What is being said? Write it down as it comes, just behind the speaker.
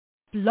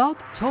Blog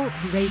Talk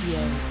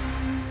Radio.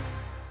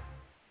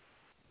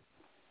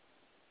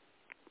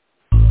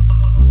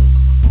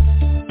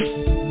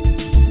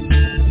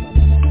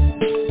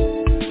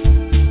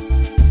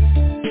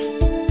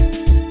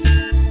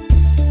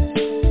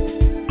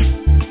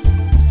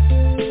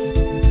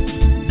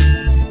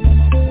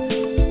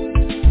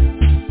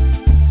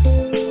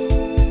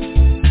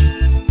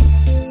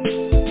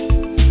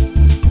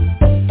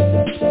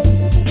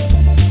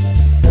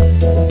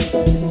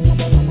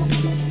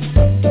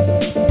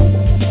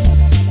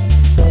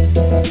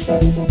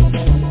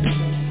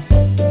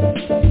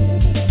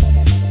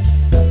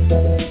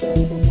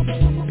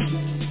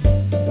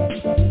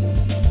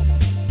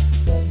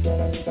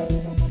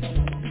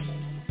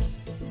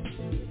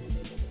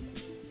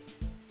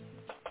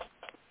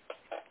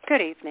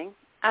 Good evening.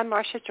 I'm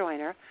Marcia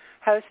Joyner,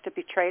 host of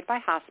Betrayed by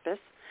Hospice,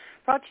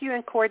 brought to you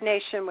in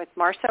coordination with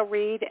Marcel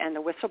Reed and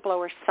the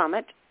Whistleblower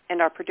Summit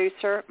and our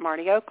producer,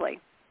 Marty Oakley.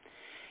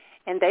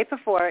 And they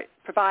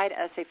provide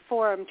us a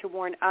forum to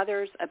warn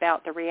others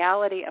about the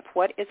reality of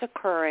what is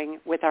occurring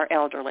with our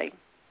elderly.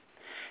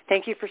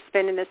 Thank you for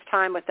spending this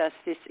time with us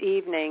this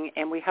evening,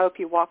 and we hope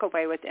you walk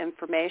away with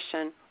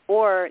information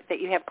or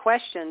that you have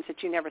questions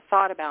that you never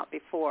thought about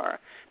before,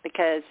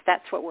 because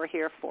that's what we're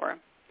here for.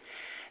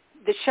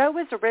 The show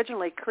was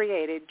originally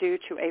created due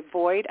to a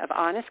void of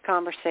honest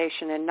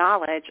conversation and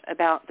knowledge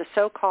about the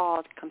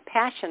so-called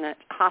compassionate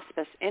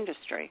hospice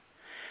industry,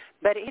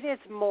 but it has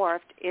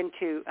morphed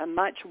into a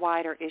much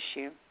wider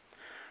issue.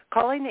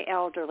 Calling the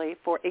elderly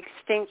for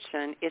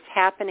extinction is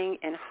happening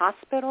in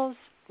hospitals,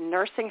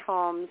 nursing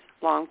homes,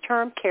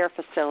 long-term care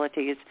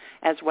facilities,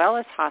 as well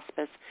as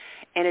hospice,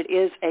 and it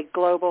is a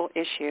global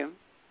issue.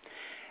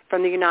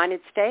 From the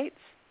United States,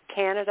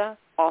 Canada,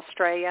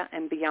 Australia,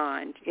 and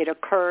beyond. It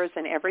occurs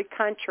in every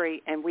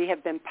country, and we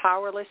have been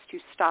powerless to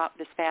stop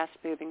this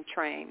fast-moving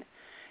train.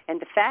 And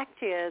the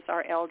fact is,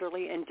 our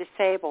elderly and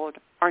disabled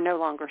are no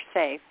longer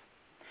safe.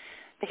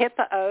 The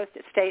HIPAA oath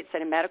that states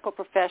that a medical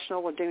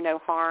professional will do no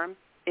harm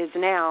is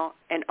now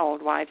an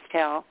old wives'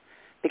 tale,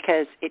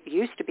 because it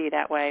used to be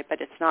that way,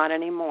 but it's not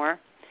anymore.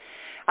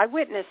 I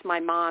witnessed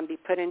my mom be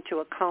put into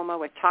a coma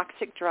with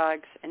toxic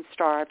drugs and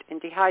starved and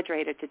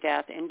dehydrated to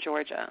death in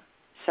Georgia.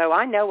 So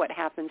I know what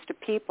happens to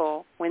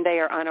people when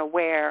they are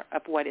unaware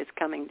of what is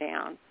coming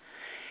down.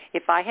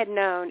 If I had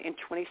known in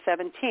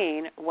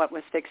 2017 what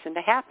was fixing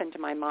to happen to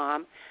my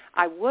mom,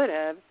 I would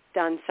have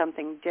done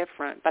something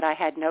different, but I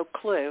had no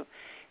clue.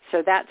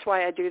 So that's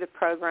why I do the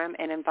program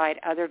and invite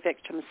other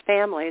victims'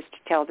 families to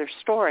tell their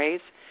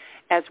stories,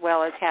 as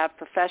well as have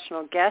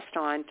professional guests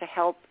on to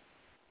help.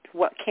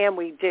 What can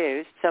we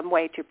do, some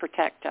way to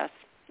protect us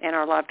and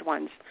our loved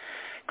ones?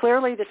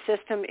 Clearly the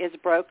system is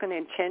broken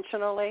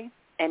intentionally,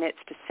 and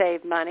it's to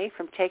save money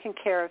from taking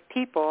care of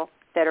people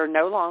that are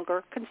no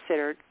longer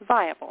considered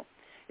viable.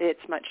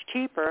 It's much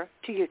cheaper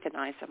to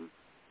euthanize them.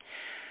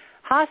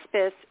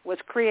 Hospice was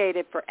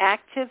created for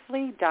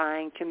actively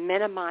dying to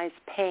minimize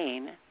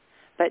pain,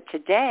 but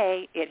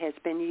today it has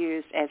been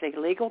used as a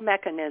legal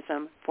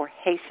mechanism for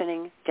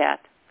hastening death.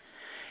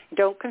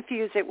 Don't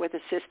confuse it with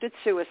assisted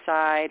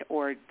suicide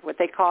or what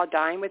they call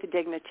dying with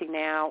dignity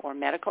now or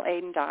medical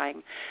aid in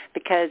dying,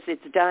 because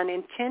it's done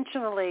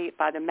intentionally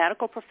by the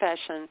medical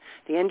profession.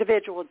 The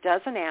individual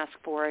doesn't ask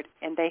for it,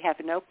 and they have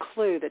no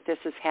clue that this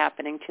is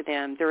happening to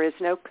them. There is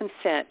no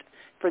consent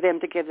for them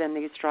to give them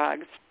these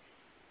drugs.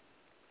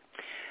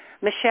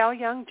 Michelle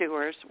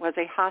Young-Dewars was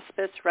a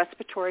hospice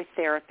respiratory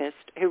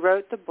therapist who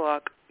wrote the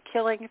book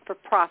Killing for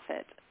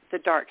Profit, The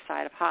Dark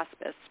Side of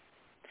Hospice,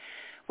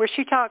 where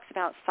she talks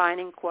about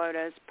signing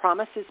quotas,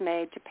 promises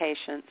made to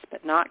patients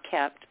but not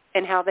kept,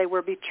 and how they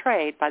were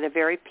betrayed by the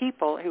very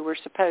people who were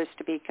supposed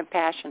to be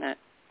compassionate.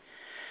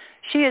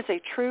 She is a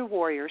true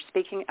warrior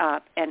speaking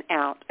up and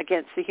out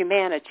against the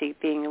humanity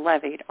being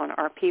levied on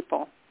our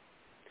people.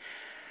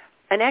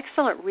 An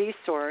excellent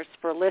resource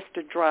for a list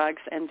of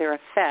drugs and their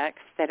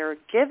effects that are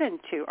given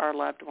to our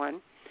loved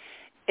one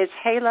is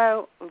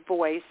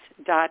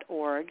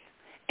halovoice.org,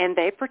 and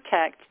they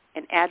protect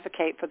and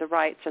advocate for the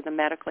rights of the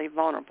medically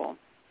vulnerable.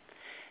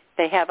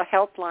 They have a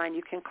helpline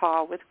you can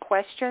call with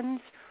questions,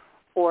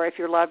 or if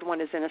your loved one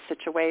is in a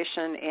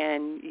situation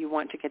and you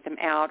want to get them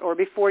out, or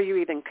before you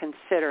even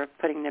consider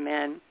putting them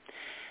in.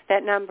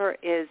 That number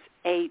is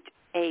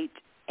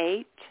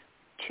 888-221-4256.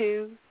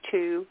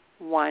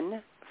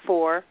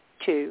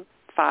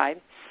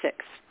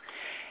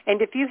 And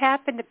if you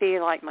happen to be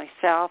like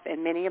myself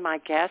and many of my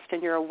guests,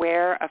 and you're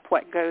aware of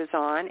what goes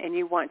on and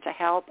you want to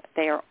help,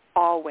 they are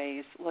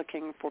always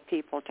looking for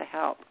people to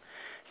help,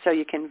 so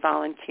you can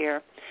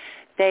volunteer.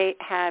 They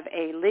have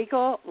a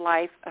legal,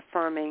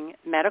 life-affirming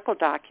medical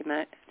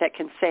document that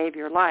can save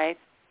your life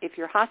if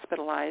you're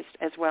hospitalized,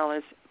 as well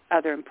as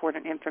other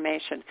important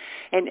information.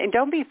 And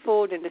don't be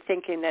fooled into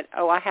thinking that,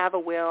 I have a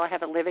will, I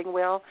have a living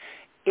will.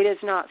 It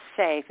is not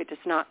safe. It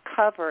does not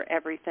cover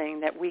everything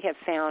that we have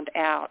found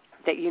out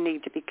that you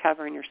need to be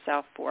covering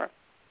yourself for.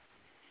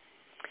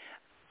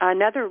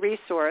 Another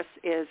resource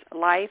is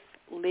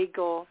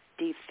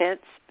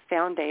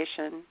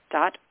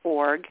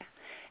lifelegaldefensefoundation.org,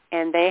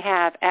 and they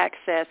have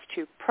access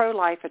to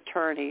pro-life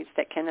attorneys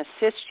that can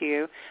assist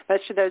you.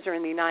 Most of those are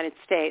in the United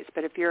States,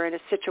 but if you're in a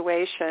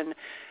situation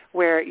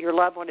where your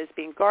loved one is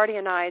being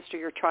guardianized or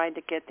you're trying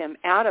to get them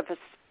out of a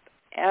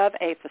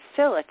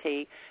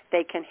facility,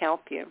 they can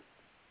help you.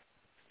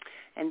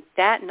 And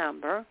that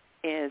number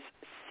is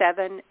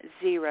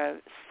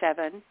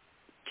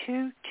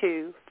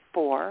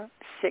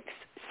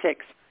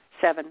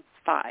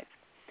 707-224-6675.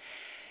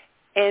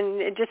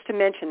 And just to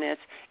mention this,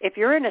 if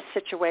you're in a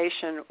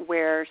situation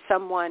where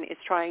someone is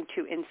trying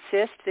to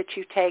insist that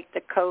you take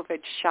the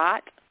COVID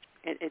shot,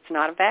 it's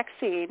not a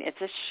vaccine, it's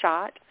a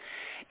shot.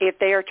 If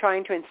they are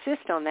trying to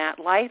insist on that,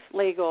 Life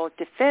Legal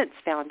Defense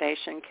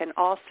Foundation can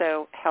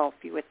also help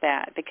you with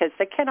that because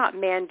they cannot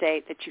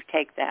mandate that you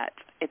take that.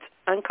 It's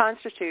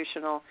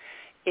unconstitutional.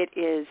 It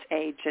is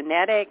a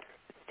genetic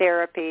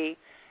therapy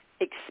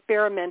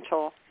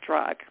experimental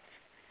drug.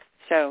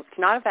 So it's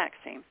not a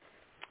vaccine.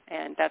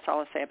 And that's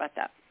all I'll say about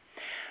that.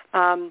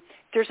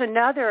 There's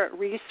another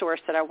resource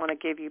that I want to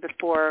give you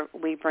before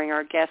we bring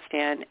our guest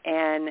in,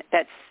 and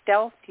that's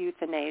Stealth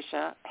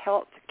Euthanasia,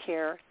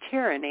 Healthcare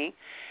Tyranny.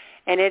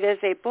 And it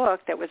is a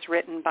book that was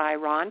written by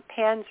Ron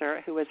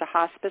Panzer, who was a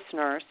hospice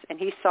nurse, and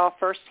he saw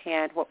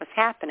firsthand what was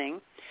happening.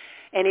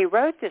 And he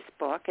wrote this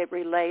book. It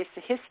relays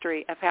the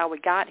history of how we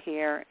got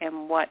here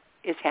and what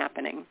is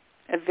happening.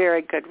 A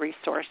very good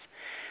resource.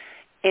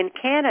 In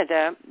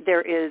Canada,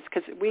 there is,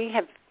 because we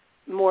have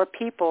more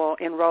people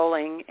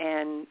enrolling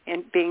and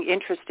being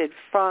interested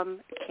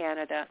from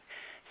Canada.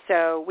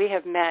 So we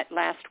have met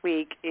last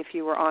week, if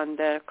you were on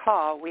the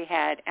call, we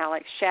had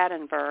Alex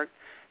Schadenberg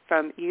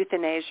from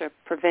Euthanasia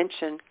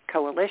Prevention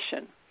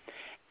Coalition.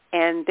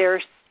 And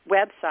their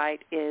website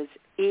is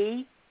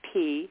epcc.ca,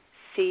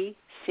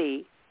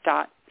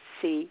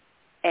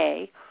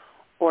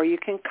 or you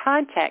can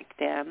contact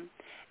them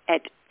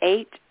at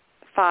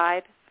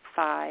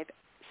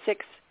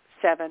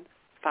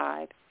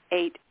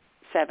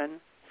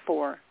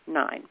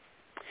 855-675-8749.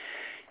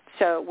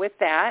 So with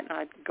that,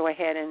 I'll go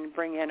ahead and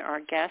bring in our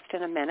guest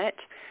in a minute.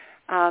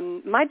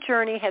 My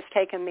journey has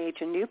taken me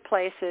to new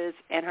places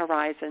and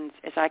horizons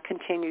as I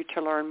continue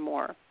to learn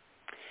more.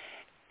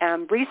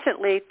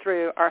 Recently,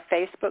 through our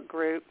Facebook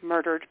group,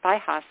 Murdered by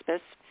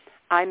Hospice,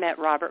 I met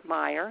Robert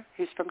Meyer,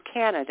 who's from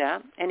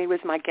Canada, and he was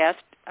my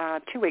guest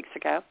 2 weeks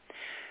ago.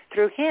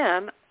 Through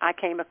him, I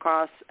came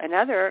across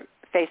another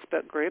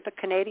Facebook group, a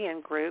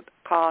Canadian group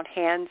called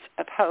Hands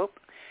of Hope,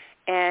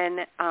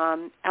 and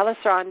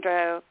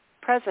Alessandro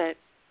Presenza,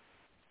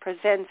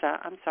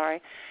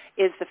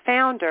 is the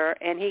founder,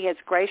 and he has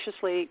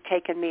graciously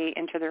taken me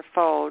into their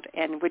fold,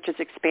 and which has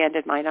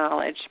expanded my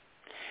knowledge.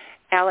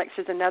 Alex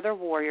is another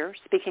warrior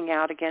speaking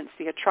out against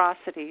the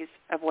atrocities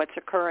of what's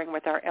occurring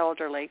with our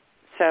elderly.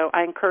 So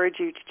I encourage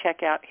you to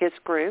check out his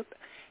group,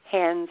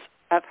 Hands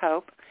of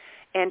Hope,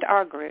 and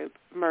our group,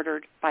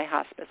 Murdered by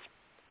Hospice.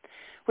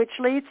 Which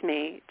leads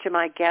me to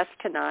my guest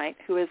tonight,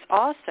 who is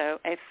also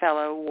a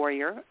fellow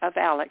warrior of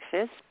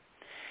Alex's.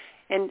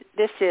 And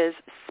this is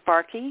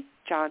Sparky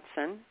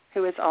Johnson,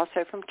 who is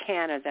also from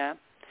Canada.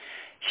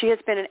 She has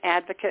been an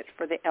advocate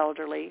for the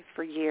elderly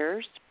for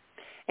years,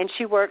 and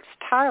she works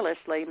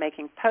tirelessly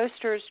making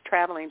posters,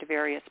 traveling to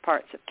various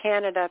parts of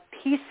Canada,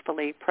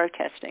 peacefully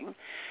protesting,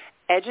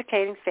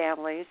 educating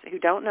families who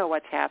don't know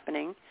what's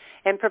happening,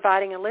 and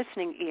providing a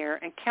listening ear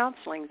and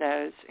counseling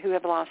those who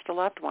have lost a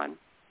loved one.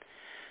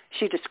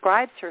 She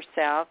describes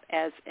herself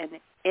as an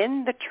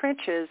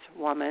in-the-trenches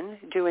woman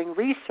doing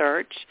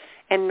research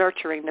and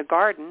nurturing the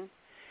garden.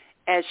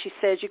 As she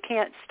says, you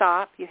can't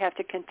stop, you have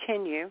to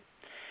continue.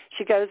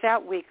 She goes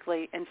out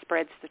weekly and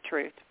spreads the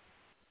truth.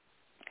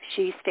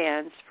 She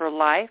stands for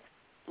life,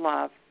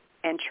 love,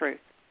 and truth.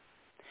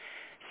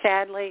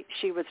 Sadly,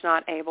 she was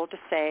not able to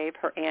save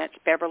her Aunt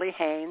Beverly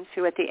Haynes,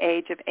 who at the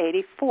age of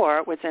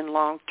 84 was in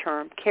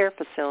long-term care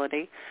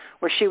facility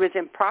where she was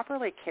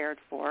improperly cared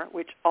for,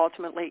 which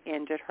ultimately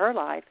ended her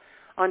life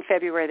on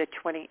February the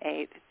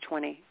 28th,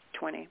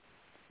 2020.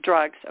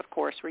 Drugs, of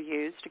course, were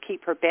used to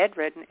keep her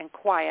bedridden and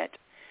quiet,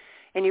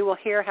 and you will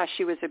hear how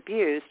she was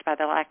abused by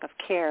the lack of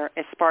care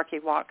as Sparky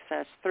walks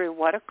us through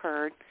what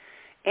occurred,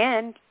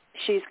 and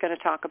she's going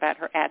to talk about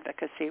her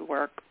advocacy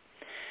work.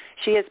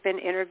 She has been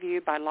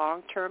interviewed by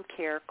Long-Term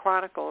Care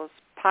Chronicles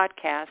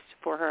podcast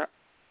for her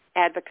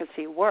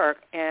advocacy work,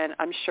 and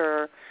I'm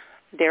sure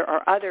there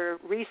are other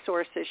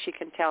resources she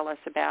can tell us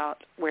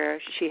about where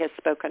she has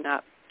spoken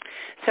up.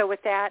 So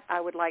with that,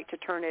 I would like to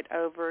turn it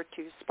over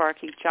to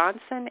Sparky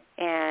Johnson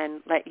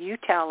and let you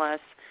tell us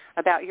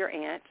about your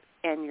aunt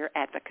and your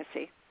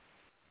advocacy.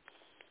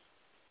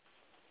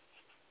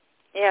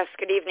 Yes,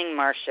 good evening,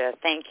 Marcia.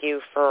 Thank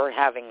you for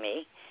having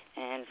me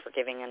and for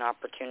giving an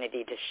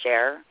opportunity to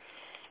share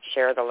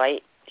the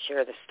light,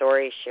 share the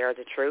story, share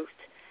the truth,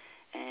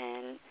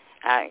 and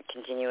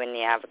continue in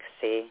the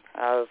advocacy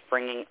of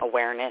bringing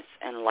awareness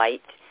and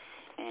light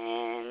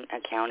and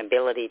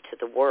accountability to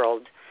the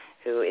world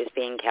who is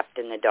being kept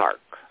in the dark.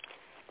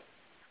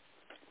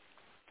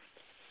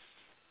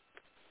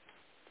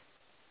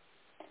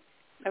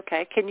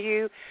 Okay. Can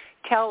you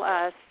tell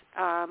us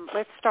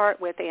let's start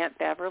with Aunt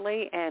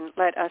Beverly and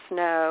let us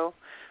know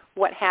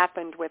what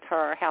happened with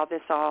her, how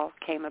this all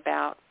came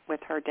about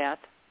with her death.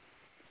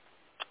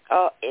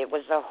 Oh, it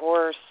was a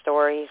horror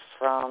story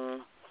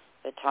from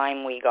the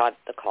time we got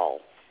the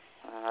call.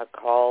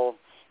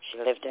 She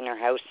lived in her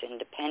house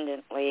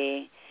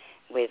independently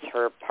with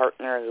her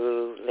partner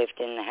who lived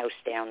in the house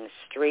down the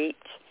street.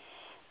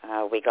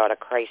 We got a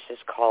crisis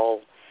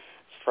call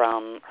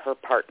from her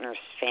partner's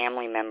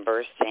family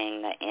members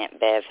saying that Aunt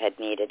Bev had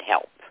needed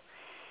help.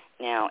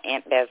 Now,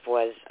 Aunt Bev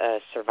was a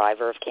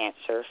survivor of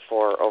cancer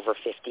for over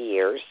 50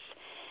 years,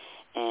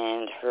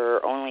 and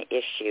her only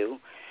issue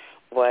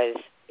was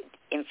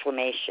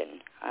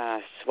inflammation,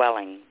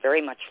 swelling,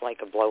 very much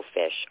like a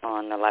blowfish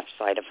on the left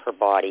side of her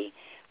body,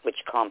 which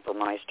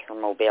compromised her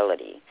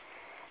mobility.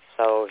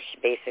 So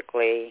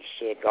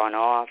she had gone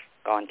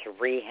to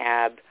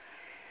rehab,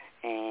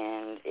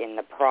 and in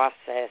the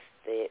process,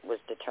 it was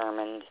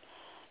determined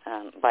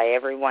by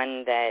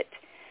everyone that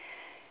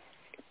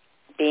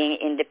being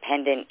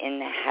independent in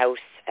the house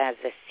as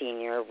a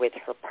senior with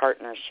her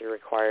partner, she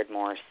required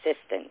more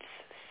assistance.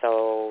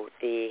 So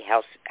the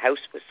house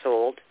was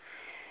sold.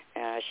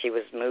 She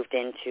was moved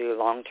into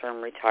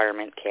long-term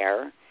retirement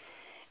care,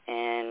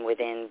 and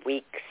within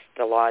weeks,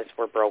 the laws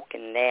were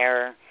broken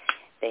there.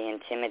 They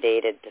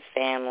intimidated the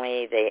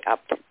family. They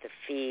upped the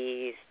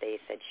fees. They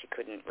said she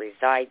couldn't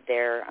reside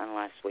there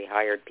unless we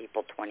hired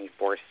people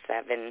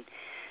 24/7.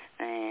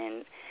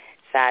 And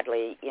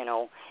sadly,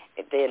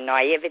 the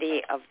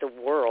naivety of the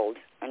world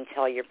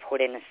until you're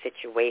put in a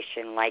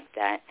situation like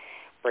that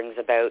brings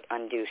about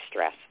undue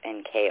stress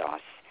and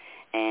chaos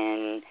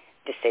and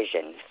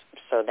decisions.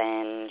 So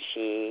then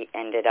she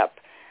ended up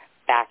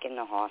back in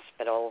the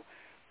hospital,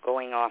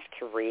 going off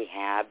to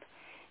rehab,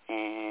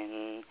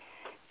 and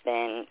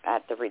then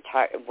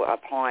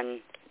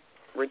upon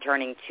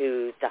returning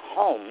to the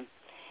home,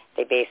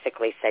 they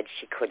basically said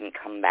she couldn't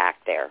come back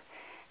there.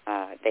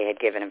 They had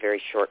given a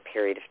very short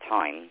period of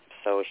time.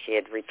 So she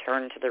had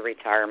returned to the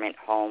retirement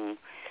home,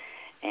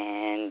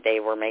 and they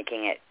were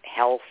making it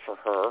hell for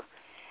her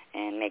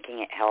and making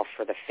it hell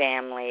for the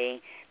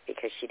family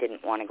because she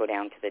didn't want to go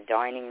down to the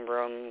dining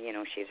room.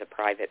 She's a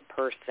private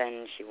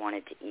person. She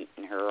wanted to eat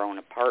in her own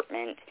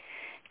apartment,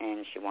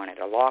 and she wanted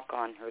a lock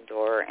on her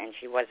door, and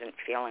she wasn't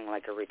feeling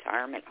like a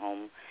retirement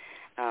home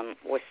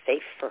was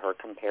safe for her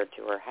compared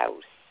to her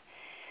house.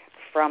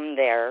 From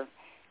there,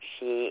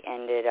 she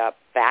ended up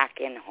back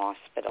in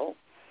hospital.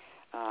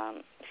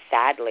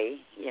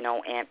 Sadly,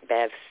 Aunt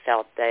Bev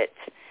felt that,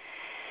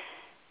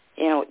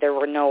 there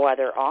were no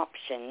other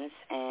options,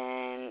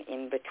 and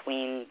in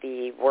between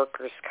the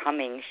workers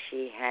coming,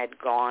 she had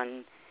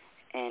gone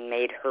and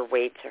made her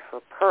way to her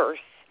purse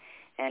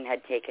and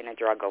had taken a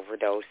drug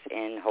overdose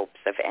in hopes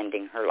of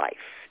ending her life.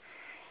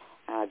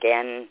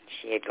 Again,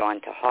 she had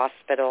gone to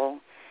hospital.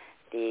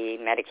 The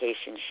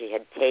medication she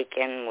had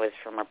taken was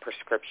from a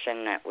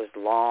prescription that was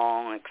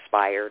long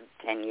expired,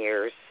 10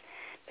 years,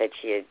 that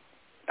she had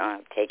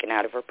taken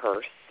out of her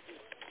purse.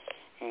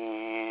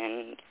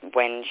 And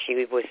when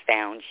she was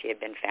found, she had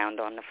been found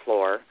on the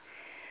floor,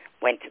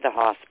 went to the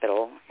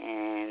hospital,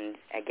 and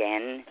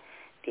again,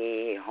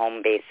 the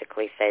home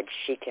basically said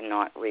she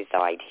cannot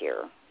reside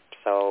here.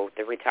 So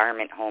the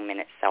retirement home in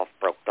itself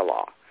broke the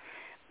law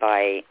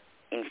by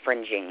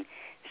infringing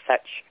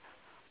such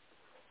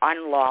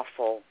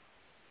unlawful,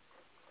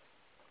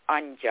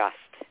 unjust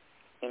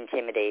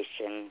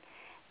intimidation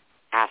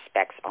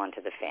aspects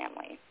onto the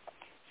family.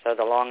 So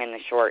the long and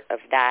the short of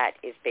that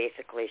is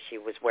basically she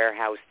was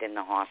warehoused in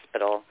the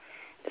hospital.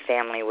 The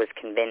family was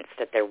convinced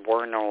that there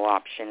were no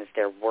options,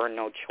 there were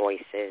no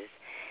choices,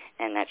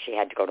 and that she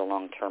had to go to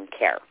long-term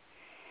care.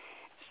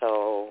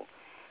 So...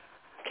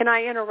 Can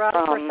I interrupt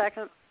for a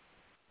second?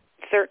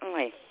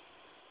 Certainly.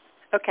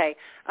 Okay.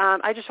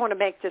 I just want to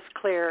make this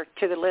clear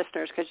to the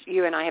listeners because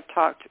you and I have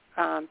talked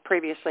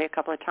previously a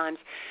couple of times.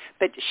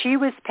 But she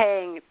was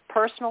paying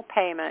personal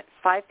payment,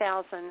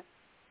 $5,000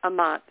 a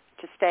month,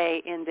 to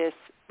stay in this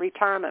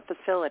retirement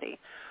facility.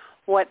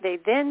 What they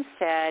then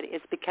said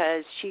is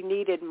because she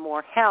needed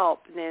more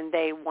help than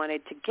they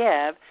wanted to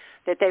give,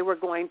 that they were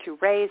going to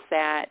raise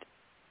that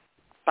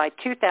by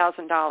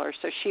 $2,000,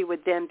 so she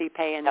would then be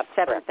paying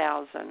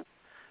 $7,000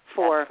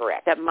 for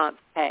that month's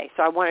pay.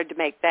 So I wanted to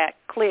make that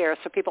clear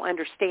so people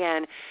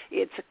understand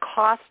it's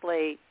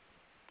costly.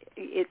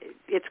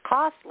 It's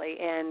costly,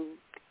 and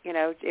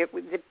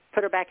it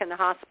put her back in the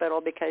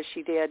hospital because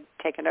she did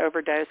take an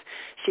overdose.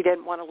 She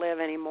didn't want to live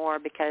anymore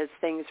because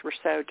things were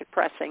so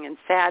depressing and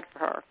sad for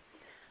her.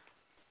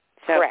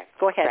 So correct.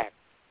 Go ahead. Correct.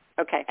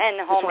 Okay. And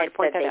the home had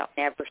said they've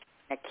never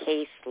seen a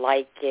case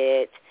like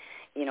it,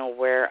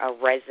 where a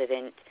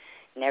resident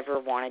never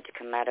wanted to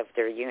come out of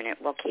their unit.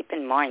 Well, keep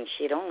in mind,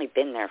 she had only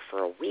been there for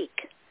a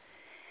week.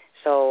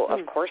 So,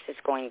 of course, it's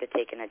going to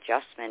take an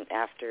adjustment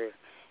after,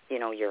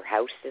 your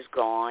house is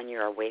gone,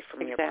 you're away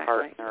from your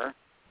partner.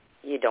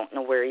 You don't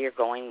know where you're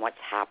going, what's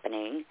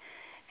happening.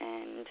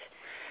 And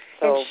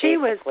so and she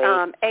was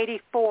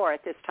 84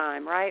 at this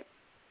time, right?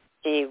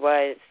 She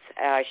was.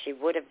 She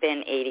would have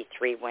been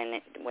 83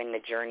 when the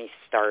journey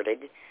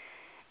started.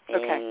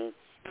 Okay. And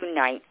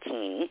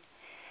 2019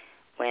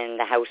 when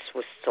the house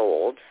was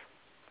sold.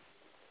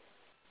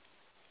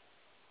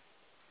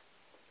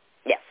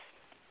 Yes.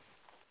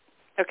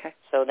 Okay.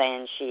 So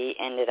then she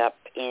ended up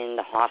in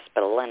the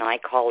hospital, and I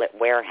call it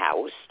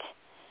warehoused,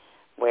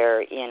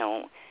 where, you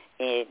know,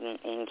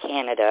 in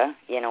Canada,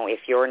 you know, if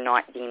you're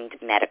not deemed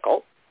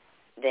medical,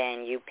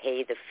 then you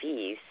pay the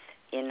fees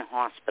in the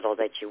hospital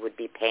that you would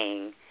be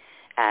paying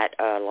at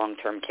a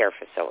long-term care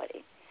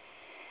facility.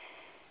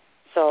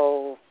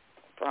 So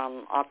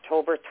from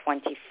October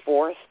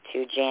 24th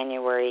to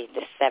January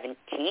the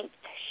 17th,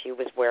 she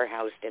was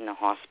warehoused in the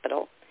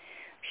hospital.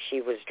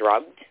 She was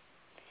drugged.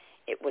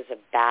 It was a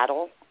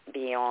battle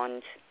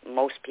beyond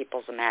most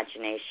people's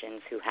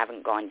imaginations who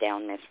haven't gone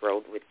down this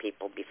road with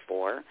people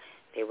before.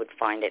 They would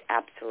find it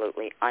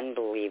absolutely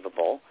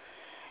unbelievable.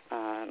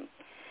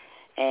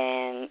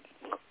 And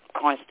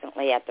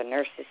constantly at the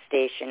nurse's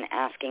station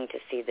asking to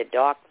see the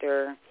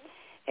doctor.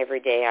 Every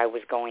day I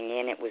was going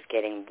in, it was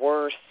getting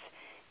worse.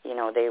 You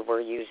know, they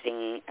were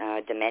using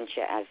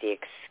dementia as the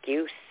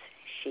excuse.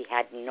 She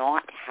had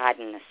not had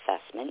an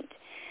assessment.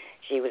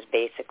 She was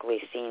basically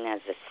seen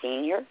as a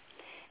senior,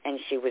 and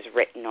she was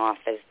written off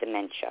as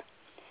dementia,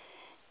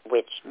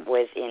 which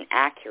was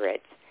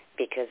inaccurate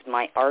because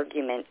my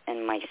argument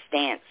and my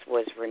stance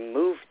was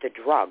remove the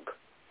drug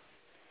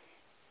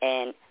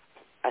and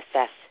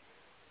assess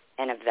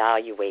and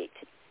evaluate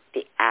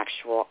the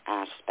actual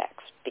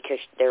aspects, because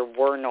there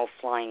were no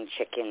flying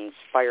chickens,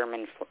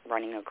 firemen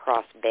running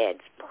across beds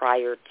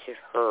prior to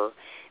her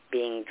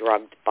being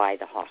drugged by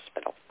the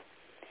hospital.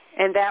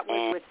 And that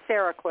was with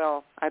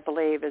Seroquel, I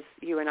believe, as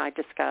you and I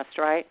discussed,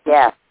 right?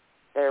 Yes.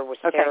 There was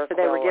okay, Seroquel. So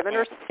they were giving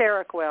her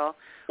Seroquel,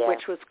 yes.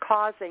 which was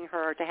causing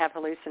her to have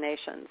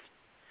hallucinations.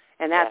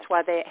 And that's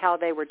why how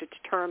they were to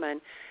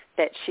determine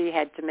that she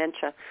had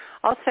dementia.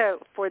 Also,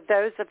 for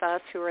those of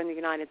us who are in the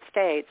United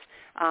States,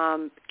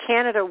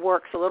 Canada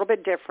works a little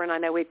bit different. I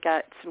know we've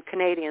got some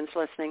Canadians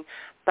listening,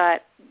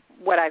 but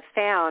what I've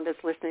found is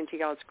listening to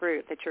y'all's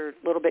group that you're a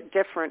little bit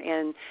different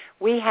in.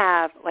 We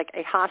have like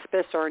a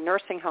hospice or a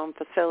nursing home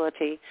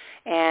facility,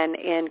 and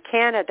in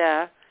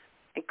Canada,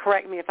 and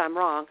correct me if I'm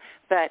wrong,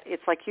 but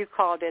it's like you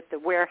called it the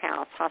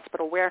warehouse,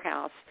 hospital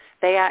warehouse.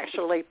 They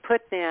actually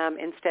put them,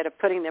 instead of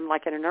putting them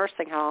like in a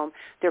nursing home,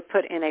 they're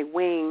put in a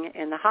wing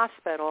in the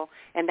hospital,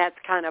 and that's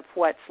kind of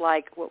what's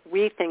like what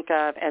we think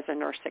of as a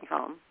nursing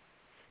home.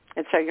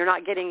 And so you're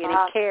not getting any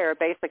care.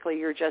 Basically,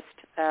 you're just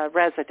a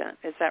resident.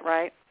 Is that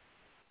right?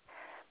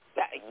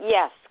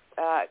 Yes.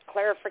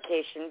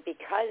 Clarification,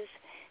 because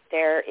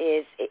there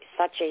is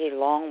such a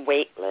long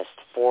wait list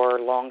for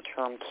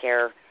long-term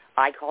care.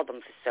 I call them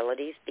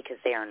facilities because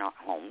they are not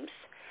homes.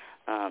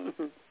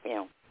 You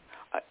know,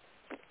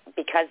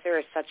 because there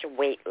is such a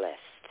wait list,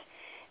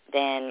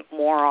 then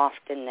more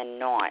often than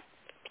not,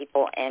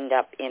 people end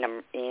up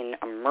in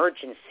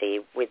emergency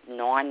with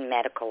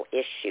non-medical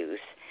issues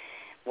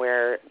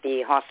where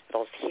the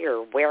hospitals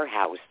here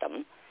warehouse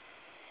them.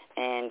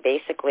 And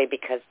basically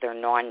because they're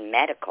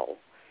non-medical,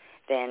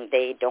 then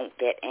they don't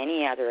get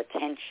any other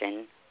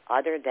attention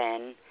other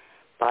than,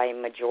 by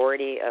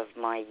majority of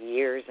my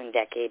years and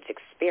decades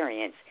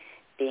experience,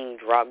 being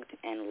drugged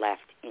and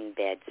left in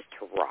beds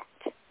to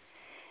rot.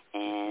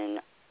 And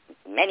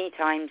many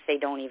times they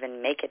don't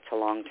even make it to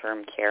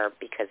long-term care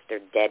because they're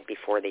dead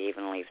before they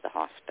even leave the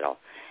hospital.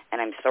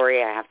 And I'm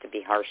sorry I have to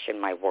be harsh in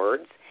my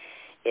words.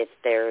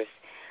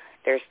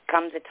 There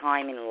comes a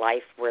time in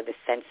life where the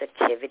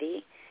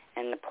sensitivity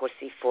and the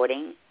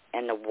pussyfooting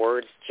and the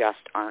words just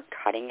aren't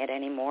cutting it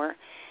anymore.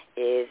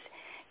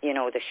 You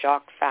know, the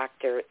shock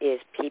factor is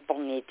people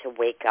need to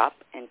wake up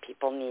and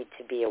people need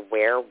to be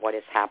aware of what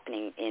is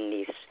happening in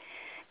these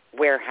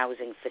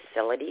warehousing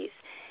facilities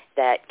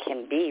that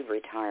can be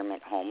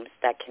retirement homes,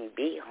 that can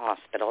be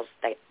hospitals,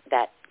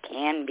 that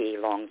can be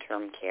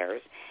long-term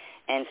cares.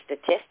 And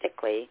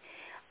statistically,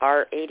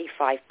 our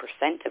 85%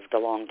 of the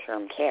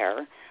long-term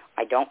care,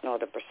 I don't know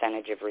the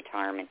percentage of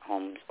retirement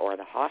homes or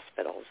the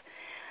hospitals,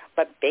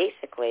 but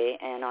basically,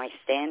 and I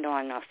stand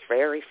on a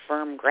very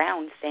firm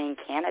ground saying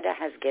Canada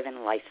has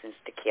given license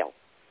to kill,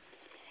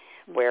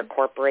 where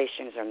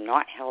corporations are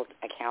not held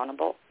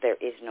accountable. There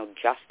is no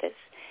justice.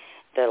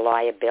 The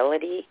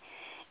liability,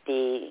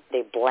 the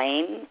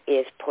blame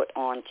is put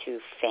onto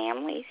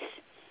families.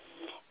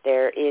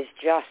 There is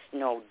just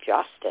no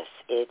justice.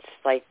 It's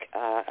like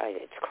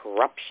it's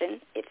corruption.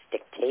 It's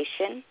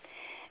dictation.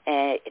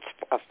 It's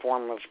a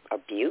form of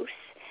abuse,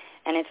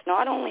 and it's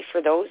not only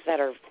for those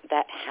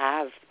that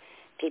have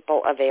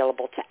people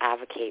available to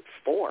advocate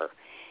for,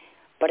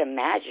 but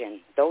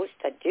imagine those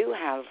that do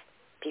have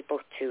people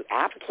to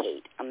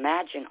advocate.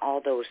 Imagine all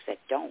those that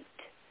don't,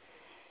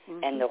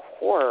 and the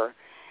horror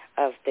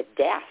of the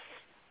death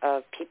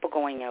of people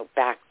going out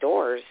back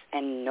doors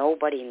and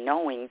nobody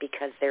knowing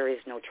because there is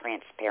no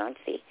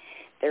transparency,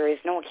 there is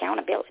no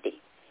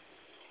accountability,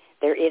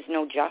 there is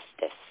no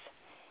justice,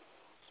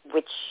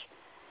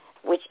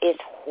 which is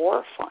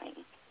horrifying.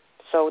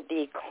 So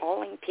the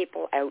calling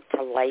people out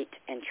to light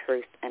and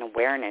truth and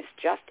awareness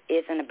just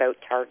isn't about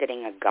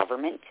targeting a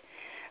government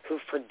who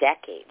for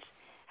decades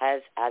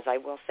has, as I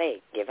will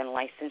say, given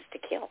license to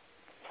kill.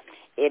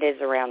 It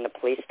is around the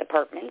police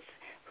departments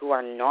who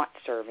are not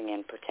serving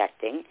and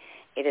protecting.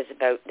 It is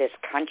about this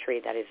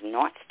country that is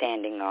not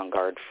standing on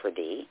guard for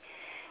thee.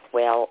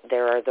 Well,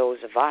 there are those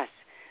of us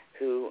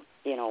who,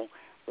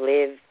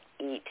 live,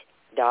 eat,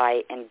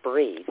 die, and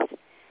breathe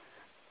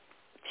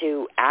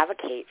to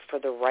advocate for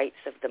the rights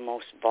of the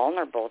most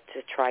vulnerable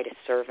to try to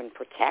serve and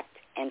protect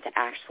and to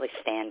actually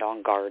stand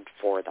on guard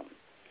for them.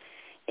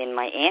 In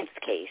my aunt's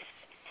case,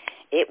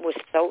 it was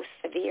so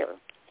severe,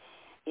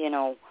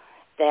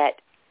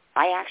 that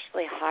I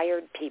actually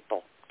hired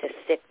people to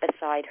sit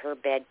beside her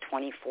bed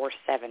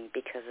 24/7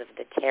 because of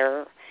the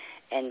terror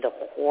and the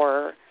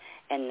horror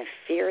and the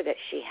fear that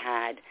she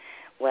had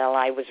while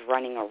I was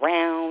running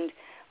around.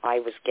 I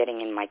was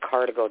getting in my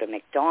car to go to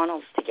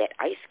McDonald's to get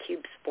ice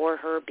cubes for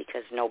her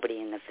because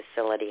nobody in the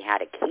facility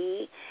had a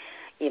key,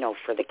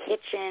 for the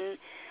kitchen.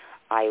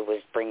 I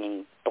was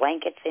bringing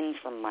blankets in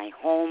from my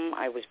home.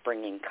 I was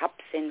bringing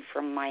cups in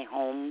from my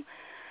home.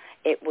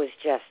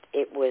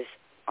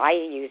 I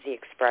use the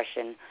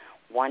expression,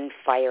 one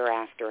fire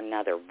after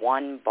another,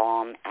 one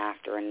bomb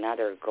after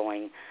another,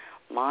 going,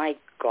 my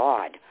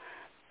God,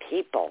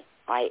 people,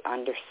 I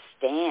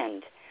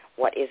understand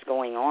what is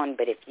going on,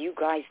 but if you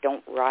guys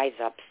don't rise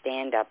up,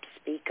 stand up,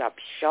 speak up,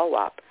 show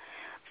up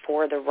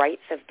for the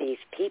rights of these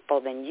people,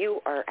 then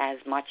you are as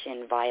much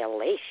in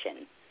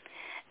violation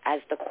as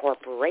the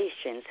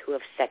corporations who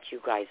have set you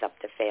guys up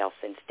to fail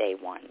since day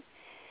one.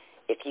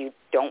 If you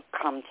don't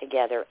come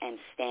together and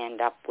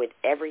stand up with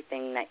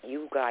everything that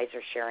you guys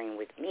are sharing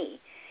with me,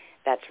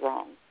 that's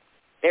wrong.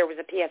 There was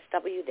a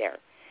PSW there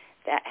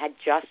that had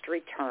just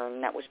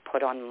returned that was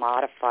put on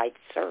modified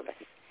service.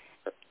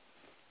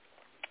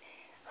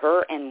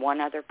 Her and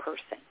one other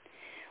person.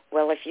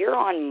 Well, if you're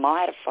on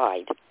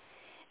modified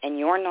and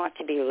you're not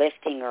to be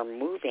lifting or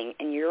moving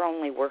and you're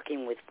only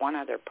working with one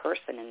other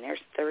person and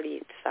there's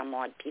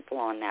 30-some-odd people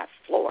on that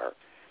floor,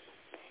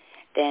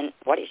 then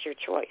what is your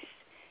choice?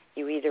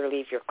 You either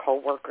leave your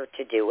coworker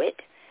to do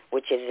it,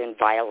 which is in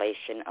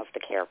violation of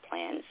the care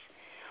plans,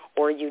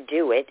 or you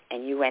do it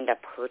and you end up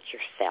hurt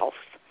yourself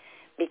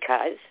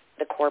because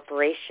the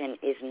corporation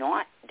is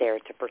not there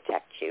to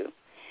protect you.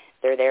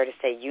 They're there to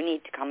say, you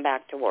need to come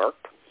back to work.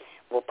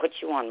 We'll put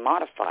you on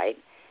modified,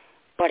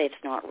 but it's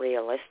not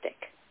realistic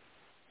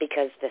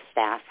because the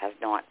staff have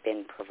not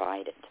been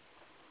provided.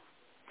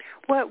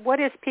 What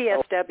is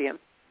PSW?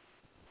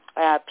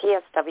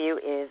 PSW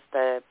is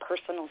the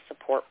Personal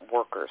Support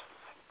Workers.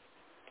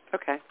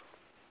 Okay.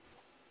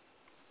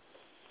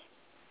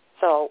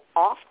 So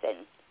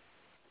often,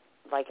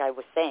 like I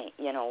was saying,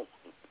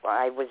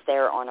 I was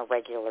there on a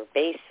regular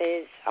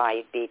basis.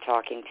 I'd be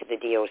talking to the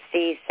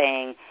DOC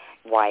saying,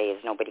 why is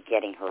nobody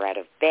getting her out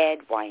of bed?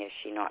 Why has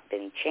she not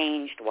been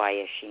changed? Why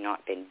has she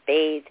not been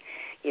bathed?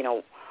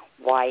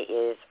 Why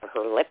is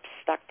her lips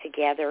stuck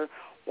together?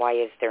 Why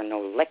is there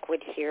no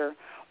liquid here?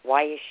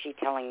 Why is she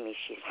telling me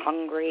she's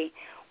hungry?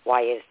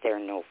 Why is there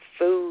no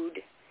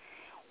food?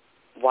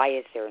 Why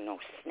is there no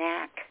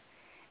snack?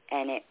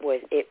 And it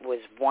was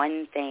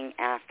one thing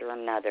after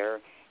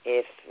another.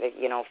 If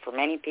for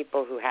many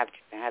people who have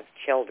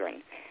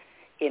children,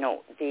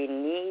 the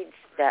needs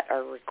that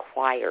are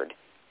required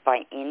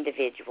by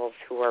individuals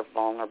who are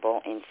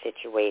vulnerable in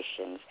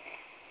situations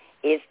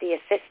is the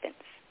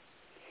assistance.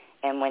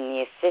 And when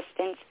the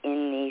assistants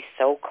in these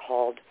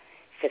so-called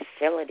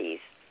facilities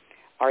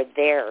are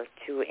there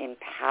to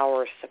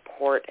empower,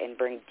 support, and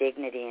bring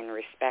dignity and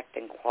respect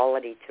and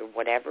quality to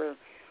whatever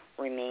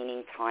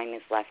remaining time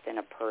is left in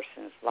a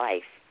person's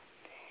life,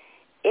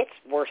 it's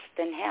worse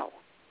than hell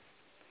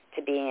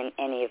to be in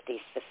any of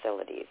these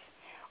facilities.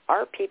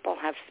 Our people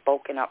have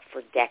spoken up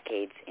for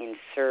decades in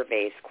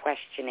surveys,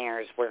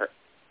 questionnaires, where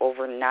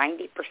over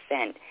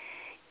 90%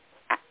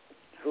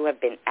 who have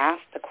been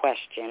asked the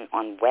question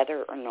on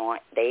whether or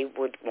not they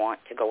would want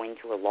to go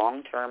into a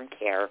long-term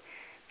care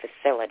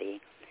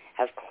facility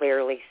have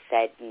clearly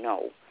said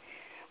no.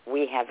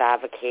 We have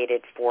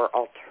advocated for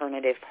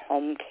alternative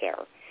home care,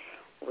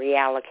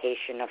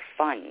 reallocation of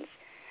funds,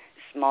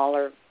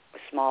 smaller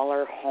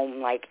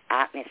home-like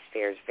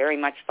atmospheres, very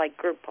much like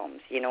group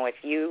homes. If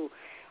you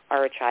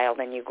are a child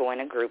and you go in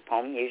a group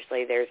home,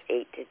 usually there's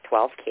 8 to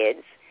 12 kids,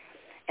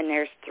 and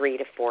there's 3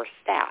 to 4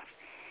 staff.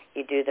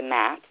 You do the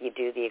math, you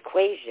do the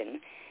equation,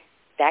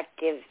 that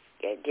gives,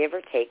 give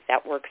or take,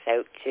 that works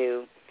out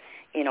to,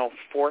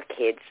 4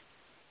 kids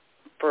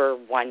for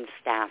one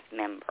staff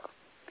member.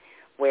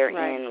 Where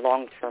in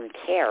long-term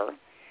care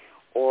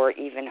or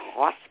even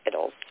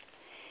hospitals,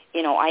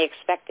 I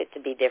expect it to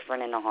be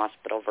different in a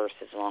hospital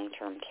versus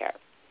long-term care.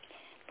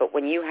 But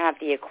when you have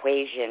the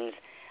equations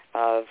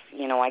of,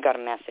 I got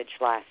a message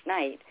last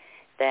night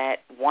that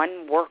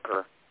one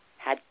worker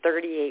had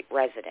 38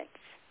 residents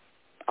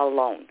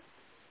alone.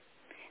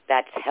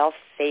 That's health,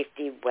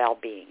 safety,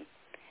 well-being.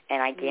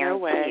 And I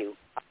guarantee you,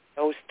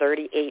 those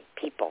 38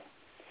 people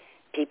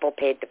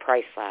paid the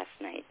price last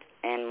night.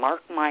 And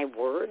mark my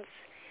words,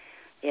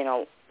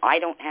 I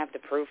don't have the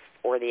proof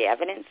or the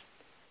evidence,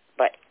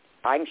 but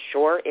I'm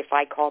sure if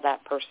I call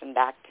that person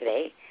back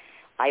today,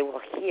 I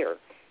will hear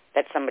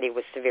that somebody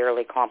was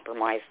severely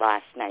compromised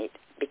last night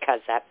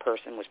because that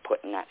person was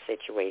put in that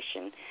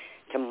situation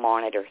to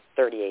monitor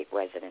 38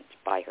 residents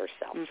by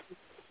herself,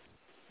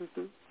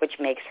 which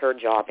makes her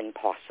job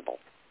impossible.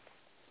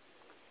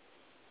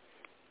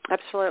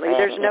 Absolutely.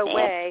 There's no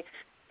way.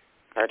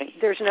 Pardon?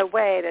 There's no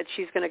way that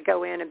she's going to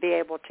go in and be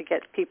able to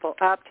get people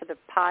up to the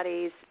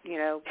potties,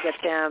 get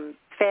them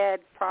fed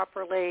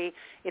properly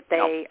if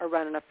they are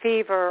running a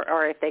fever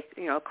or if they,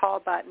 call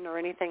button or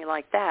anything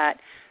like that.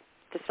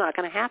 It's not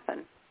going to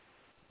happen.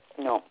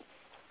 No.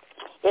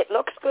 It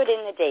looks good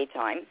in the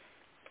daytime.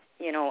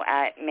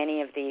 At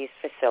many of these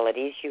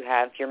facilities, you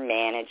have your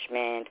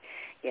management,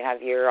 you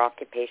have your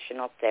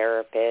occupational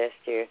therapist,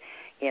 you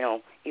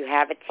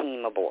have a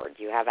team aboard,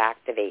 you have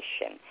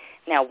activation.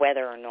 Now,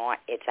 whether or not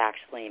it's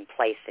actually in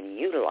place and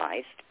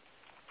utilized,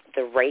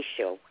 the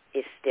ratio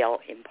is still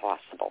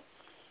impossible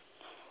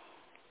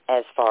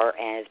as far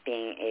as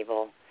being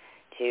able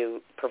to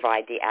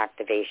provide the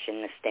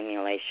activation, the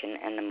stimulation,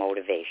 and the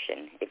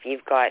motivation. If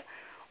you've got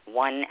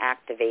one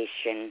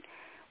activation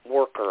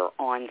worker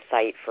on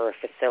site for a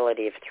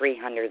facility of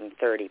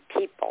 330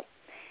 people,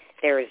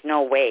 there is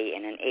no way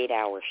in an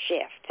 8-hour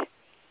shift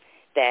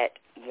that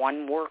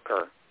one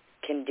worker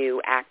can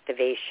do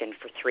activation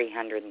for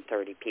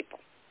 330 people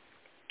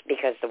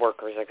because the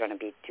workers are going to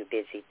be too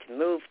busy to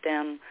move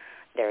them.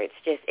 It's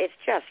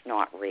just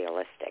not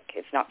realistic.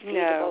 It's not feasible.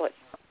 No. It's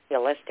not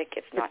realistic.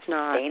 It's not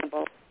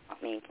sustainable. It's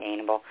not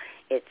maintainable.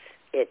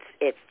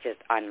 It's just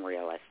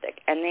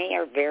unrealistic, and they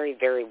are very,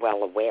 very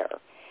well aware.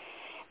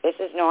 This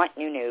is not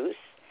new news.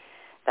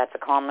 That's a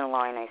common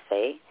line I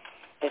say.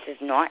 This is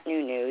not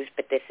new news,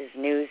 but this is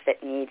news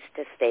that needs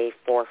to stay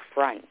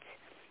forefront.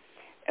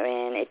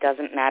 And it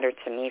doesn't matter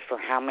to me for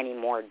how many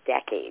more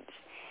decades.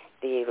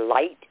 The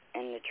light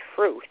and the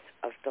truth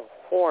of the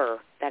horror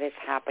that is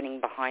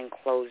happening behind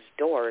closed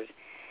doors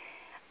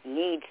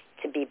needs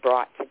to be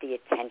brought to the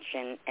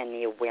attention and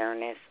the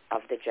awareness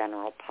of the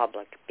general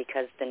public,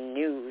 because the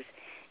news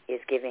is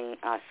giving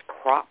us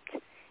cropped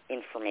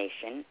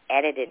information,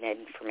 edited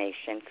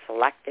information,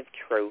 selective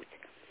truth,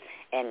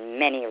 and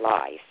many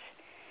lies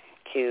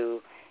to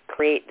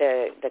create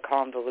the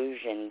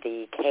convolution,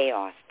 the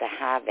chaos, the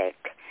havoc,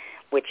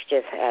 which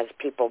just has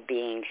people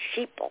being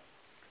sheeple,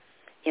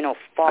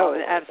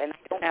 followers. And I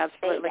don't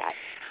absolutely. say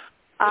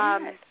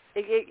that. Yes.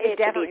 It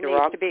definitely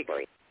needs to be.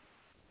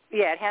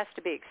 Yeah, it has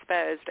to be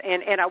exposed.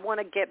 And I want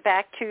to get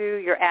back to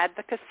your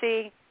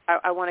advocacy.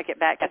 I want to get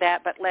back to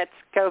that, but let's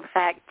go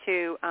back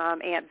to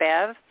Aunt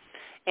Bev,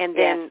 and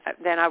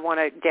then I want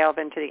to delve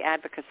into the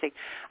advocacy.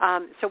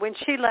 So when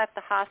she left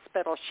the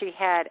hospital, she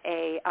had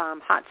a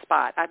hot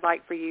spot. I'd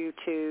like for you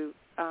to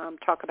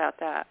talk about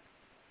that.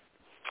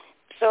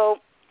 So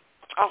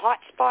a hot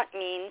spot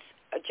means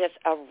just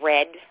a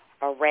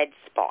red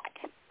spot,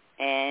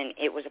 and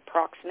it was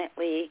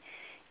approximately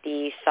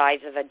the size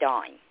of a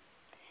dime,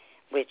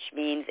 which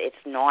means it's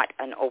not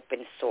an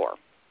open sore.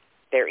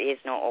 There is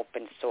no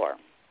open sore.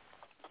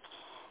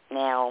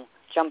 Now,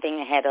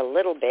 jumping ahead a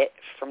little bit,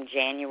 from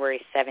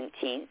January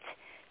 17th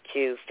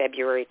to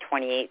February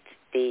 28th,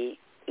 the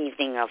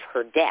evening of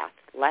her death,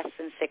 less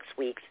than 6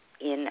 weeks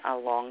in a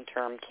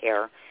long-term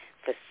care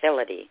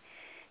facility,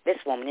 this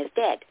woman is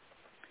dead,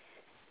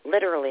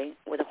 literally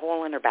with a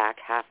hole in her back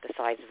half the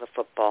size of a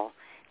football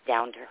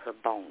down to her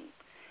bone.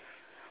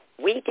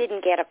 We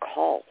didn't get a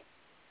call.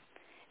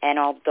 And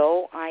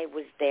although I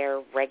was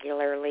there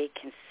regularly,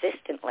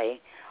 consistently,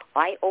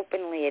 I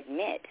openly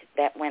admit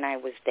that when I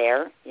was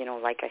there,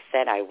 like I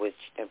said, I was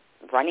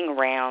running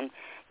around,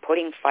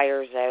 putting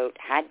fires out,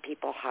 had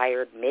people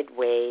hired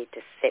midway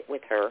to sit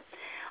with her.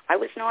 I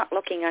was not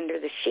looking under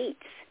the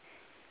sheets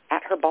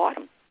at her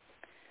bottom.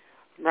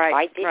 Right,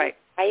 I didn't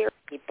hire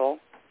people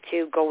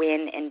to go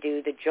in and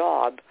do the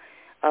job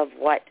of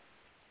what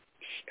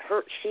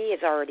she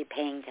is already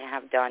paying to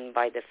have done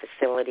by the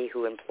facility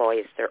who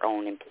employs their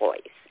own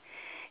employees.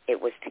 It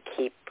was to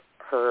keep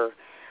her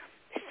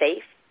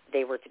safe.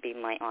 They were to be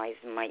my eyes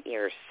and my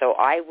ears. So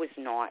I was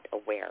not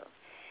aware.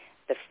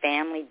 The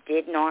family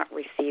did not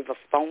receive a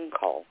phone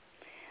call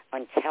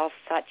until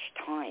such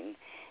time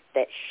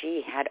that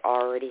she had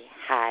already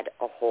had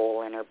a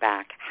hole in her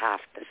back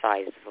half the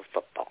size of a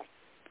football.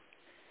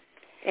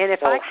 And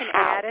if I can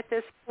add at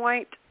this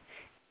point,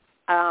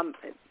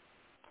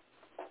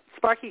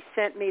 Sparky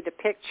sent me the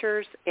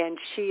pictures, and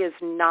she is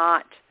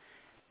not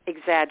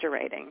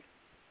exaggerating.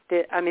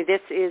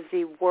 This is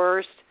the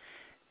worst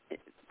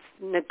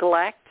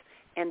neglect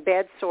and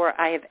bed sore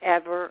I have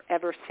ever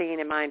seen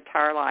in my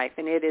entire life,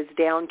 and it is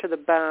down to the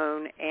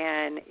bone,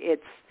 and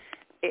it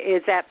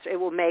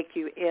will make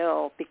you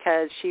ill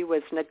because she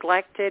was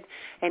neglected.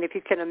 And if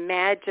you can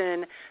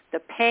imagine the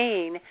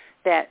pain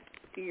that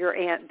your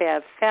Aunt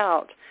Bev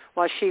felt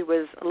while she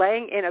was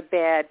laying in a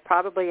bed,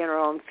 probably in her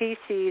own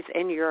feces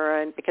and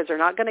urine, because they're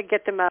not going to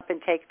get them up and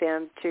take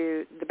them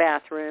to the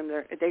bathroom.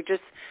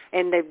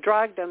 And they've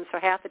drugged them, so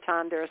half the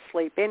time they're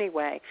asleep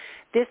anyway.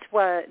 This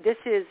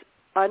is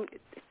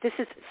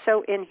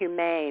so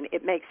inhumane.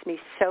 It makes me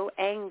so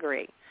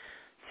angry.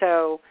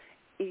 So,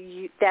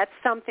 that's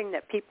something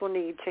that people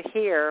need to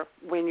hear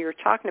when you're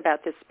talking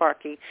about this,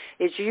 Sparky,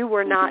 is you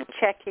were not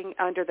checking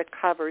under the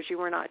covers. You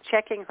were not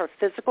checking her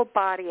physical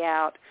body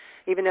out,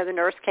 even though the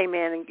nurse came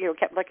in and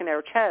kept looking at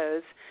her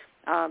toes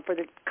for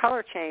the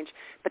color change.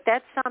 But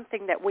that's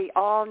something that we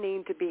all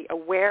need to be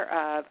aware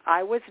of.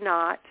 I was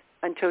not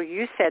until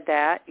you said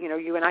that.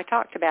 You and I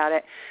talked about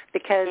it,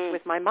 because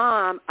with my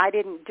mom, I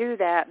didn't do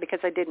that because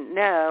I didn't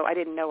know. I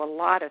didn't know a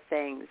lot of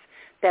things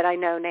that I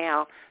know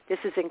now. This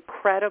is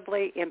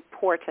incredibly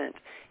important.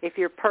 If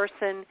your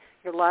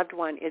loved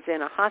one is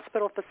in a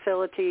hospital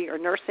facility or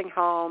nursing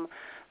home,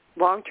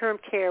 long-term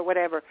care,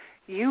 whatever,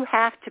 you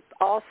have to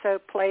also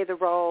play the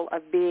role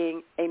of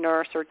being a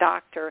nurse or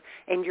doctor,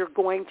 and you're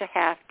going to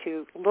have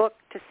to look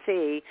to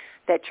see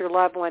that your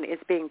loved one is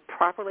being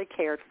properly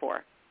cared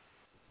for.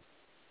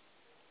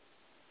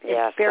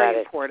 Yes, it's very that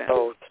important.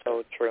 Is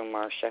so true,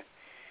 Marcia.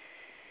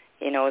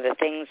 The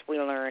things we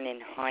learn in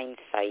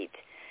hindsight,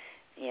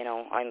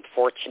 I'm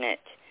fortunate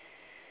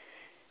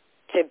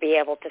to be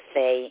able to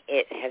say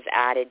it has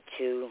added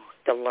to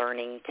the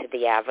learning, to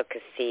the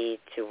advocacy,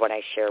 to what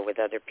I share with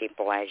other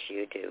people as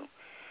you do.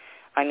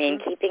 I mean,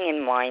 keeping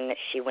in mind that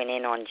she went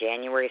in on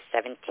January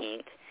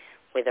 17th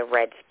with a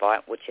red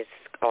spot, which is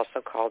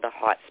also called a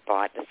hot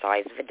spot, the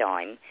size of a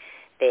dime.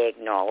 They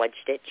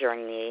acknowledged it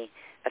during the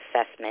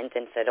assessment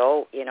and said,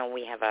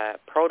 we have a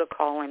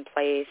protocol in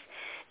place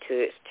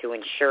to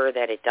ensure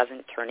that it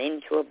doesn't turn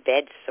into a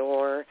bed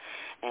sore,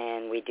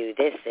 and we do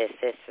this,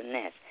 and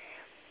this.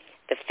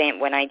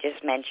 When I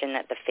just mentioned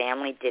that the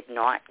family did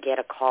not get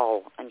a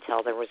call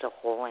until there was a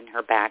hole in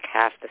her back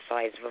half the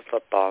size of a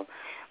football.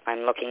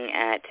 I'm looking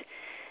at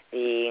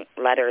the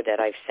letter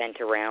that I've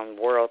sent around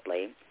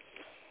worldly,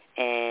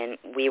 and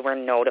we were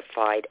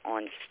notified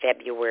on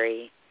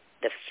February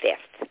the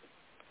 5th.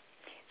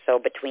 So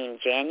between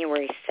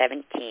January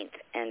 17th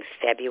and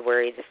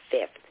February the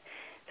 5th,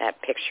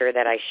 that picture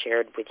that I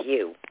shared with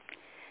you,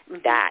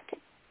 that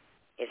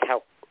is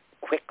how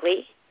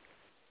quickly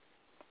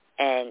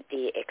and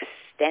the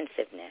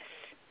extensiveness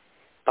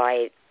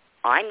by,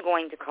 I'm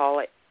going to call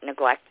it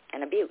neglect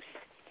and abuse.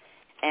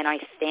 And I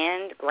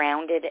stand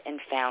grounded and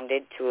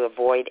founded to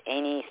avoid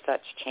any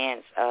such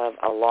chance of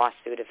a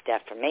lawsuit of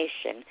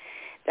defamation,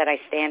 that I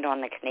stand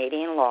on the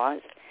Canadian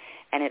laws,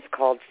 and it's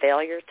called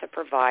failure to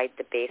provide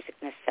the basic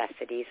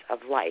necessities of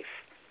life,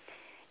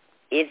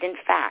 is in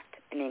fact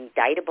an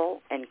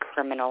indictable and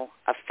criminal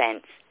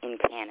offense in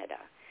Canada.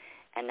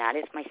 And that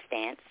is my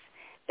stance.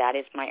 That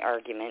is my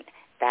argument.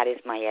 That is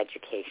my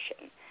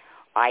education.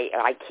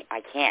 I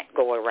can't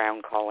go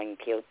around calling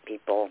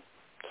people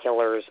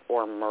killers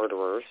or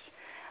murderers,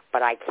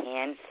 but I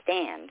can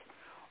stand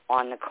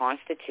on the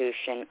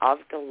Constitution of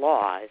the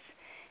laws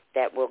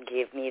that will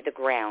give me the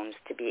grounds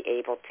to be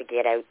able to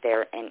get out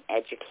there and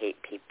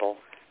educate people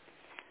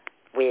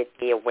with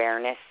the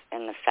awareness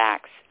and the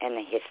facts and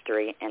the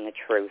history and the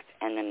truth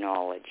and the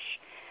knowledge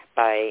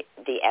by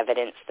the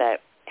evidence that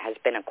has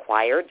been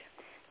acquired,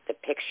 the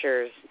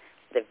pictures,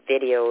 the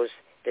videos,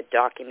 the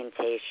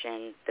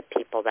documentation, the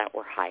people that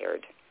were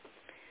hired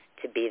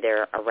to be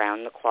there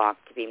around the clock,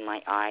 to be my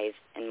eyes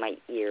and my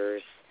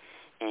ears,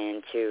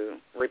 and to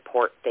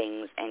report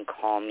things and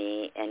call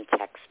me and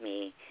text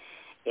me,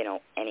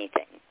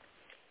 anything.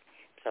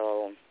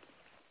 So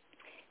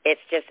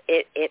it's just,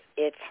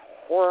 it's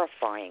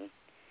horrifying,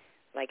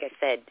 like I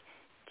said,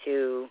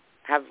 to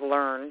have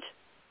learned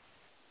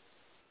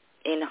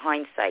in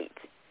hindsight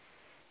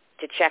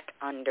to check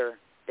under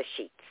the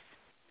sheets.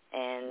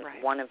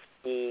 And one of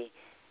the,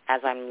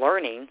 as I'm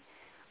learning,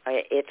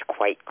 it's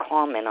quite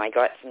common. I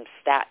got some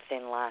stats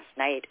in last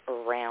night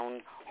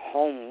around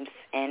homes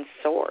and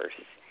sores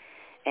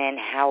and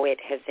how it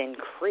has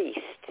increased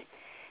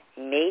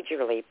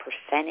majorly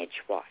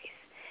percentage-wise.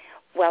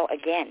 Well,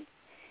 again,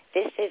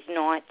 this is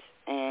not,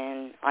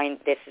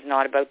 this is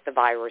not about the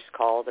virus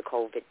call, the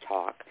COVID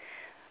talk,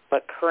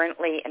 but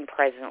currently and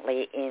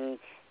presently in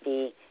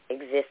the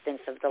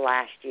existence of the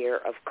last year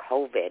of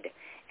COVID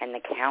and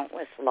the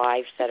countless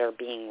lives that are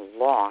being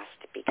lost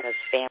because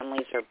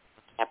families are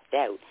kept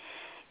out,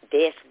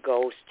 this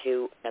goes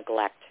to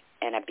neglect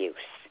and abuse.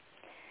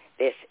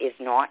 This is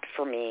not,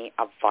 for me,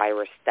 a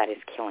virus that is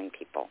killing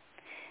people.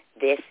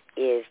 This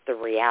is the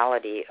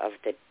reality of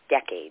the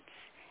decades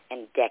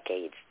and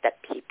decades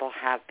that people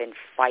have been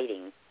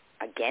fighting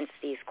against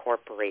these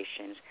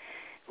corporations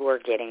who are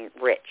getting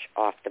rich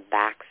off the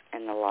backs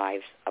and the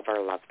lives of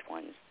our loved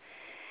ones.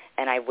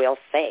 And I will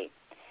say,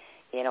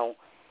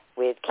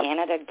 with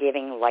Canada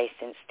giving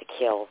license to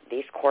kill,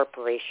 these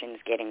corporations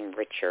getting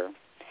richer,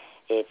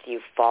 it's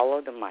you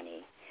follow the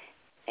money.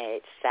 And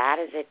it's sad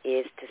as it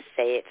is to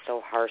say it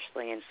so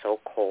harshly and so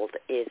cold,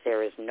 is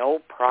there is no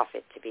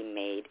profit to be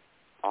made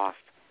off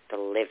the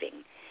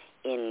living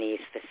in these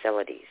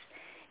facilities.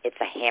 It's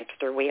a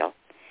hamster wheel.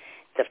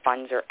 The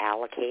funds are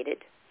allocated.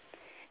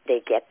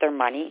 They get their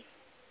money.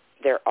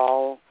 They're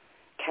all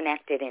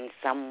connected in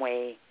some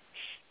way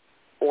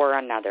or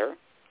another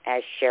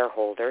as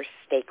shareholders,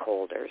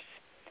 stakeholders,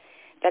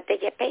 that they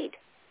get paid.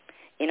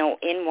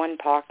 In one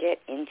pocket,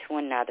 into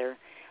another,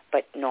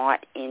 but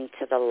not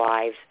into the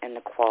lives and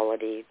the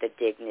quality, the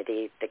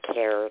dignity, the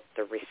care,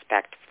 the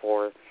respect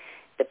for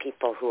the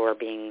people who are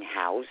being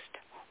housed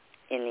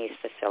in these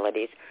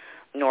facilities,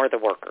 nor the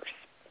workers.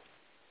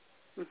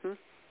 Mm-hmm.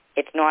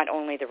 It's not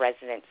only the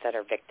residents that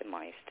are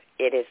victimized.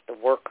 It is the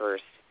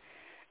workers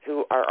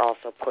who are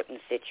also put in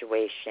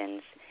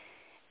situations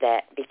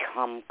that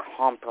become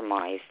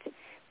compromised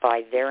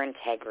by their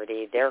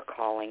integrity, their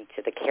calling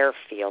to the care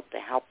field, the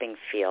helping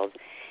field,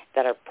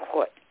 that are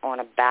put on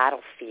a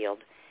battlefield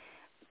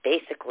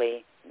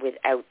basically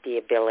without the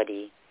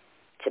ability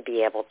to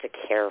be able to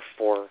care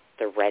for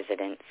the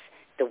residents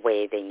the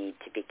way they need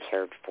to be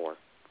cared for.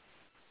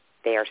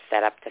 They are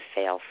set up to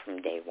fail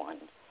from day one.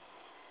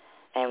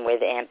 And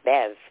with Aunt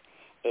Bev,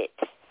 it's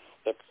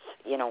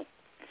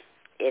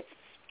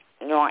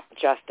not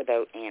just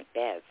about Aunt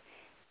Bev.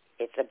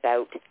 It's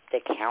about the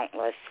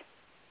countless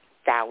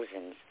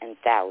thousands and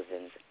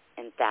thousands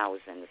and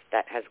thousands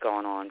that has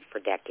gone on for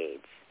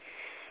decades.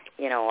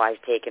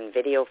 I've taken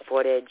video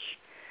footage.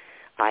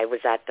 I was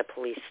at the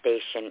police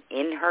station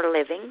in her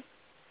living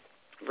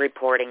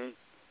reporting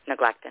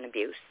neglect and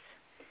abuse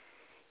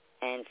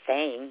and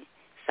saying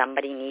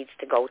somebody needs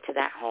to go to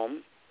that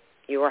home.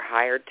 You are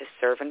hired to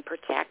serve and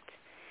protect.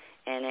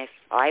 And if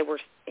I were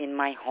in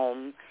my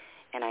home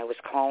and I was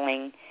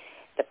calling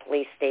the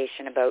police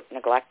station about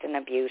neglect and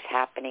abuse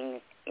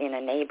happening in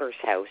a neighbor's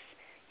house,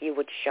 you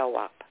would show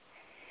up.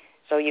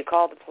 So you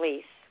call the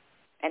police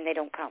and they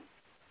don't come.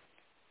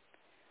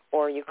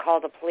 Or you call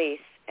the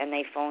police and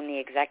they phone the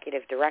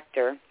executive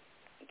director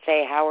and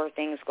say, how are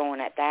things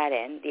going at that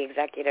end? The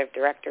executive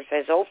director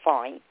says, oh,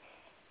 fine,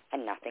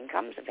 and nothing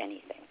comes of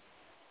anything.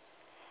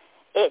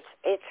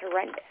 It's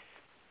horrendous.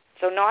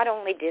 So not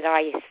only did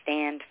I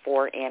stand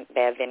for Aunt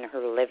Bev in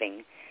her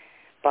living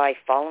by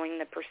following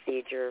the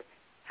procedure,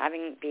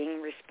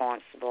 being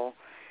responsible,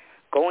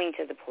 going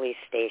to the police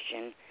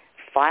station,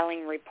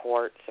 filing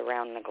reports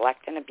around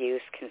neglect and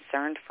abuse,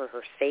 concerned for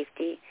her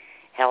safety,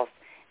 health,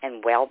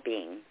 and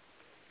well-being,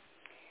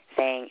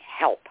 saying,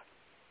 help,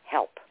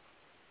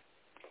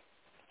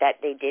 that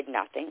they did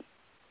nothing.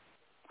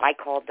 I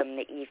called them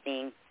the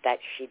evening that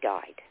she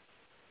died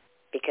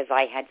because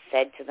I had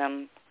said to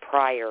them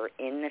prior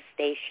in the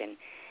station,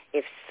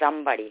 if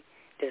somebody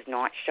does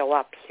not show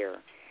up here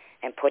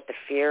and put the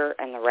fear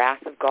and the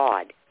wrath of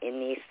God in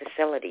these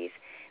facilities,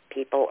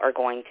 people are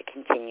going to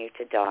continue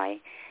to die,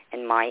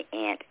 and my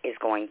aunt is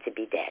going to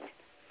be dead.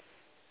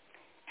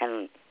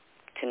 And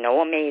to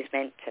no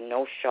amazement, to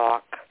no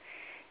shock,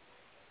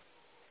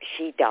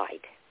 she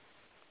died.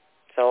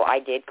 So I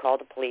did call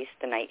the police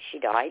the night she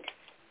died.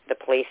 The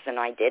police and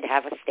I did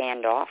have a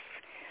standoff.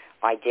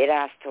 I did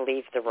ask to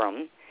leave the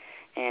room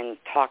and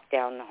talk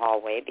down the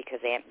hallway because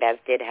Aunt Bev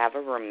did have a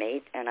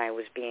roommate, and I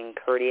was being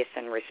courteous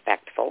and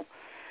respectful,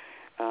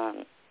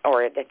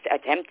 or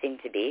attempting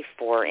to be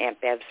for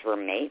Aunt Bev's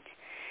roommate.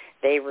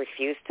 They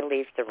refused to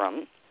leave the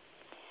room,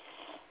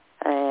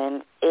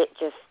 and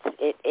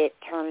it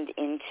turned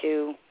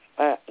into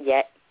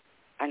yet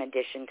an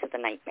addition to the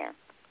nightmare.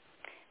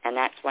 And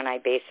that's when I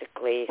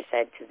basically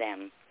said to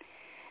them,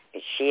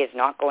 she is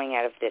not going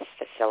out of this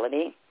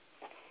facility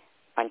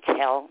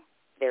until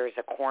there is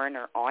a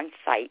coroner on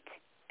site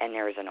and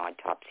there is an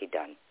autopsy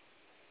done.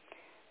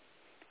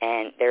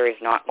 And there is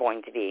not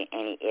going to be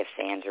any ifs,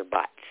 ands, or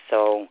buts.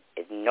 So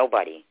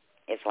nobody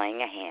is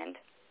laying a hand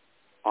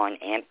on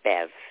Aunt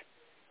Bev,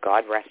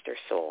 God rest her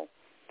soul,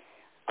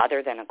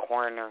 other than a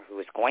coroner who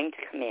is going to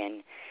come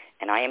in,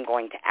 and I am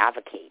going to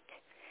advocate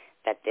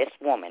that this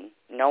woman,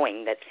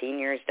 knowing that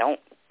seniors don't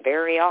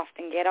very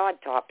often get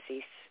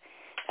autopsies,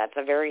 that's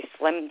a very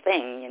slim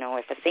thing.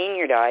 If a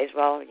senior dies,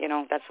 well,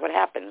 that's what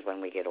happens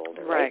when we get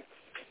older, right?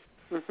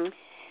 Mm-hmm.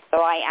 So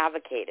I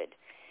advocated.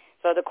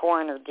 So the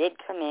coroner did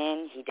come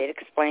in. He did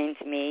explain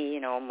to me,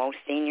 most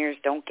seniors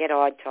don't get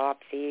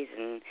autopsies,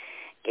 and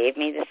gave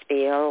me the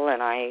spiel.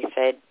 And I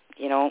said,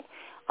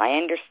 I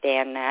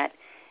understand that.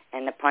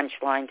 And the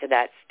punchline to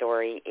that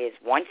story is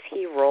once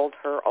he rolled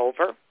her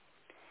over,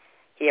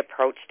 he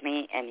approached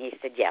me and he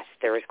said, yes,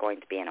 there is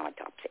going to be an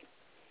autopsy.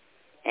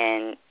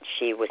 And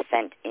she was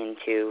sent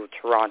into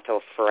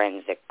Toronto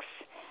Forensics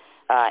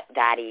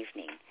that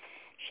evening.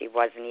 She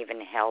wasn't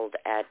even held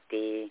at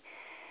the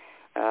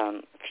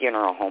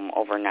funeral home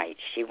overnight.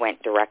 She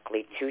went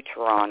directly to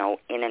Toronto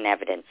in an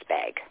evidence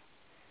bag.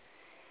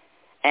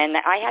 And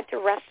I had to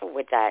wrestle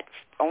with that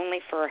only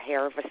for a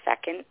hair of a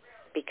second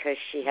because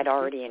she had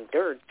already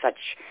endured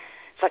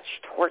such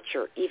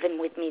torture, even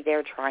with me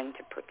there trying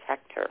to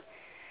protect her.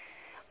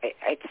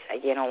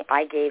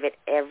 I gave it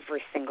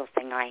every single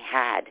thing I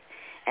had,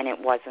 and it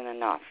wasn't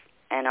enough.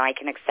 And I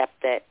can accept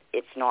that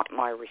it's not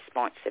my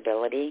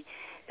responsibility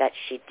that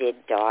she did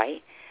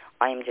die.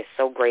 I am just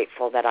so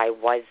grateful that I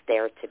was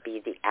there to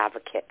be the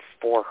advocate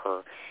for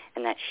her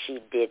and that she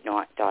did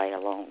not die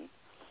alone.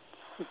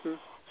 Mm-hmm.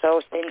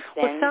 So since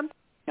then,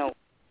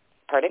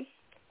 pardon?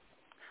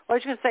 I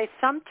was going to say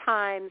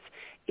sometimes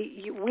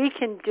we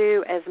can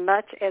do as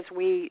much as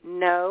we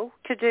know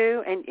to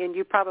do, and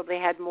you probably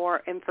had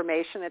more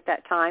information at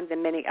that time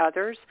than many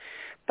others.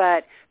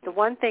 But the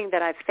one thing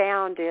that I've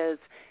found is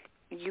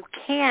you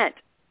can't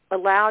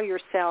allow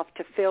yourself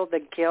to feel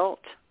the guilt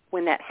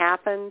when that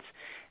happens,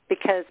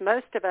 because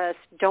most of us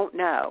don't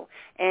know.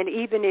 And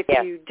even if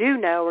you do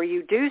know or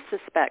you do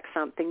suspect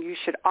something, you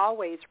should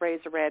always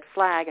raise a red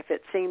flag. If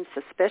it seems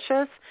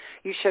suspicious,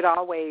 you should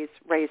always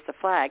raise the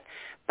flag.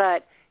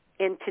 But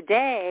in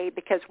today,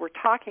 because we're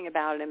talking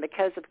about it and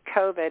because of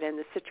COVID and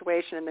the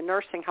situation in the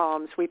nursing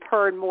homes, we've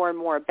heard more and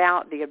more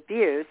about the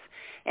abuse,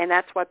 and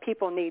that's why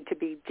people need to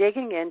be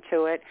digging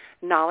into it.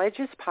 Knowledge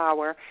is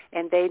power,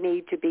 and they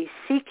need to be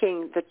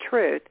seeking the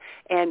truth.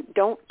 And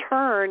don't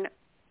turn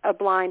a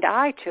blind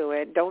eye to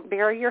it. Don't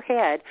bury your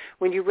head.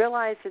 When you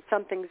realize that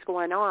something's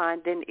going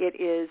on, then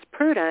it is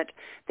prudent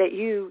that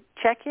you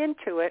check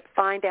into it,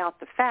 find out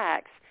the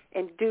facts,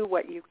 and do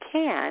what you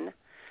can.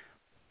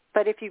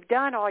 But if you've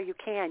done all you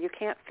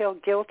can't feel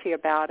guilty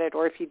about it,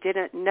 or if you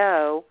didn't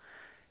know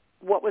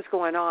what was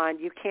going on,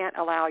 you can't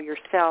allow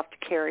yourself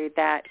to carry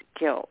that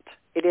guilt.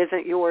 It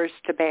isn't yours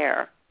to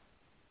bear.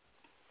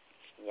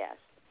 Yes.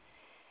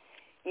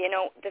 You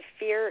know, the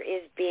fear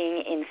is being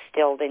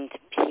instilled into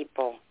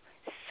people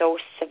so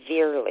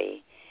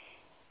severely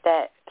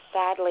that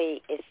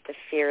sadly it's the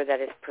fear that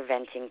is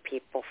preventing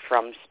people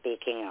from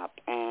speaking up.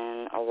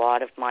 And a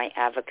lot of my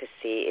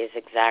advocacy is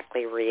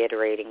exactly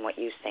reiterating what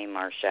you say,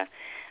 Marcia,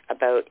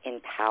 about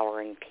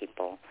empowering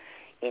people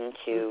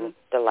into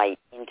the light,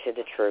 into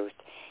the truth,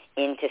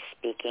 into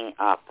speaking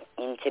up,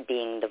 into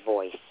being the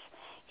voice.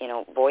 You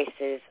know,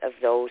 voices of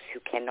those who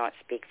cannot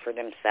speak for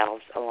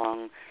themselves,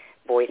 along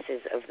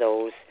voices of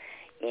those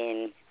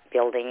in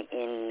building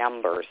in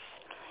numbers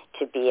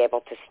to be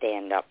able to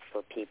stand up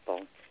for people.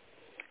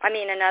 I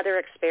mean, another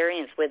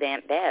experience with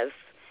Aunt Bev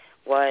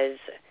was,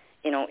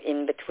 you know,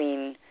 in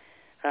between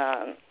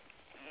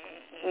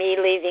me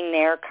leaving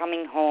there,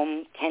 coming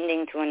home,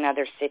 tending to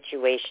another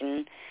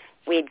situation,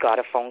 we'd got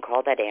a phone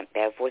call that Aunt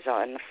Bev was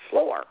on the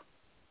floor.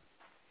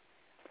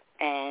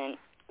 And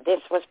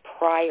this was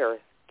prior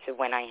to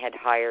when I had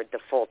hired the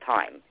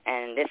full-time.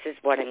 And this is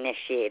what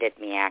initiated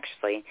me,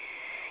 actually,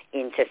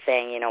 into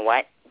saying, you know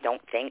what,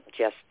 don't think,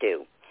 just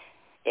do.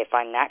 If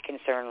I'm that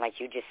concerned, like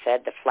you just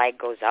said, the flag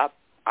goes up,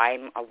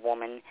 I'm a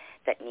woman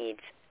that needs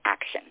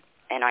action,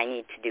 and I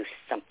need to do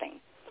something.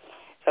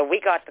 So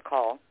we got the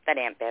call that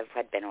Aunt Bev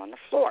had been on the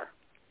floor.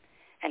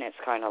 And it's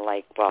kind of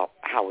like, well,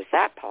 how is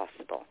that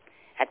possible?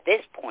 At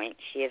this point,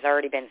 she has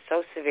already been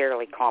so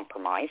severely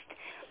compromised.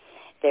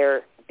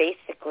 They're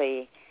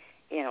basically,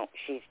 you know,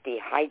 she's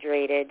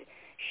dehydrated,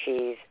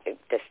 she's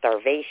the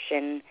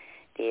starvation,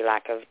 the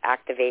lack of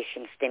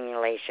activation,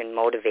 stimulation,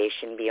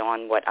 motivation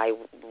beyond what I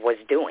was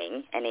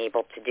doing and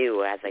able to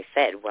do, as I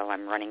said, while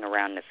I'm running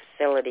around the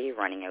facility,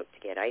 running out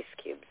to get ice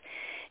cubes.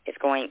 It's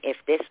going, if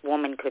this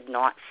woman could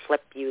not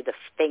flip you the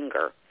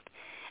finger,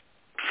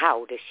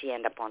 how does she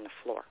end up on the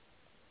floor?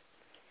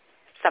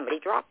 Somebody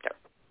dropped her.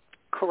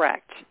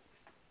 Correct.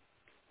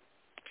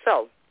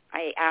 So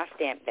I asked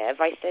Aunt Bev,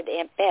 I said,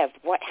 Aunt Bev,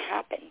 what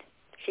happened?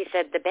 She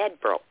said, the bed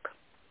broke.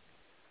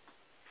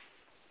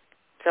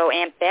 So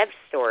Aunt Bev's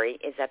story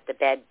is that the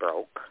bed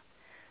broke,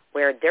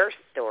 where their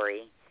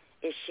story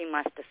is she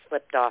must have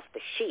slipped off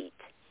the sheet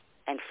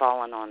and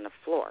fallen on the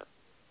floor.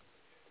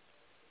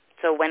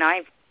 So when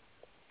I've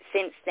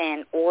since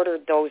then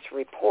ordered those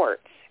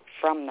reports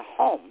from the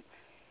home,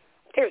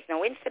 there's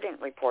no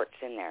incident reports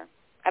in there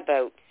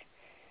about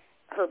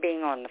her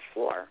being on the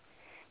floor.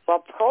 Well,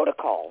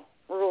 protocol,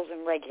 rules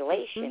and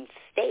regulations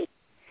state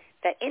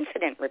that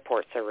incident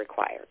reports are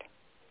required.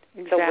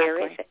 Exactly. So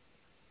where is it?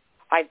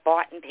 I've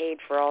bought and paid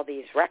for all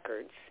these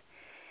records.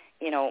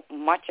 You know,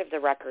 much of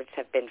the records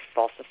have been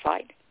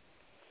falsified.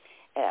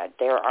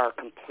 There are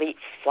complete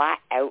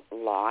flat-out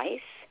lies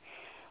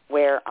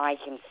where I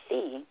can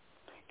see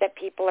that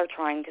people are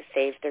trying to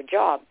save their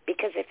job,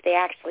 because if they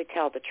actually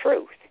tell the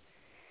truth,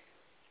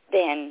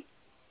 then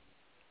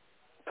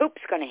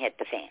poop's going to hit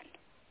the fan.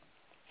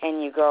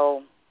 And you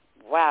go,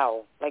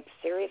 wow, like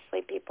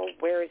seriously, people,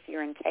 where is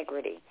your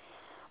integrity?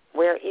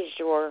 Where is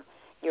your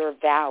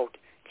vow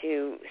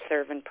to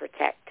serve and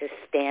protect, to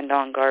stand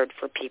on guard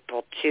for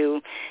people, to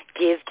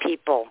give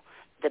people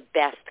the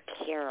best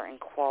care and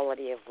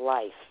quality of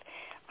life?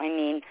 I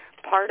mean,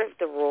 part of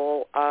the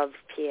role of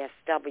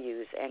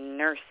PSWs and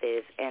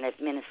nurses and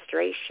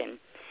administration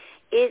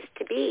is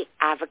to be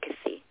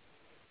advocacy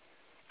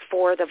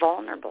for the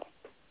vulnerable.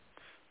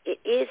 It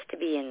is to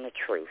be in the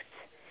truth.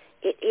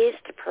 It is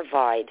to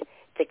provide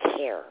the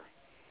care.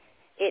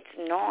 It's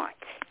not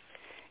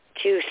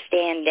to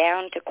stand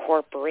down to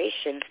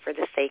corporations for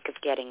the sake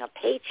of getting a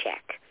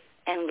paycheck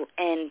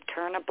and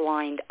turn a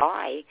blind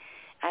eye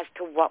as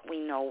to what we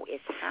know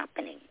is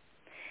happening.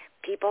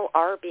 People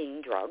are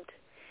being drugged.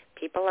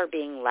 People are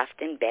being left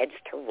in beds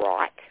to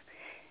rot.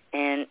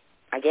 And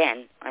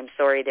again, I'm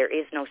sorry, there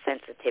is no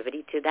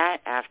sensitivity to that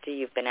after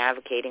you've been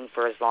advocating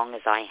for as long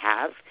as I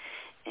have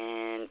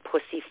and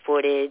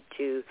pussyfooted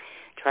to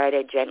try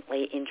to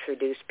gently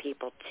introduce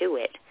people to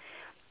it.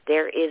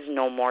 There is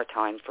no more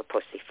time for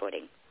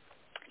pussyfooting.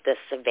 The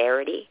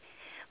severity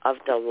of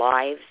the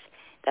lives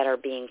that are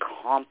being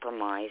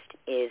compromised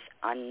is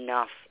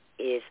enough,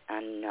 is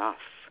enough.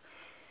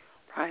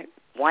 Right.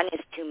 One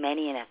is too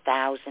many and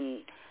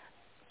 1,000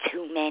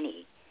 too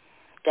many.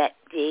 That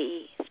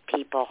these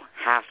people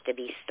have to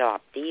be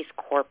stopped. These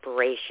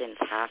corporations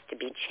have to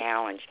be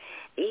challenged.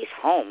 These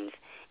homes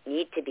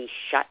need to be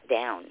shut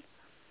down.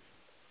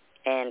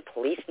 And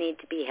police need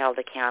to be held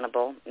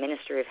accountable.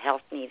 Ministry of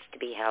Health needs to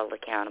be held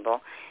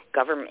accountable.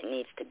 Government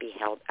needs to be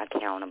held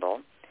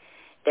accountable.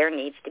 There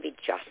needs to be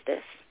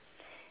justice.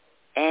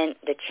 And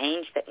the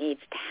change that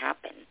needs to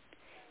happen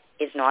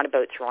is not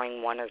about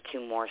throwing one or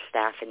two more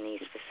staff in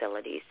these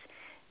facilities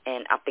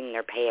and upping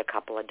their pay a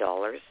couple of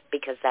dollars,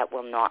 because that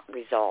will not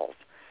resolve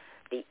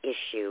the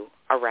issue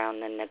around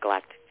the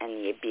neglect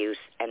and the abuse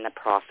and the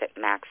profit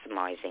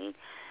maximizing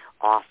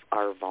off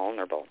our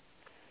vulnerable.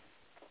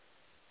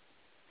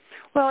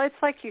 Well, it's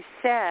like you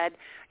said,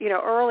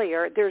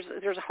 earlier, there's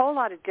a whole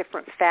lot of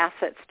different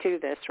facets to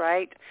this,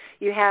 right?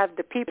 You have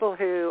the people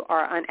who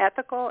are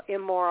unethical,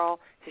 immoral,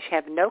 who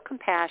have no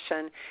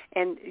compassion,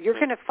 and you're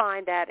going to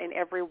find that in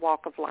every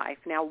walk of life.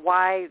 Now,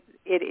 why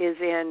it is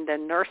in the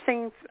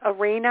nursing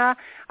arena,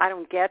 I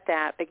don't get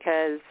that,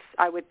 because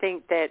I would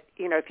think that,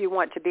 if you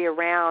want to be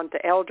around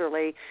the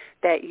elderly,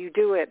 that you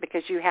do it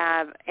because you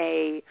have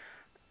a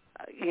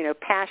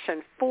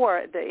passion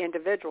for the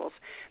individuals.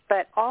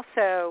 But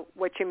also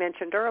what you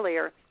mentioned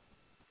earlier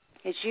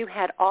is you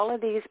had all of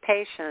these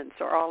patients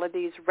or all of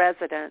these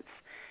residents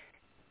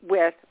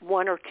with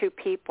one or two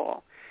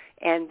people.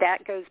 And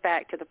that goes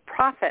back to the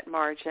profit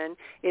margin,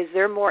 is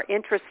they're more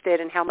interested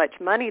in how much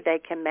money they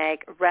can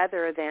make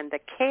rather than the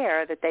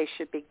care that they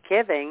should be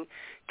giving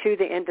to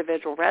the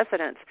individual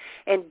residents.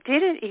 And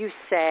didn't you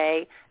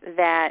say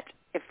that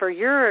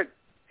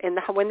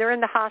when they're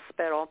in the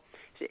hospital,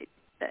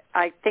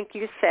 I think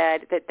you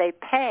said that they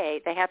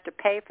have to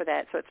pay for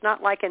that. So it's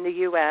not like in the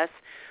U.S.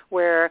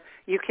 where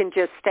you can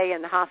just stay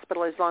in the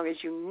hospital as long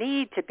as you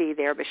need to be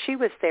there. But she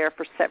was there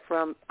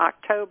from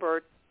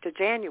October to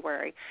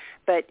January.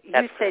 But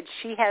you said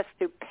she has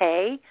to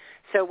pay.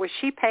 So was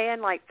she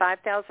paying like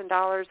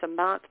 $5,000 a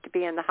month to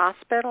be in the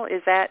hospital?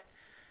 Is that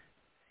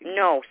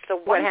no? So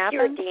what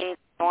happened? You're deemed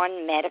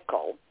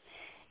non-medical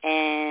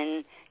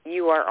and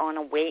you are on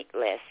a wait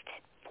list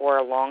for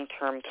a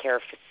long-term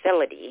care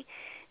facility,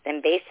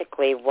 then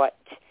basically what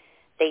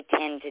they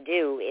tend to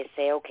do is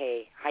say,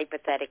 okay,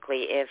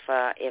 hypothetically, if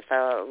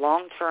a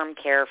long-term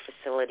care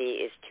facility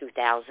is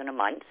 $2,000 a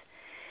month,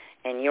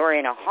 and you're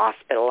in a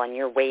hospital and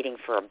you're waiting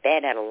for a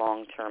bed at a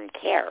long-term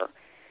care,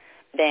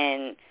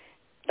 then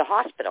the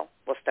hospital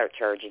will start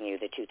charging you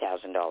the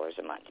 $2,000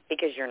 a month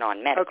because you're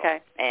non-medical.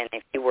 Okay. And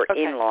if you were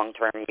in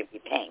long-term, you'd be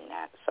paying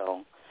that.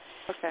 So.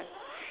 Okay.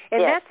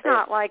 And yes, that's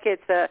not like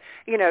it's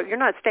you're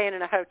not staying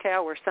in a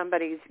hotel where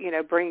somebody's,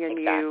 bringing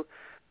you,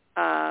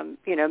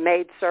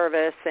 maid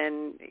service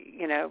and,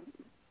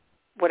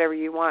 whatever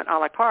you want a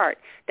la carte.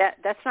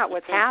 That's not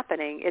what's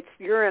happening.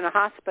 You're in a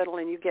hospital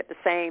and you get the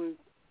same,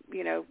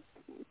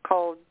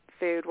 cold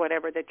food,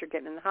 whatever that you're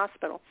getting in the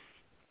hospital.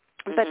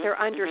 But they're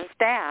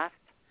understaffed,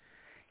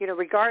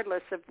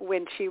 regardless of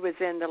when she was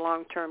in the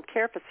long-term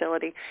care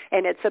facility,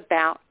 and it's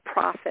about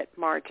profit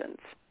margins.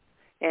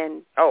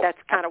 And that's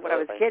kind of what I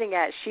was getting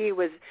at. She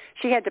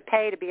had to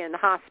pay to be in the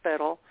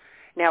hospital.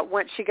 Now,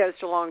 once she goes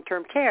to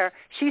long-term care,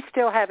 she's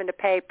still having to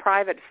pay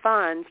private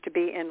funds to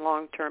be in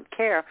long-term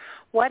care.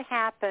 What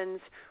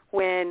happens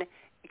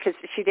because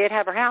she did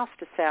have her house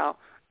to sell,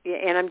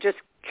 and I'm just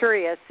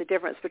curious the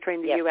difference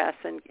between the U.S.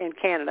 and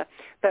Canada.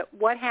 But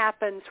what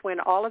happens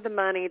when all of the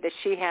money that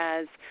she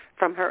has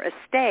from her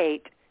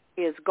estate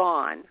is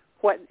gone?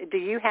 What do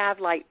you have,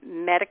 like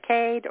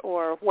Medicaid,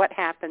 or what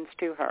happens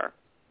to her?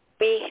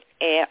 We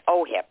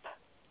OHIP.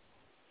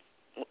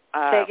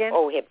 Say again?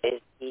 OHIP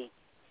is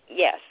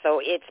so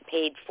it's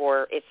paid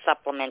for, it's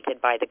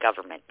supplemented by the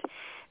government.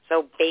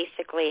 So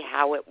basically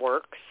how it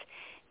works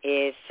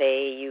is,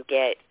 say you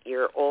get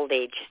your old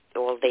age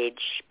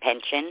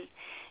pension,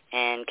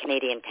 and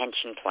Canadian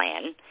Pension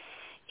Plan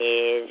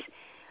is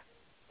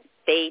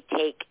they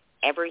take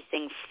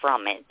everything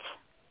from it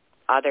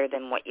other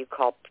than what you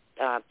call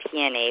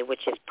PNA,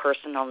 which is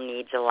Personal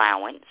Needs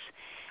Allowance,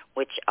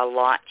 which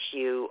allots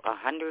you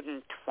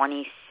 $127,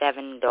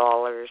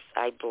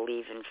 I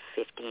believe, and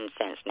 15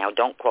 cents. Now,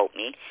 don't quote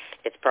me.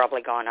 It's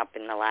probably gone up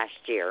in the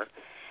last year.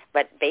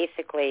 But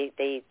basically,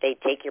 they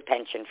take your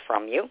pension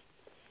from you,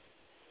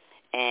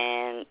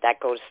 and that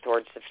goes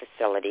towards the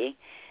facility.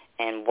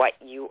 And what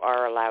you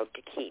are allowed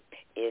to keep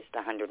is the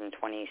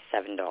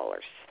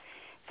 $127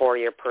 for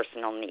your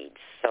personal needs.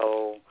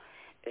 So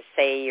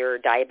say you're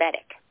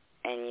diabetic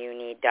and you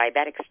need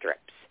diabetic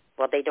strips.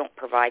 Well, they don't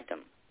provide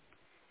them.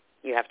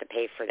 You have to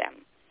pay for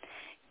them.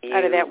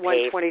 Out of that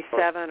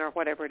 $127 or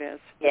whatever it is.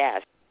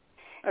 Yes.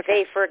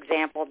 Okay. Say, for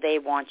example, they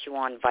want you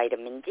on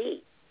vitamin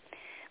D.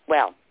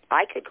 Well,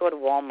 I could go to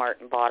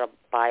Walmart and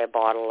buy a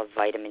bottle of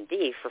vitamin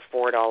D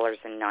for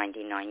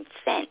 $4.99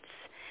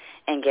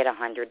 and get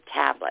 100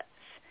 tablets,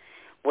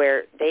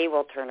 where they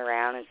will turn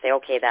around and say,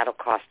 okay, that'll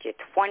cost you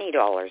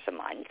 $20 a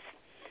month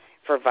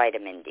for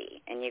vitamin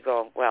D. And you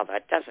go, well,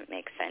 that doesn't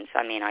make sense.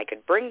 I mean, I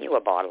could bring you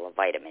a bottle of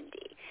vitamin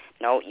D.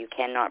 No, you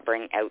cannot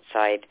bring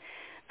outside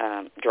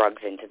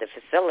drugs into the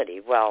facility.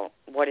 Well,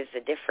 what is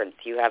the difference?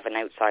 You have an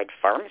outside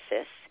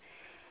pharmacist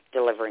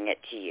delivering it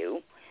to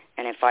you,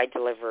 and if I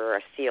deliver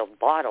a sealed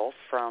bottle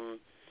from,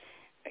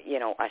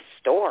 a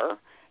store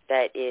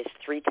that is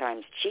 3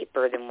 times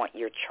cheaper than what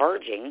you're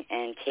charging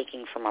and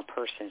taking from a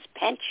person's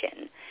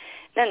pension,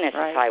 then this is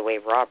highway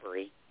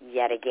robbery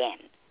yet again,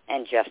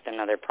 and just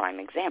another prime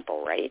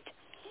example, right?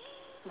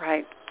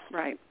 Right.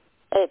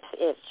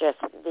 It's just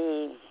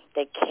the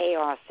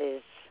chaos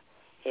is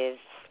just,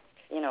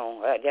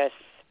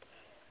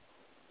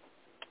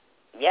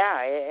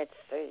 it's,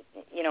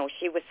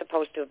 she was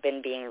supposed to have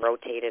been being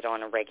rotated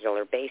on a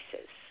regular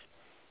basis.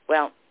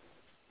 Well,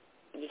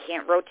 you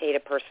can't rotate a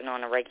person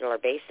on a regular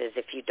basis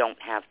if you don't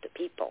have the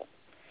people.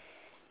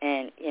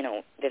 And,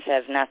 this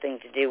has nothing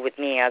to do with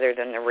me other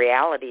than the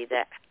reality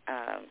that,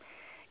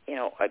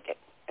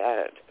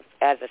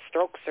 as a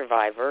stroke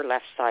survivor,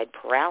 left side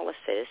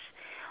paralysis,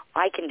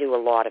 I can do a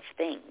lot of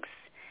things.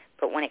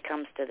 But when it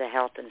comes to the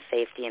health and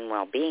safety and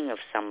well-being of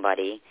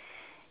somebody,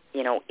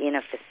 in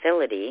a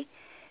facility,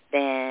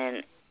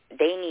 then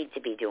they need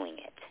to be doing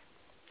it,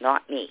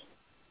 not me.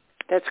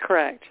 That's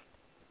correct.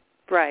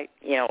 Right.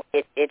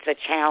 It's a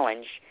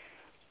challenge.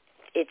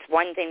 It's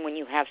one thing when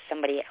you have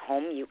somebody at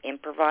home, you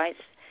improvise,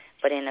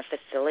 but in a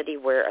facility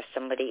where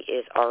somebody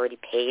is already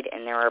paid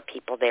and there are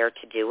people there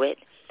to do it,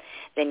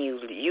 then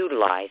you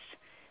utilize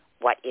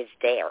what is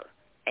there,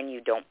 and you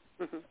don't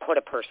put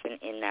a person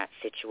in that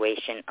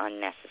situation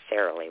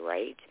unnecessarily,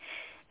 right?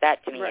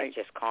 That, to me, is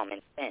just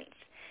common sense.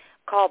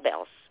 Call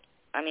bells.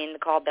 The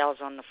call bell's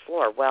on the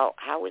floor. Well,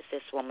 how is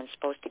this woman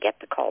supposed to get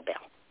the call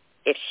bell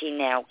if she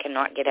now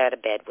cannot get out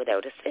of bed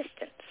without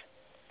assistance?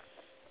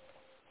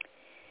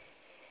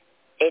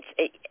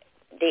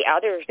 The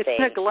other thing... It's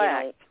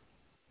neglect.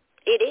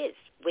 It is.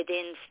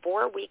 Within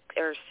 4 weeks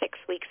or 6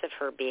 weeks of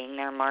her being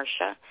there,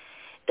 Marcia,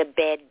 the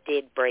bed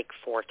did break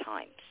 4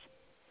 times.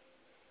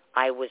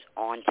 I was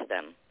on to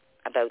them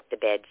about the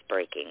beds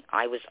breaking.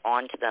 I was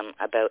on to them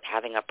about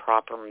having a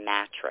proper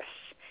mattress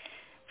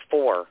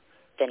for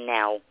the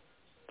now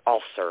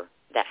ulcer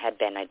that had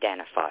been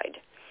identified.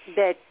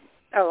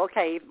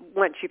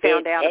 Once you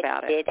found out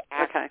about it. It did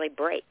actually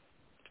break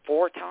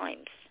 4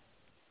 times.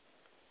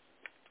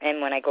 And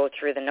when I go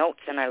through the notes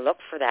and I look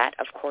for that,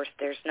 of course,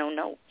 there's no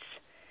notes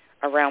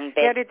around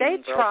beds. Now, did they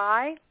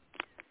try?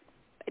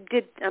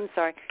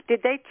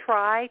 Did they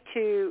try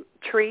to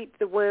treat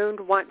the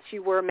wound once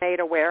you were made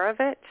aware of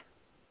it?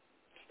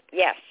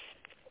 Yes.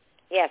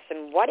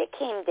 And what it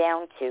came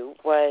down to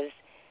was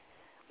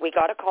we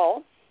got a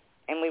call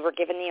and we were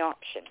given the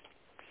option.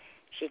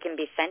 She can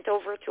be sent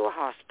over to a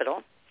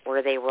hospital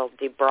where they will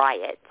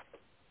debride it,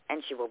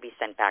 and she will be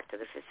sent back to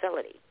the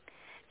facility.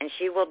 And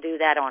she will do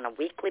that on a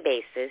weekly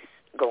basis,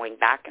 going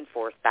back and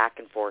forth,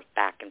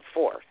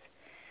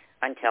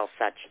 until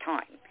such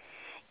time.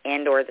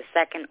 And or the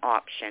second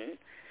option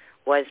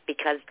was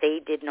because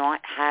they did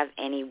not have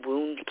any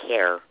wound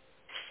care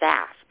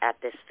staff at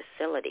this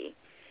facility.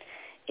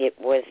 It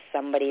was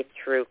somebody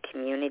through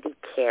community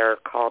care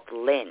called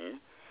Lynn,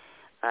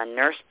 a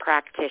nurse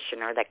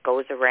practitioner that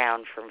goes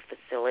around from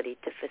facility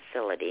to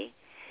facility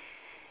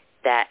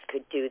that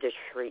could do the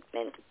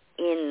treatment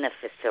in the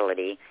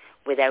facility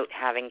without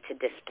having to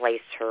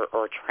displace her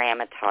or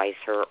traumatize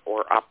her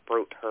or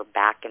uproot her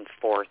back and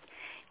forth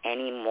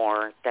any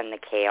more than the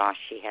chaos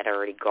she had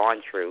already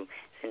gone through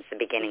since the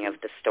beginning of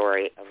the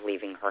story of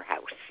leaving her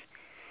house.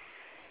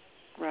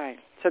 Right.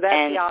 So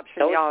that's the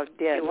option y'all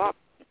did.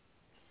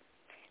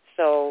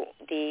 So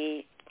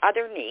the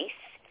other niece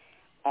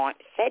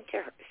said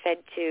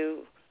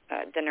to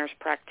the nurse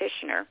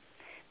practitioner,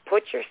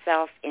 put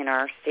yourself in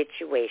our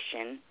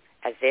situation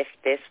as if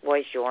this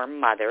was your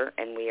mother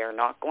and we are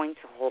not going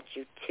to hold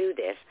you to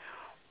this.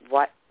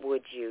 What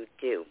would you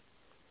do?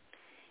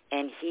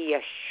 And he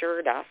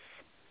assured us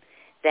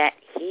that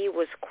he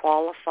was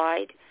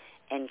qualified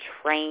and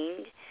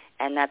trained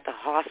and that the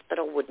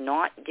hospital would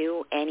not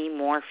do any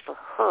more for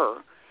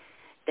her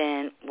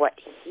than what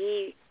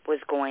he was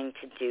going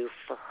to do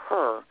for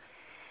her.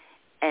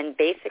 And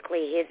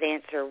basically his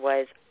answer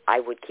was, I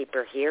would keep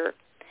her here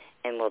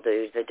and we'll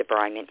do the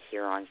debridement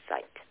here on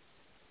site.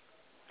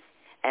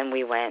 And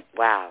we went,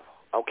 wow,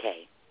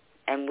 okay.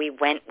 And we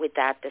went with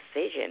that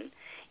decision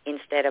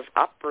instead of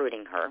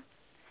uprooting her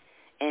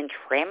and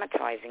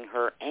traumatizing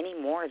her any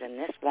more than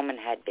this woman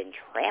had been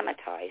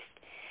traumatized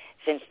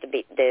since the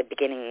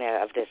beginning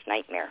of this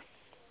nightmare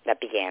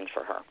that began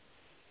for her,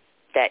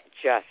 that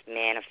just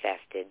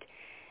manifested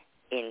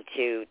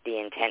into the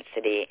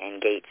intensity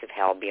and gates of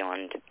hell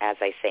beyond, as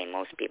I say,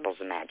 most people's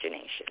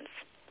imaginations.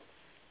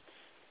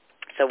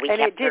 So we kept her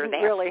there. And it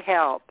didn't really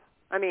help.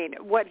 I mean,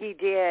 what he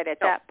did at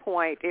that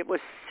point, it was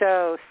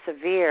so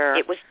severe.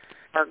 It was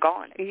far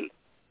gone.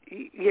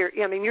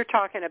 You're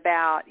talking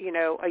about,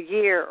 a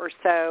year or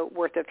so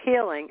worth of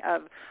healing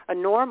of a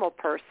normal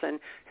person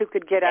who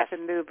could get up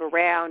and move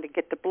around and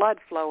get the blood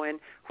flowing,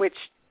 which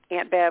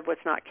Aunt Bev was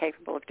not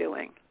capable of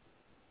doing.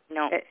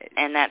 No,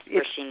 and that's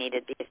where she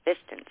needed the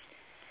assistance.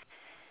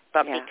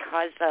 But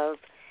because of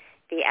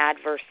the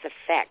adverse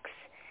effects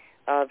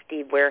of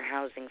the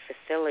warehousing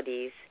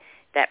facilities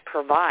that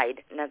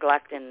provide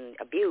neglect and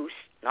abuse,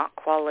 not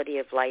quality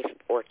of life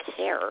or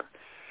care,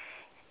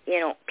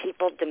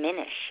 people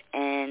diminish.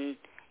 And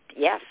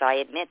yes, I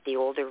admit the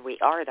older we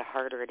are, the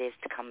harder it is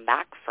to come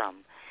back from.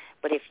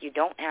 But if you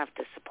don't have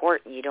the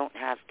support and you don't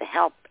have the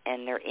help,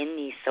 and they're in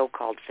these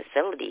so-called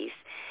facilities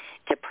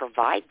to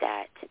provide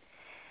that,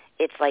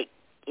 it's like,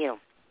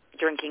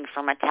 drinking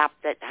from a tap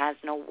that has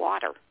no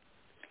water.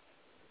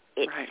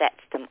 It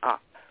sets them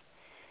up.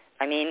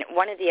 I mean,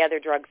 one of the other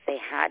drugs they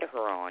had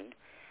her on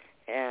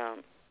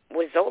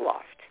was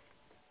Zoloft.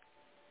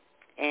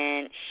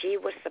 And she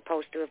was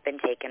supposed to have been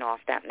taken off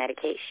that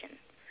medication.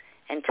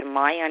 And to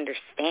my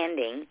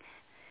understanding,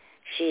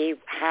 she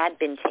had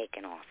been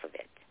taken off of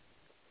it.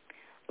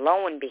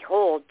 Lo and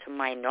behold, to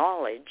my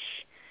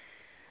knowledge,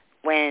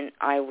 when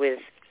I was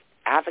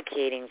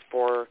advocating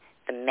for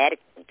the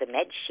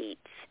med sheets,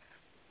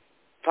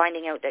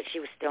 finding out that she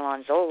was still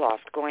on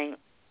Zoloft, going,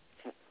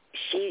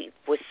 she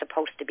was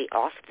supposed to be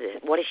off this.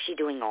 What is she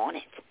doing on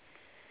it?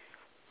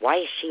 Why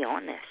is she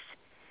on this?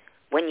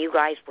 When you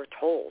guys were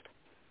told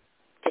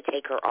to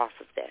take her off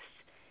of this,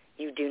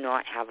 you do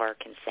not have our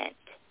consent.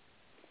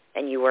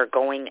 And you are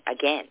going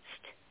against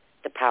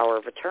the power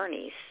of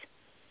attorneys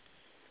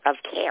of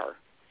care.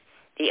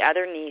 The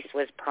other niece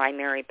was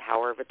primary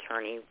power of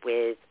attorney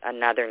with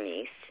another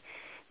niece.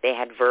 They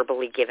had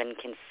verbally given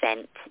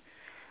consent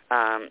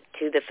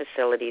to the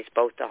facilities,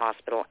 both the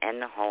hospital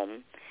and the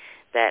home,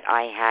 that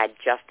I had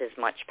just as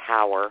much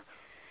power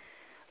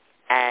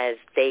as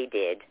they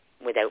did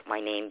without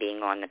my name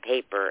being on the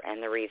paper.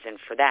 And the reason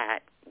for that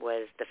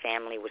was the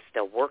family was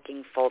still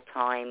working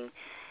full-time.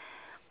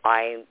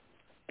 I,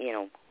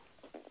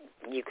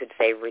 you could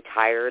say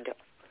retired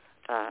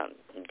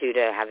due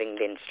to having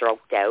been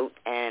stroked out,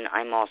 and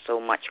I'm also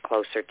much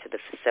closer to the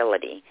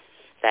facility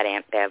that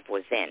Aunt Bev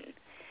was in.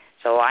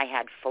 So I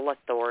had full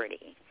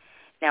authority.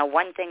 Now,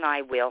 one thing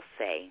I will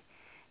say,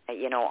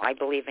 I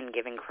believe in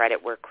giving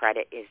credit where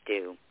credit is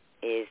due,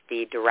 is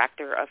the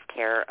director of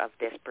care of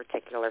this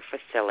particular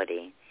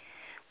facility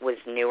was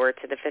newer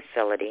to the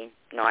facility,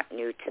 not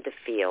new to the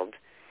field,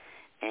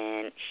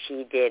 and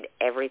she did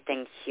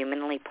everything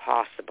humanly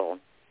possible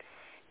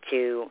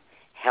to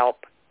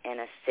help and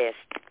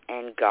assist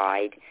and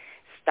guide,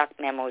 stuck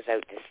memos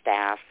out to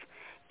staff.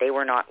 They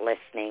were not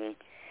listening.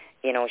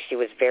 She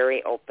was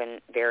very open,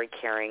 very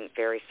caring,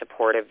 very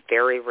supportive,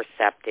 very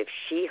receptive.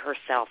 She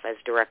herself, as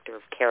director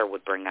of care,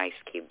 would bring ice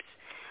cubes,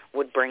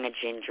 would bring a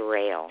ginger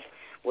ale,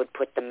 would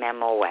put the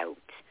memo out,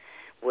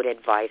 would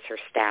advise her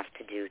staff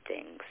to do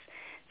things.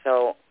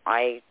 So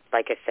like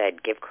I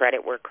said, give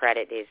credit where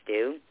credit is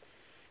due.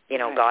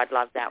 God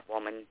loved that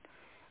woman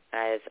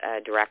as a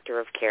director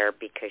of care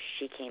because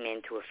she came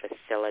into a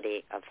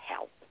facility of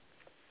help.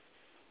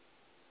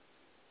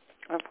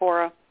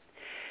 Aurora.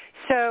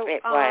 So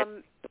it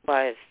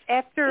was.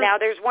 Now,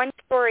 there's one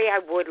story I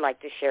would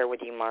like to share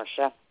with you,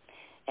 Marcia,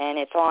 and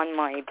it's on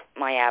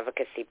my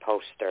advocacy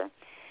poster,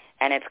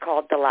 and it's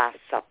called The Last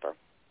Supper.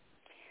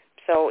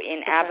 So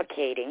in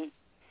advocating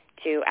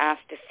to ask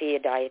to see a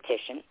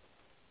dietitian,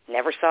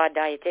 never saw a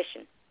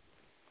dietitian.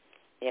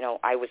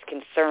 I was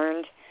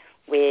concerned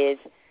with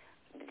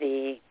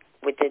the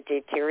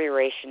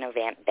deterioration of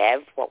Aunt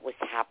Bev, what was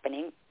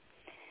happening,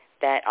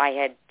 that I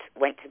had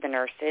went to the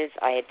nurses.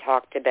 I had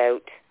talked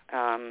about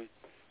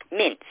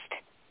minced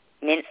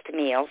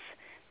meals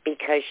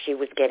because she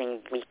was getting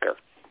weaker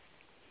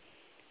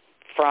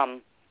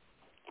from,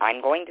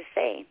 I'm going to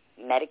say,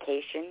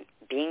 medication,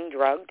 being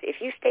drugged.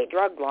 If you stay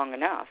drugged long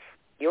enough,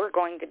 you're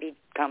going to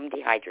become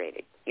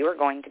dehydrated. You're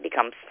going to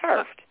become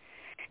starved.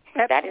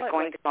 That is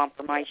going to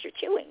compromise your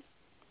chewing.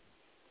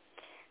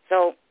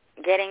 So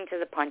getting to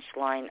the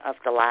punchline of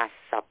The Last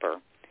Supper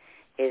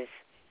is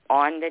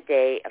on the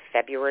day of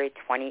February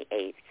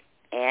 28th,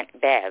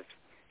 Aunt Bev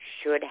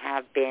should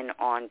have been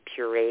on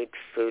pureed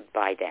food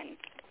by then.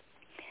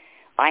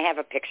 I have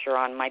a picture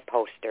on my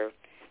poster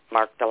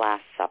marked The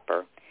Last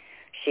Supper.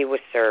 She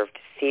was served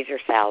Caesar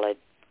salad,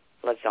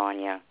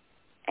 lasagna,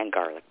 and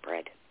garlic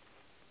bread.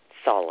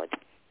 Solid.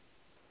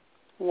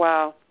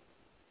 Wow.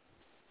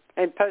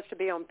 And supposed to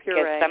be on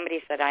puree. Because somebody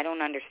said, I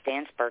don't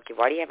understand, Sparky.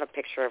 Why do you have a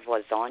picture of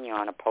lasagna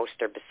on a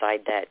poster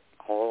beside that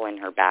hole in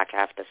her back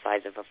half the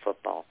size of a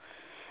football?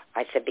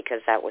 I said,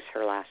 because that was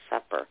her Last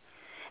Supper.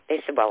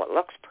 They said, well, it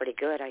looks pretty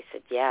good. I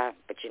said, yeah,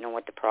 but you know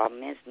what the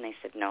problem is? And they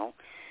said, no.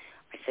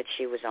 I said,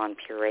 she was on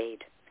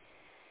pureed.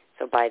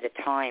 So by the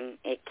time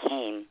it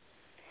came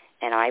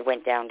and I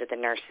went down to the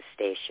nurse's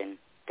station,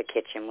 the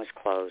kitchen was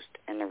closed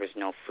and there was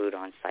no food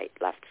on site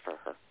left for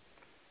her.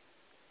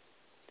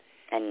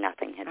 And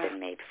nothing had been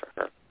made for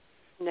her.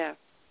 No.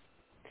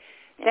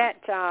 Yeah.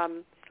 That,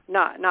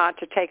 not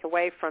to take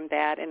away from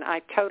that, and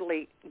I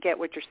totally get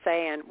what you're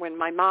saying. When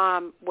my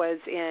mom was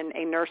in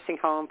a nursing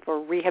home for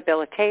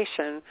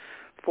rehabilitation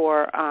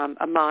for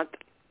a month,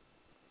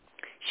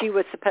 she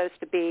was supposed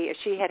to be,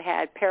 she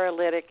had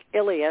paralytic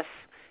ileus,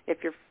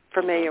 if you're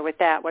familiar with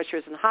that, while she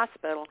was in the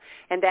hospital,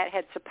 and that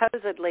had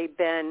supposedly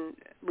been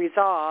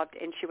resolved,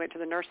 and she went to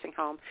the nursing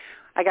home.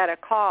 I got a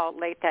call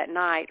late that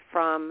night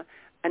from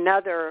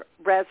another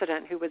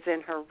resident who was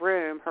in her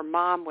room, her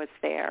mom was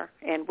there,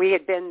 and we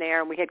had been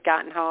there, and we had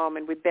gotten home,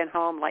 and we'd been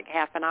home like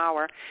half an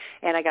hour,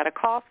 and I got a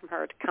call from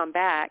her to come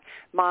back.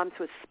 Mom's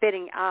was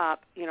spitting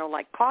up,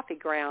 like coffee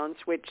grounds,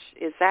 which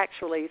is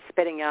actually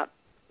spitting up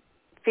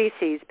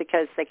feces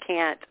because they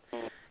can't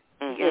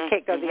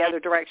go the other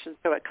direction,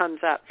 so it comes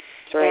up.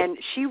 Right. And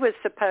she was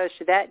supposed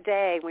to, that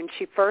day when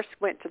she first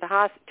went to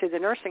the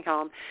nursing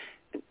home,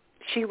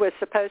 she was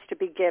supposed to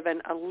be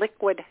given a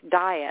liquid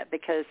diet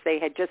because they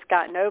had just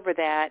gotten over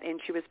that, and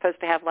she was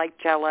supposed to have like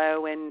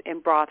Jell-O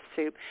and broth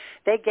soup.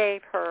 They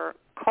gave her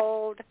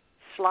cold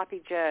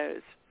sloppy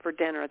joes for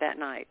dinner that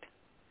night.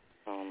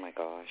 Oh, my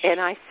gosh.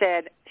 And I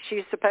said,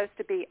 she's supposed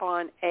to be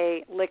on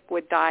a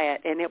liquid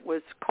diet, and it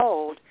was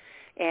cold.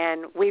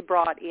 And we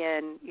brought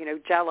in,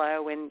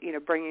 Jell-O and,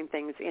 bringing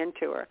things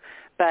into her.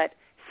 But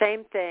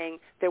same thing,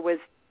 there was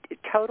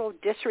total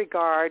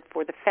disregard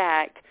for the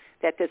fact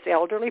that this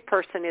elderly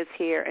person is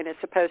here and is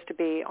supposed to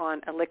be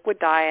on a liquid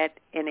diet,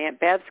 in Aunt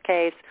Bev's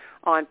case,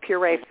 on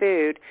puree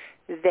food.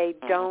 They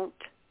don't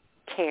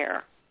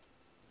care.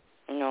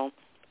 No.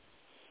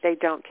 They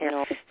don't care.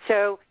 No.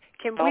 So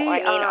can we...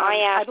 I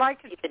asked I'd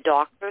like to... the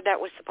doctor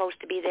that was supposed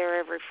to be there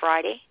every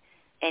Friday,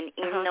 and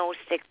in those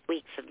 6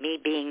 weeks of me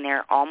being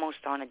there almost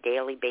on a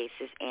daily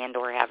basis and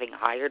or having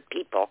hired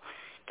people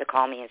to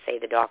call me and say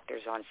the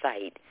doctor's on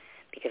site,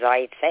 because I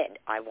had said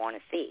I want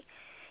to see.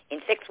 In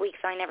 6 weeks,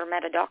 I never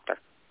met a doctor.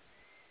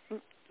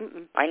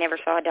 Mm-mm. I never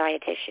saw a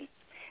dietitian.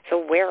 So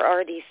where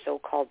are these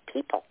so-called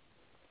people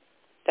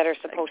that are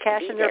supposed to be there?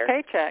 Cashing their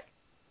paycheck.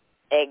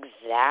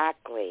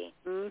 Exactly.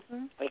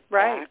 Mm-hmm. Exactly.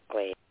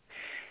 Right.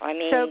 I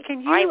mean, so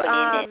can you, I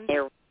went in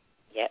there.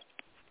 Yeah,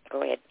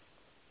 go ahead.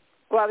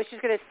 Well, I was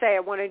just going to say,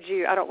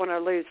 I don't want to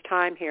lose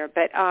time here,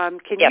 but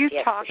can you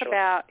talk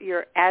about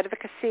your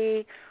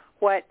advocacy,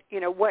 what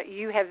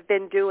you have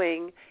been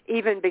doing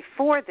even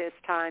before this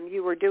time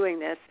you were doing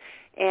this?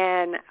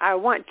 And I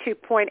want to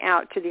point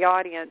out to the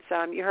audience,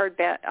 you heard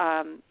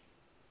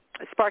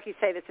Sparky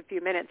say this a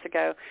few minutes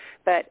ago,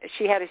 but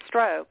she had a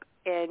stroke,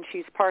 and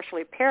she's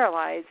partially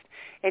paralyzed,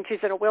 and she's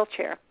in a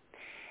wheelchair.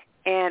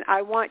 And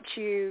I want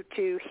you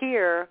to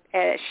hear,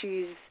 as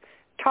she's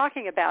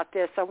talking about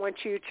this, I want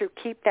you to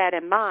keep that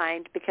in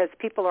mind, because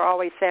people are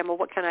always saying, well,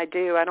 what can I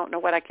do? I don't know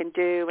what I can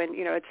do, and,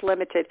 it's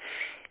limited.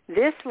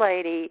 This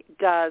lady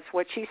does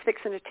what she's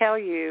fixing to tell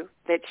you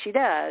that she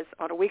does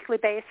on a weekly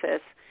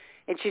basis,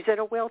 and she's in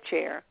a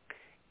wheelchair,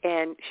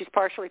 and she's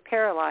partially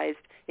paralyzed.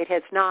 It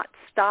has not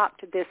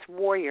stopped this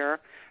warrior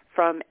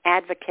from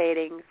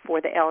advocating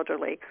for the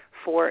elderly,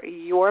 for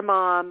your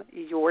mom,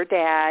 your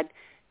dad,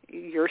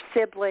 your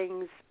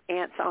siblings,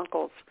 aunts,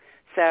 uncles.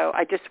 So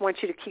I just want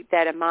you to keep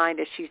that in mind.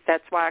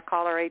 That's why I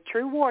call her a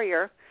true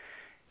warrior.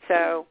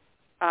 So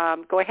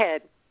go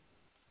ahead.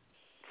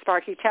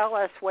 Sparky, tell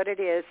us what it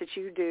is that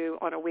you do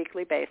on a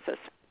weekly basis.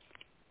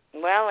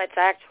 Well, it's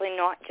actually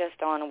not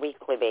just on a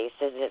weekly basis.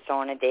 It's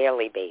on a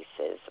daily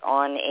basis.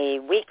 On a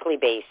weekly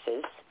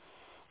basis,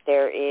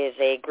 there is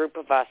a group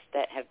of us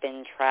that have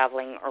been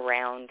traveling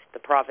around the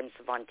province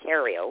of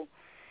Ontario,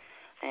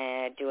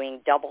 doing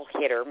double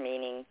hitter,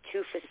 meaning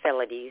 2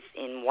 facilities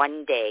in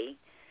one day,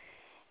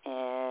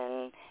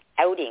 and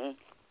outing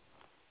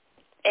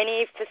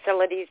any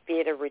facilities, be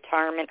it a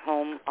retirement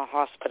home, a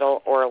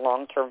hospital, or a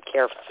long-term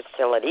care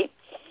facility,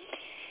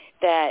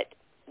 that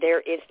there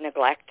is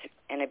neglect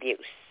and abuse.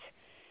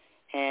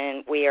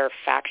 And we are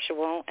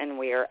factual and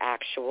we are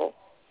actual.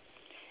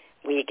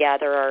 We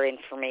gather our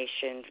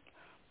information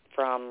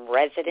from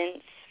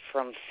residents,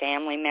 from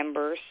family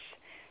members,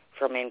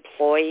 from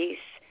employees,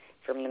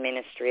 from the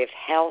Ministry of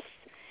Health,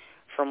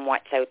 from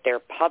what's out there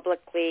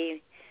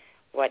publicly,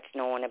 what's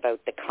known about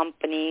the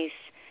companies.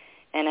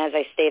 And as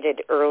I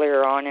stated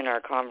earlier on in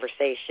our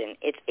conversation,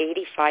 it's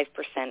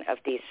 85% of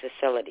these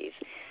facilities.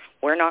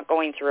 We're not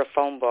going through a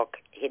phone book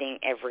hitting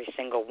every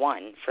single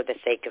one for the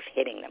sake of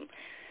hitting them.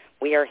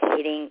 We are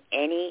hitting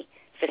any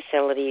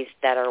facilities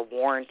that are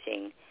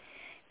warranting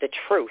the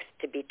truth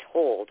to be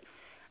told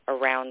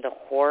around the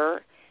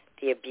horror,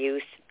 the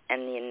abuse,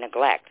 and the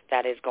neglect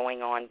that is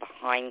going on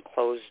behind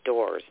closed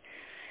doors,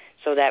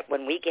 so that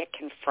when we get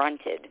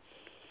confronted,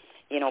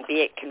 be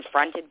it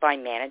confronted by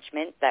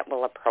management that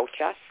will approach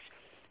us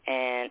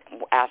and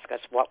ask us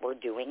what we're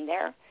doing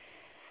there,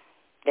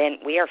 then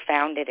we are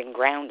founded and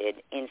grounded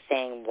in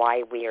saying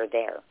why we are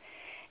there.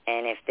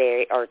 And if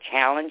they are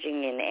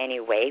challenging in any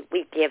way,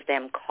 we give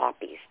them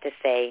copies to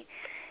say,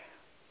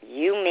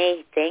 you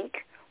may think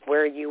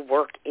where you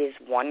work is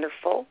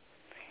wonderful,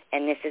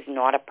 and this is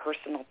not a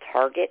personal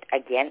target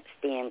against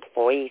the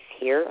employees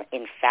here.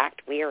 In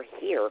fact, we are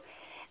here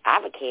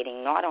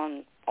advocating not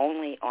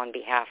only on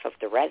behalf of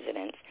the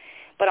residents,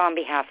 but on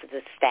behalf of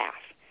the staff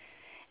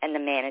and the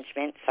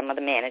management, some of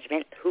the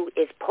management who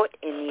is put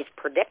in these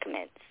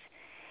predicaments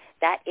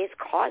that is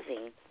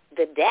causing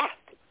the death,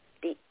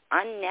 the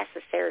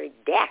unnecessary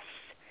deaths,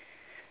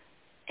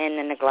 and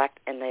the neglect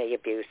and the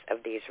abuse of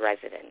these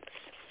residents.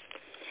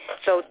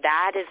 So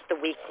that is the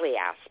weekly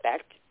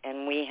aspect,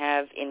 and we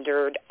have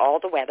endured all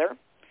the weather,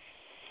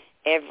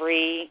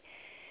 every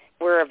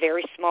We're a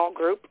very small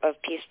group of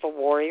peaceful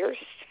warriors.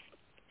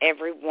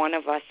 Every one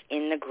of us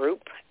in the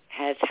group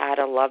has had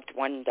a loved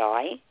one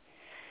die.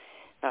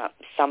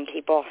 Some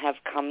people have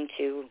come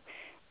to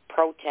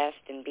protest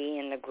and be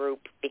in the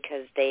group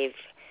because they've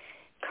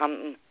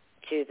come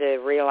to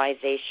the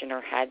realization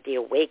or had the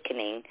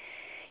awakening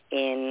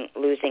in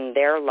losing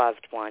their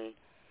loved one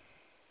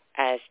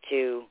as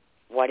to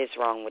what is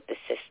wrong with the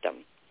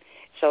system.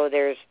 So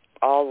there's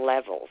all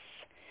levels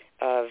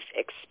of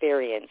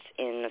experience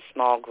in the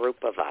small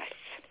group of us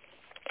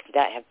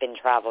that have been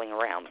traveling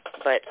around.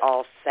 But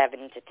all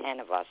 7 to 10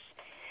 of us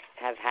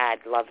have had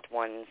loved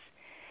ones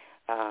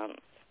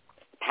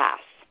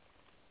pass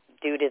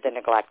due to the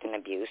neglect and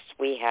abuse.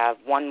 We have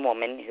one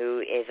woman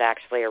who is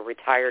actually a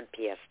retired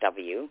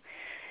PSW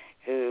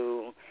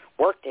who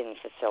worked in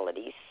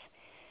facilities,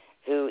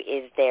 who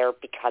is there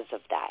because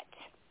of that,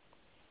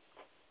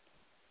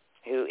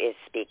 who is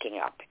speaking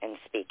up and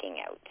speaking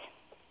out.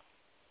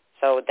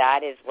 So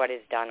that is what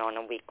is done on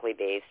a weekly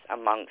basis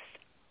amongst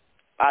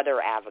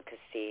other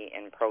advocacy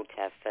and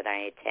protests that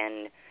I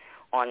attend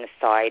on the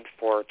side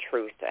for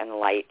truth and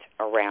light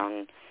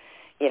around,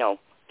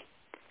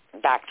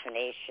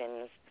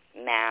 vaccinations,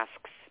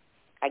 masks.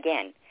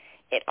 Again,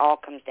 it all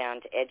comes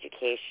down to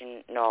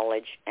education,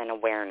 knowledge, and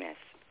awareness.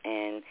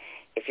 And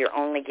if you're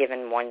only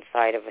given one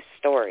side of a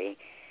story,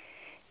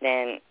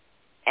 then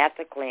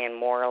ethically and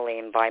morally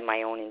and by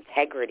my own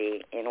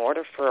integrity, in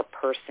order for a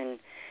person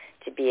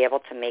to be able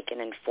to make an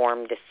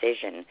informed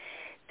decision,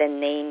 then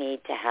they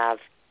need to have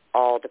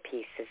all the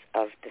pieces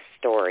of the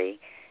story,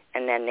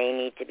 and then they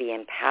need to be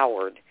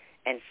empowered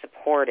and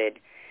supported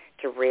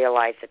to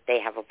realize that they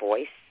have a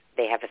voice,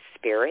 they have a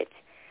spirit,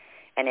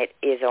 and it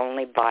is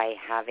only by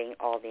having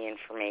all the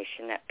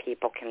information that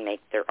people can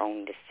make their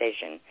own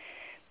decision.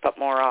 But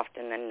more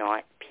often than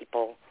not,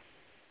 people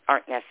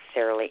aren't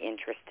necessarily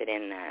interested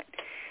in that.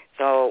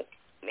 So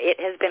it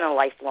has been a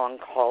lifelong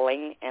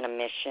calling and a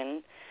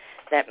mission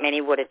that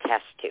many would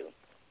attest to,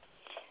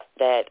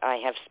 that I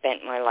have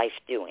spent my life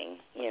doing,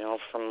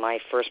 from my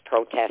first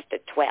protest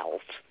at 12.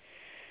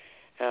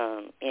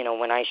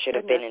 When I should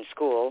have been in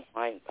school,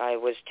 I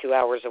was 2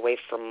 hours away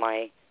from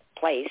my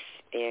place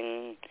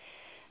in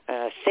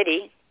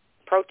city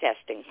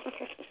protesting.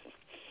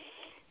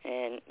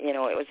 And,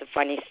 it was a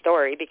funny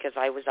story because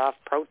I was off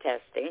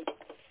protesting,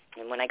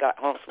 and when I got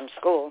home from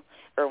school,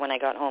 or when I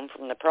got home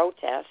from the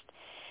protest,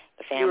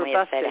 the family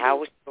had said, "How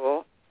was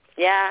school?"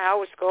 "Yeah, how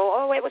was school?"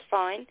 "Oh, it was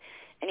fine."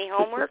 "Any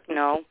homework?"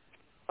 "No."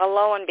 Well,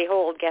 lo and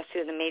behold, guess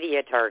who the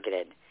media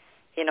targeted?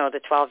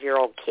 The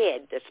 12-year-old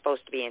kid that's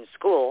supposed to be in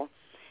school,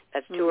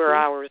 that's 2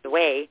 hours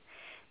away,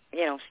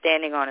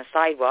 standing on a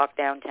sidewalk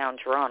downtown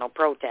Toronto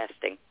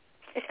protesting.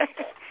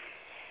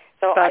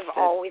 So I've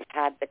always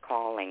had the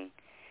calling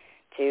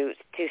to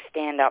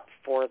stand up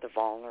for the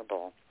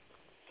vulnerable,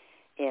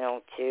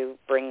 to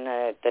bring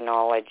the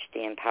knowledge,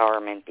 the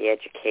empowerment, the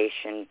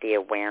education, the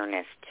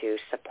awareness, to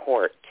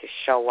support, to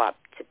show up,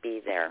 to be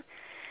there.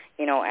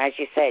 As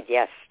you said,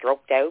 yes,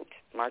 stroked out,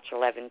 March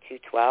 11,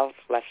 2012,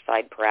 left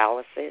side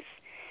paralysis.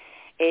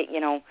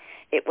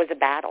 It was a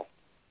battle.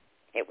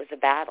 It was a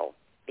battle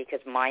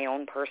because my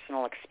own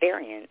personal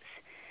experience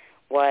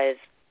was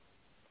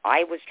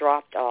I was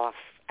dropped off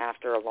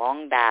after a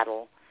long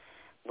battle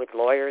with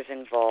lawyers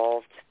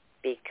involved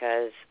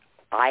because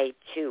I,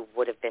 too,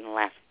 would have been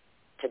left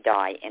to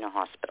die in a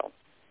hospital,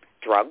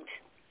 drugged,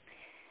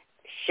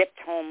 shipped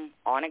home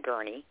on a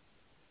gurney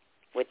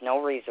with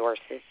no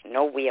resources,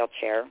 no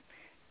wheelchair,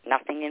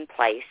 nothing in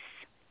place,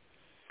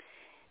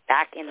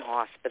 back in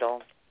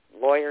hospital.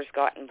 Lawyers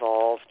got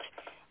involved.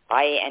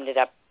 I ended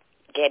up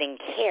getting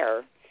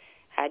care,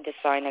 had to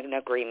sign an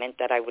agreement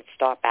that I would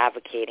stop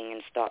advocating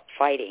and stop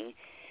fighting,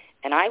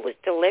 and I was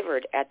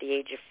delivered at the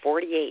age of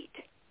 48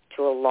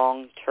 to a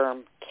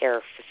long-term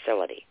care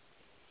facility.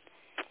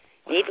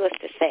 Needless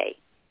to say,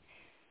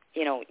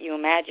 you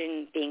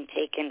imagine being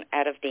taken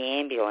out of the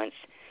ambulance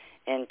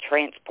and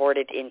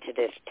transported into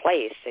this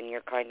place, and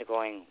you're kind of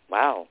going,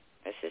 wow,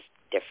 this is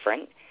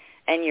different.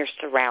 And you're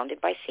surrounded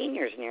by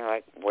seniors, and you're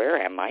like,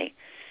 where am I?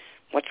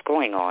 What's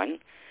going on?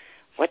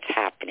 What's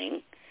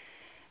happening?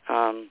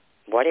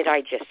 What did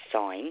I just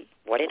sign?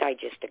 What did I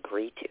just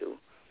agree to?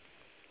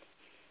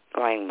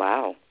 Going,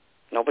 wow.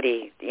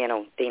 Nobody,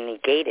 they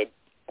negated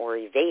or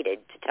evaded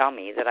to tell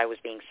me that I was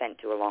being sent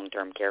to a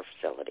long-term care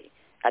facility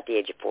at the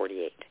age of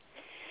 48.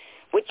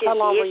 Which is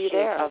the issue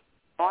of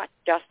not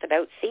just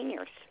about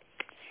seniors.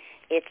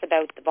 It's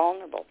about the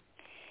vulnerable.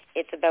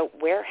 It's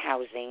about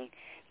warehousing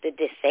the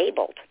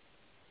disabled,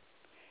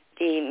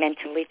 the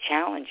mentally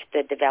challenged,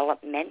 the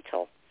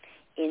developmental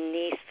in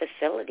these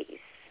facilities.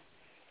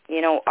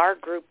 Our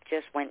group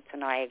just went to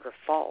Niagara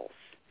Falls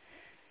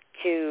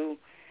to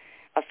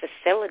a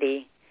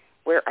facility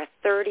where a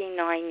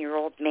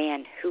 39-year-old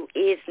man who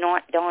is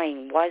not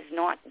dying, was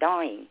not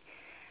dying,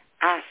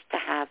 asked to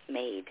have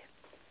made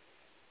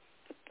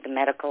the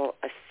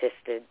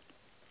medical-assisted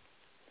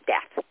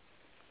death.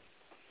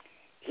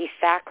 He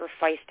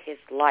sacrificed his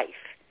life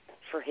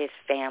for his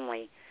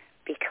family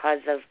because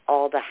of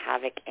all the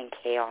havoc and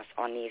chaos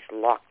on these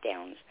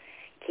lockdowns,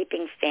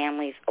 keeping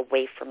families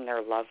away from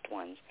their loved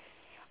ones.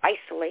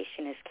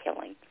 Isolation is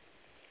killing.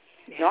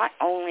 Yes. Not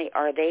only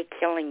are they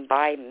killing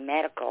by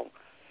medical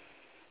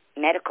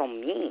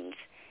means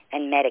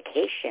and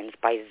medications,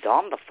 by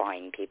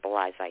zombifying people,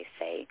 as I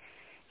say,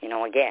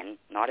 again,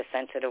 not a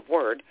sensitive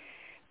word,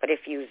 but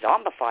if you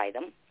zombify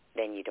them,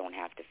 then you don't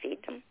have to feed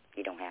them,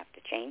 you don't have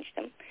to change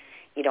them,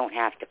 you don't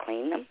have to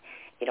clean them,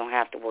 you don't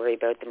have to worry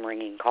about them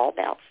ringing call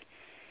bells,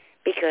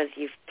 because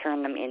you've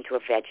turned them into a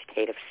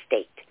vegetative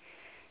state.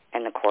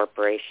 And the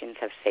corporations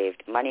have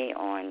saved money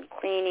on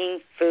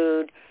cleaning,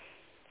 food,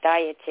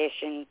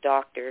 dietitians,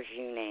 doctors,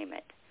 you name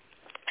it.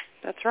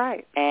 That's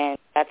right. And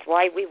that's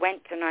why we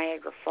went to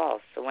Niagara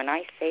Falls. So when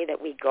I say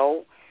that we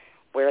go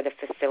where the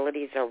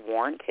facilities are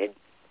warranted,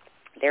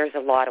 there's a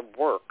lot of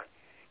work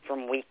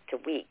from week to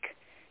week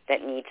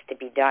that needs to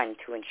be done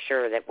to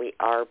ensure that we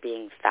are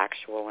being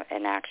factual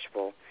and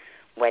actual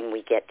when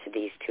we get to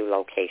these two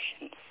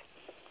locations.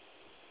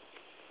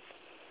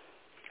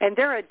 And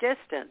they're a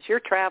distance. You're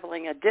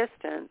traveling a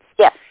distance.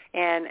 Yes.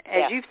 And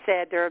as you've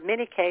said, there are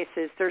many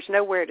cases there's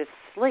nowhere to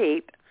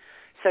sleep,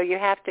 so you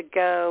have to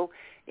go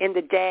in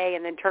the day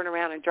and then turn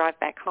around and drive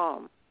back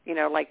home,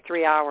 like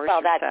 3 hours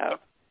or so.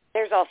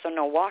 There's also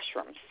no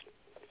washrooms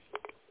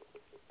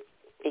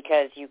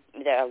because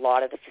a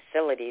lot of the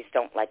facilities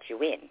don't let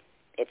you in.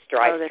 It's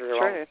drive-through. Oh,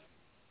 that's true.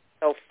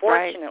 So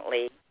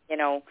fortunately,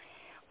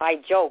 I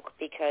joke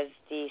because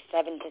the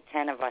 7 to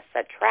 10 of us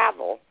that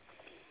travel,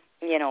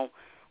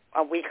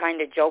 we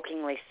kind of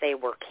jokingly say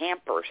we're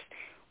campers.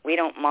 We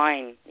don't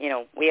mind,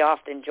 we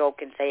often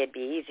joke and say it'd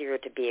be easier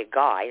to be a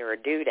guy or a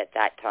dude at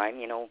that time,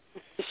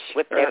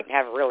 whip out and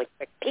have a really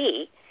quick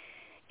pee,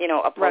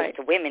 opposed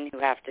to women who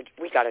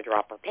we got to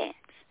drop our pants.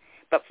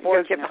 But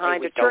fortunately, get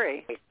behind a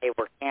tree. We say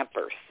we're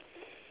campers.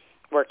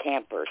 We're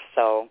campers,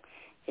 so,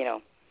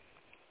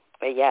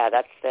 but yeah,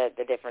 that's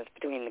the difference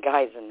between the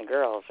guys and the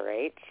girls,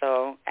 right?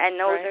 So, and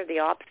those are the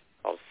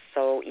obstacles.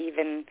 So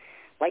even,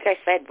 like I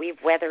said,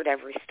 we've weathered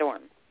every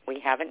storm. We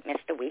haven't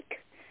missed a week,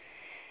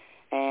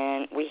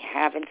 and we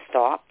haven't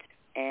stopped.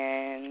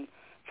 And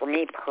for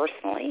me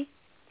personally,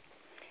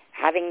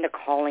 having the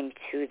calling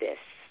to this,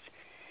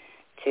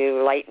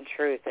 to light and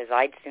truth, as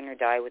I'd sooner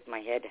die with my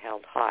head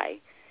held high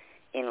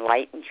in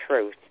light and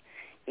truth,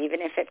 even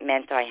if it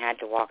meant I had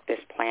to walk this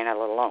planet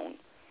alone,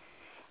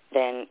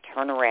 then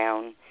turn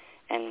around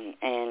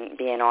and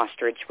be an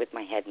ostrich with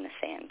my head in the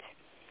sand.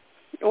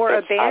 Or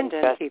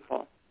abandon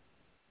people.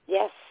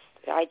 Yes.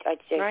 I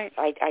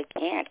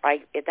can't.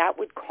 That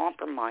would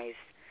compromise.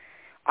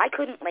 I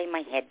couldn't lay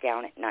my head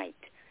down at night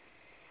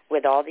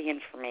with all the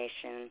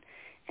information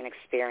and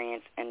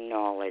experience and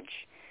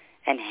knowledge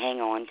and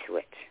hang on to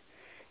it.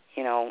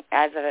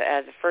 As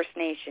a First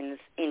Nations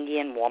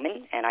Indian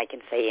woman, and I can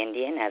say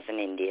Indian as an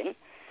Indian,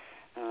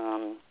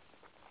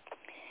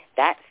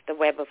 that's the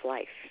web of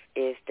life,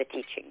 is the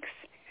teachings,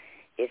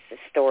 is the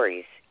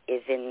stories,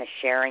 is in the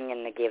sharing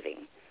and the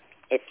giving.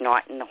 It's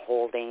not in the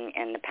holding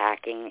and the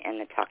packing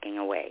and the tucking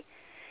away.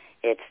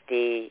 It's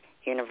the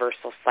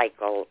universal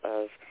cycle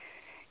of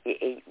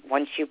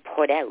once you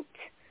put out,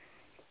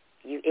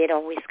 it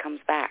always comes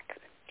back.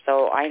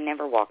 So I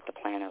never walk the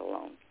planet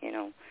alone,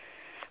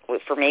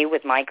 For me,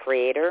 with my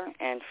Creator,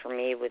 and for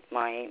me, with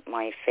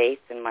my faith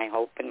and my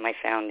hope and my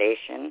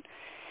foundation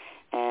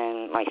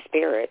and my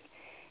spirit,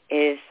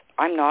 is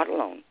I'm not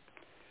alone.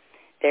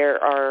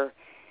 There are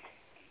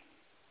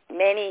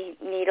many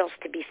needles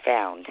to be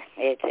found.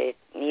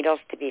 Needles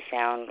to be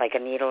found like a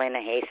needle in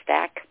a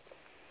haystack.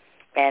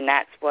 And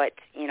that's what,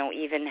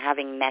 even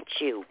having met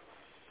you,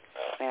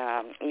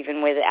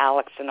 even with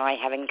Alex and I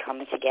having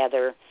come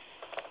together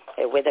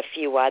with a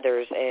few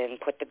others and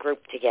put the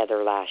group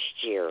together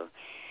last year,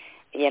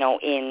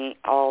 in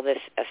all this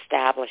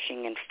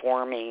establishing and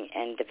forming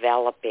and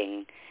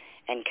developing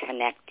and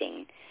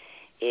connecting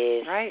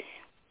is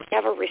we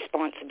have a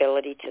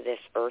responsibility to this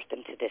earth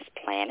and to this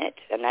planet,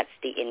 and that's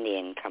the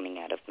Indian coming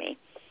out of me,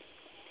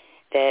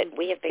 that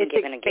we have been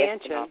given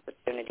expansion. A gift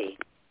and opportunity.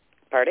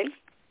 Pardon?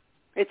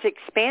 It's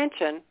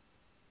expansion.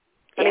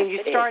 Yes,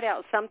 you start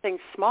out something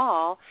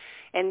small,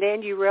 and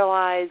then you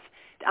realize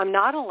I'm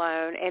not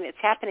alone, and it's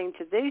happening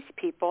to these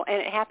people, and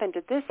it happened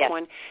to this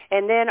one.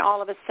 And then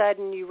all of a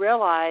sudden you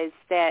realize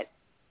that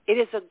it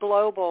is a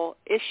global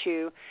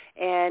issue,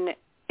 and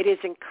it is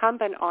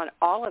incumbent on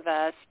all of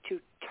us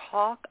to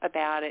talk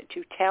about it,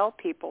 to tell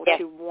people,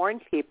 to warn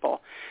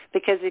people.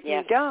 Because if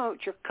you don't,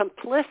 you're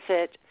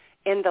complicit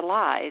in the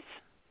lies.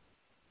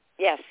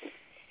 Yes.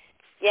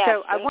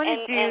 So I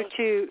wanted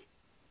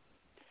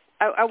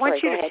I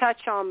want you to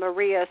touch on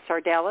Maria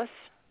Sardellis.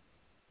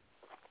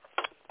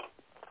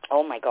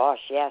 Oh, my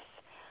gosh, yes.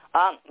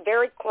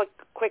 Very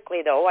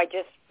quickly, though, I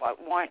just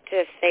want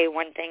to say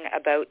one thing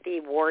about the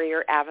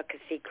Warrior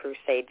Advocacy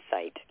Crusade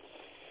site.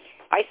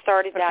 I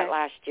started that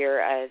last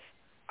year as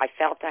I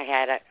felt I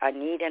had a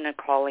need and a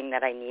calling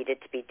that I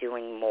needed to be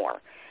doing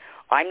more.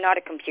 I'm not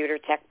a computer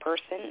tech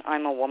person.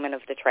 I'm a woman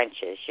of the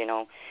trenches,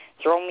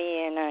 Throw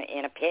me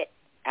in a pit,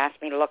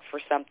 ask me to look for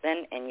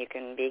something, and you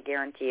can be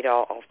guaranteed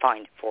I'll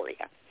find it for you.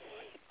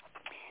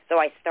 So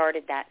I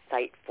started that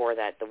site for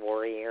that, the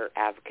Warrior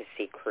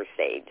Advocacy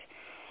Crusade,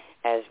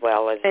 as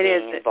well as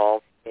being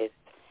involved with,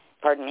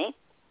 pardon me?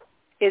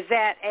 Is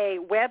that a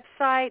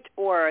website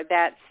or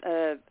that's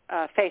a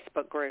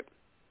Facebook group?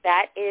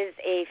 That is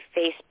a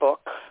Facebook.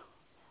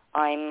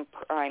 I'm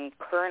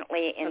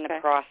currently in the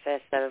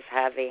process of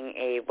having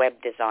a web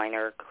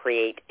designer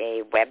create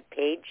a web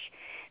page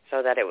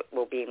so that it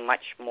will be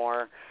much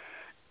more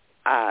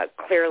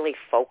clearly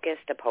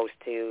focused opposed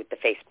to the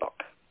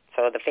Facebook.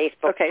 So the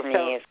Facebook for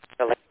me is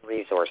the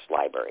resource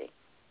library.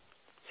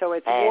 So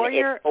it's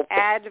Warrior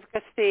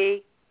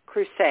Advocacy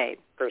Crusade.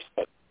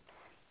 Crusade.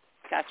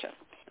 Gotcha.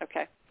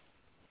 Okay.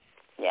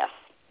 Yes.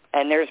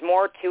 And there's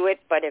more to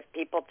it, but if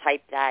people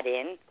type that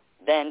in,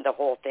 then the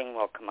whole thing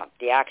will come up.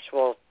 The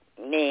actual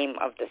name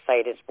of the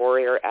site is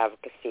Warrior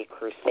Advocacy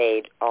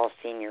Crusade, All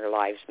Senior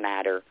Lives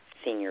Matter,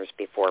 Seniors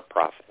Before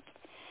Profit.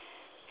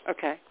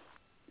 Okay.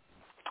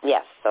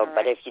 Yes, so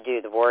but if you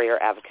do the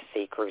Warrior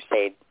Advocacy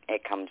Crusade,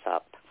 it comes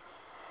up.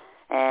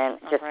 And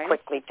just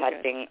quickly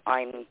touching,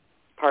 I'm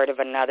part of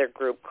another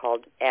group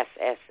called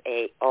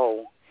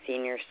SSAO,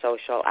 Senior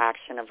Social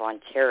Action of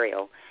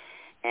Ontario,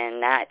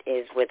 and that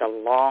is with a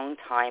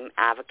long-time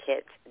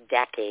advocate,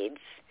 decades,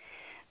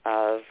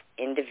 of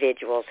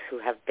individuals who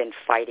have been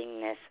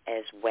fighting this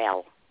as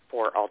well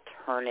for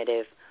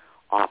alternative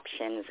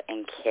options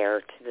and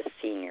care to the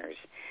seniors.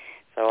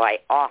 So I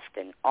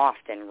often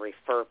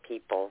refer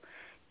people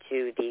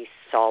to these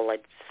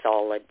solid,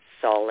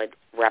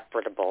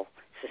 reputable,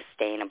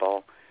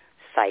 sustainable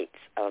sites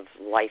of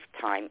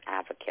lifetime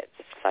advocates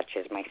such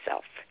as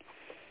myself.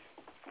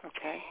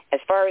 Okay. As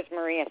far as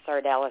Maria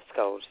Sardellis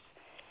goes,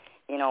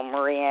 you know,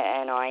 Maria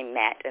and I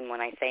met, and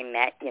when I say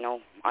met, you know,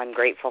 I'm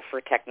grateful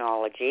for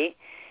technology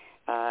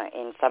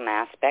in some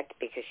aspect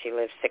because she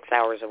lives 6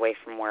 hours away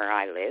from where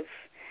I live,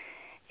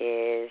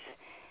 is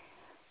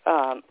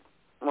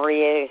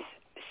Maria's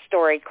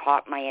story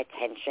caught my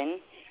attention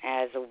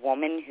as a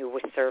woman who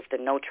was served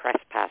a no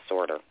trespass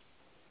order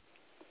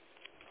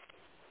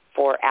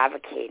for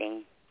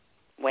advocating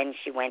when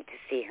she went to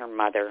see her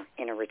mother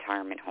in a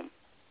retirement home.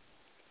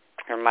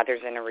 Her mother's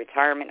in a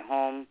retirement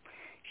home.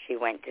 She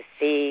went to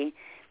see,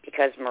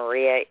 because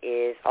Maria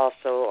is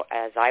also,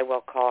 as I will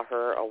call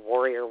her, a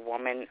warrior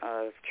woman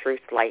of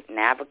truth, light, and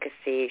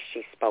advocacy,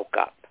 she spoke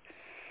up.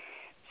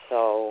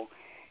 So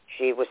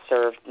she was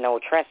served no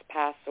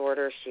trespass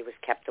order. She was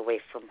kept away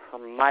from her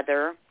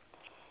mother.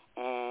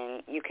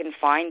 And you can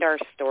find our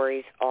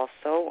stories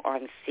also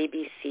on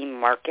CBC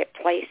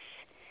Marketplace.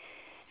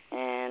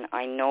 And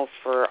I know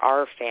for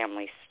our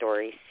family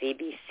story,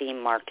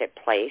 CBC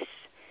Marketplace,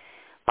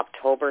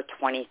 October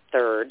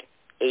 23rd,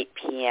 8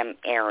 p.m.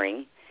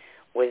 airing,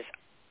 was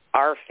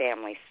our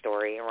family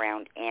story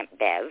around Aunt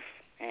Bev,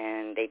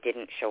 and they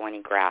didn't show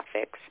any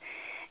graphics.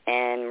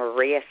 And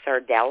Maria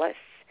Sardellis,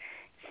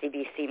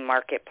 CBC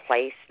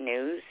Marketplace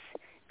News,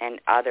 and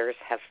others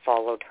have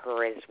followed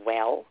her as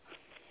well.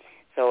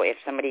 So if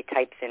somebody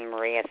types in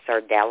Maria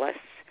Sardellis,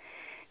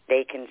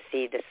 they can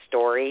see the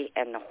story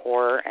and the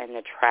horror and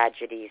the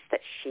tragedies that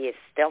she is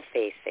still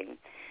facing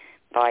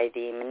by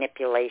the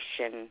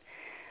manipulation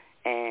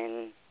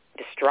and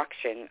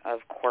destruction of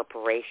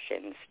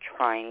corporations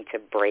trying to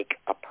break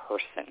a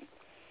person.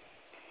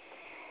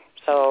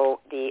 So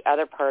the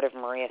other part of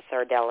Maria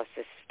Sardellis'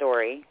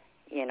 story,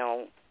 you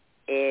know,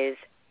 is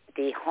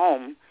the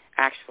home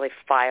actually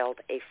filed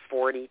a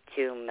 $42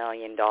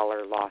 million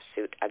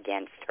lawsuit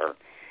against her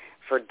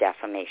for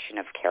defamation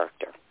of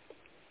character,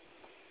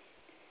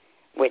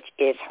 which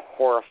is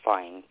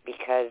horrifying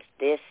because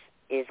this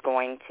is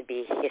going to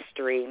be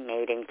history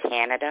made in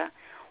Canada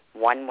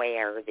one way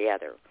or the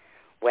other,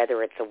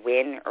 whether it's a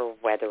win or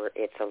whether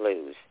it's a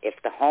lose.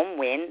 If the home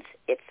wins,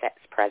 it sets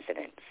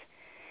precedents,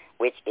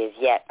 which is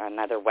yet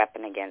another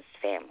weapon against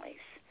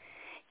families.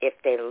 If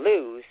they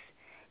lose,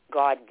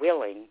 God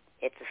willing,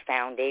 it's a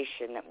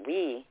foundation that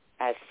we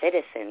as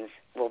citizens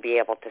will be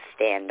able to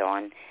stand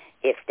on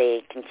if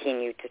they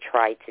continue to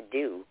try to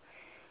do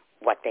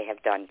what they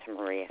have done to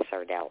Maria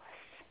Sardellis.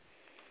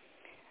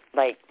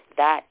 Like,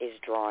 that is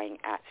drawing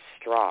at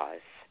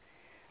straws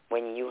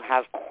when you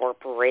have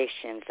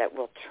corporations that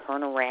will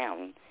turn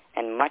around,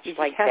 and much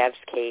like Bev's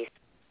case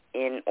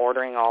in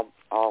ordering all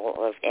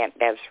of Aunt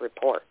Bev's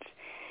reports,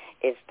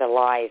 is the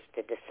lies,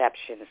 the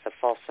deceptions, the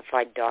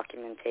falsified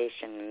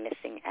documentation, the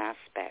missing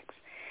aspects.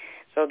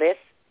 So this,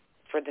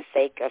 for the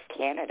sake of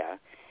Canada,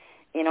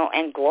 you know,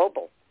 and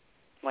global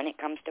when it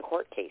comes to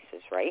court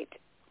cases, right?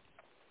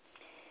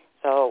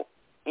 So,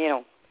 you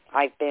know,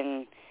 I've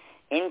been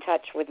in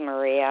touch with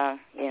Maria,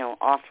 you know,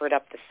 offered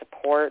up the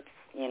support.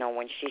 You know,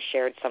 when she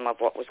shared some of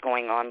what was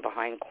going on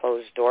behind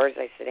closed doors,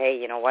 I said, hey,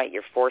 you know what,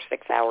 you're 4-6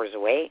 hours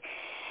away.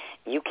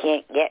 You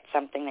can't get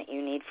something that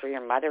you need for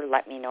your mother.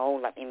 Let me know.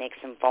 Let me make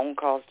some phone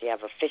calls. Do you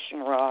have a fishing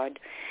rod?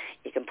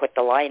 You can put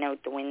the line out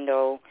the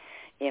window.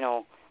 You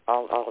know,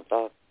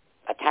 I'll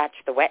attach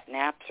the wet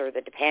naps or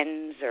the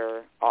Depends,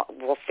 or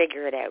we'll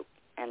figure it out.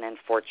 And then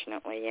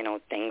fortunately, you know,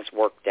 things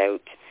worked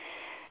out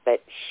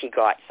that she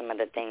got some of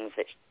the things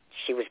that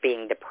she was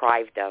being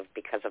deprived of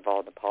because of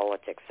all the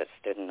politics that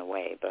stood in the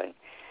way. But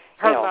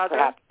Her mother?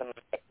 Perhaps someone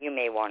that you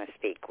may want to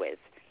speak with.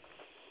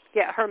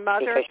 Yeah, her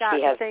mother got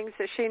the things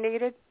that she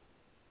needed?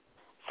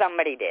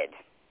 Somebody did.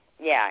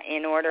 Yeah,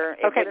 in order.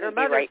 Okay, but her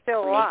mother's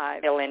still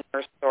alive. To fill in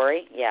her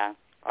story. Yeah,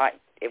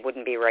 it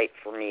wouldn't be right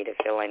for me to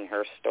fill in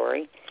her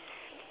story.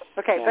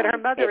 Okay, but her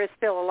mother is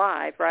still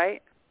alive,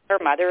 right? Her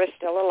mother is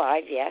still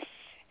alive, yes.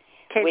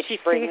 Can she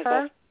see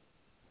her?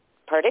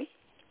 Pardon?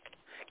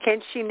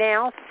 Can she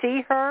now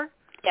see her?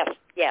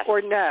 Yes.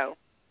 Or no?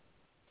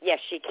 Yes,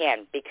 she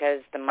can,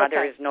 because the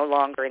mother is no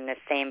longer in the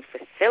same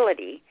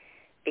facility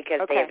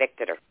because they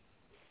evicted her.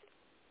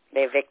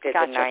 They evicted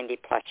the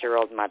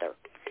 90-plus-year-old mother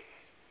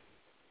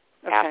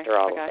after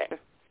all of it.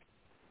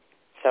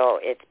 So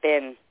it's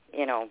been,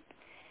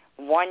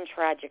 one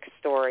tragic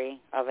story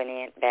of an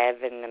Aunt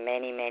Bev and the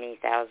many, many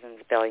thousands,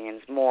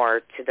 billions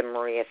more to the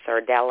Maria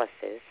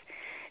Sardellises,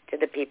 to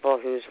the people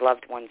whose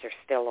loved ones are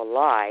still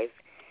alive.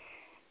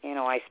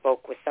 I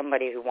spoke with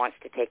somebody who wants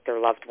to take their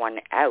loved one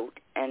out,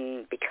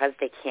 and because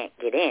they can't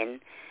get in,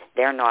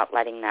 they're not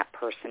letting that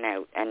person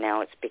out, and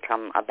now it's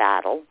become a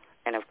battle.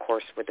 And, of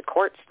course, with the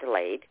courts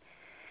delayed,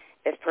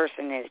 this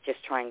person is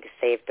just trying to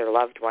save their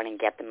loved one and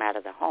get them out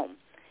of the home.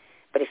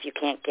 But if you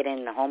can't get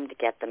in the home to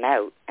get them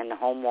out and the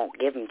home won't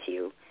give them to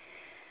you,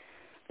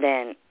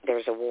 then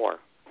there's a war.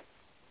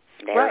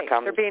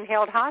 They're being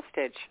held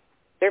hostage.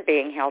 They're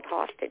being held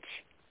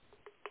hostage.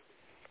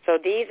 So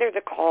these are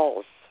the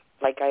calls,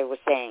 like I was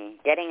saying,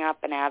 getting up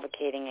and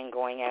advocating and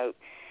going out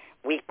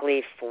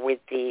weekly with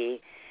the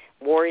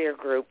warrior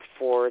group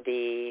for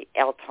the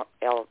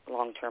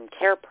long-term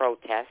care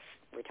protests,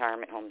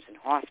 retirement homes and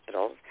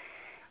hospitals.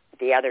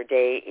 The other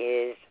day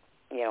is,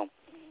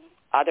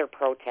 other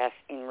protests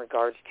in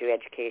regards to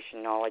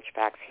education, knowledge,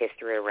 facts,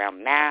 history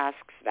around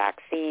masks,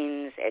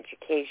 vaccines,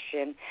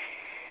 education.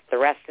 The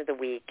rest of the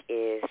week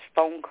is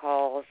phone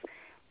calls,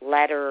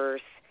 letters,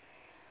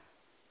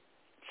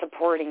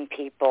 supporting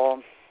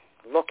people,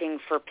 looking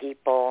for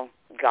people,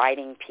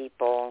 guiding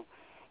people,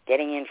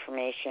 getting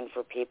information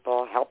for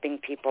people, helping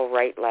people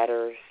write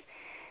letters,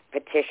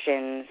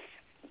 petitions,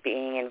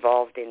 being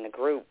involved in the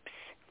groups.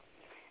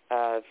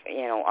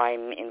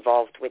 I'm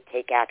involved with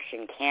Take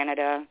Action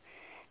Canada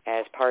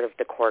as part of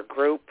the core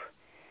group,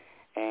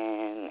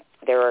 and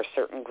there are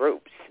certain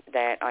groups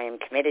that I am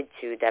committed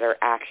to that are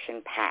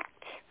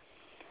action-packed,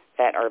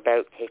 that are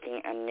about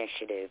taking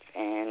initiative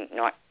and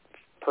not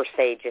per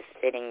se just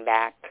sitting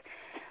back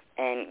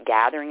and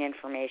gathering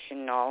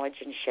information, knowledge,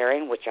 and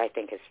sharing, which I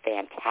think is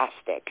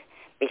fantastic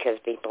because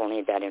people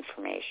need that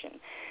information.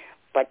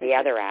 But the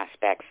other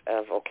aspects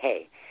of,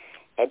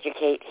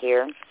 educate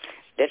here,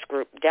 this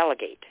group,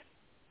 delegate,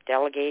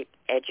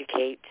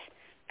 educate,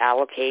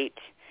 allocate,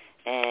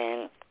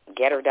 and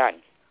get her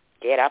done.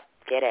 Get up,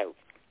 get out.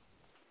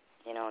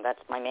 That's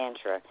my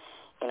mantra.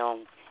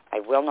 I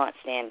will not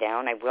stand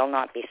down. I will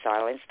not be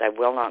silenced. I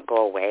will not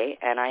go away.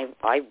 And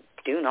I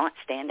do not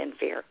stand in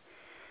fear.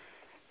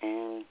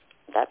 And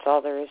that's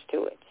all there is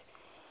to it.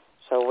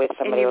 So with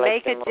somebody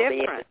like make a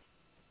difference.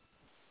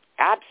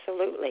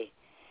 Absolutely.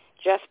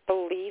 Just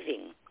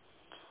believing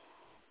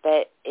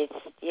that it's,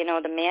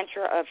 the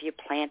mantra of you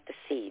plant the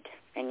seed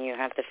and you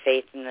have the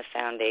faith and the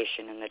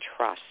foundation and the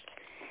trust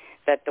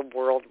that the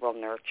world will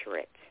nurture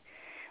it.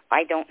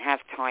 I don't have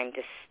time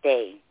to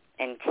stay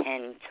and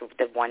tend to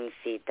the one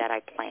seed that I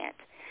plant.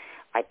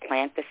 I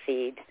plant the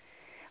seed.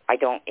 I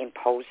don't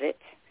impose it,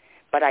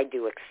 but I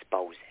do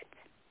expose it.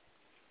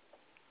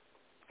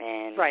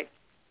 And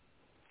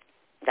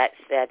that's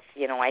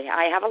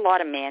I have a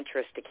lot of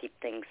mantras to keep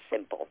things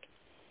simple.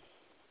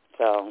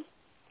 So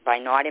by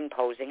not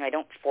imposing, I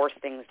don't force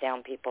things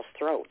down people's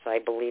throats. I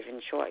believe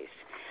in choice.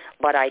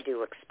 But I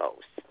do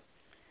expose.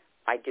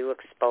 I do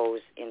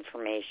expose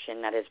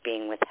information that is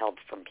being withheld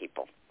from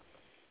people.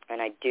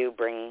 And I do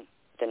bring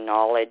the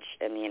knowledge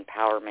and the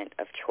empowerment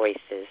of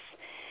choices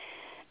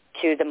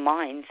to the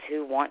minds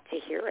who want to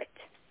hear it.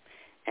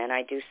 And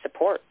I do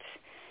support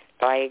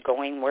by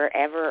going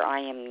wherever I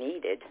am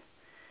needed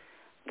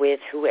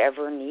with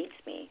whoever needs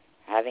me,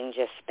 having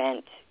just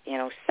spent,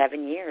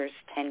 7 years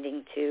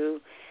tending to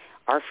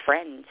our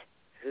friend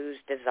whose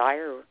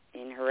desire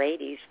in her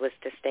 80s was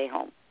to stay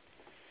home.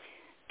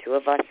 2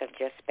 of us have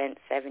just spent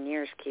 7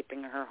 years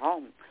keeping her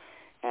home.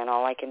 And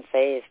all I can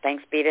say is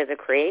thanks be to the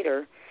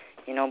Creator,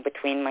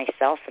 between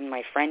myself and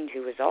my friend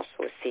who was also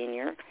a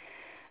senior,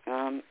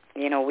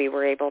 we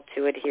were able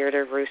to adhere to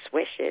Ruth's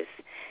wishes.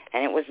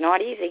 And it was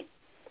not easy.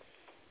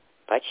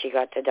 But she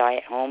got to die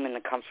at home in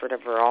the comfort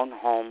of her own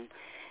home,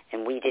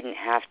 and we didn't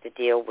have to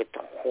deal with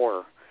the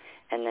horror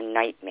and the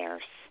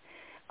nightmares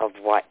of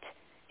what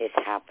is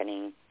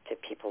happening to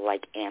people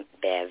like Aunt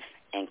Bev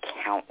and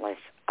countless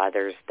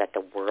others that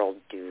the world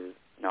do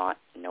not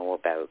know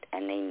about,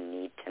 and they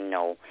need to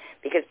know.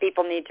 Because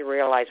people need to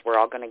realize we're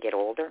all going to get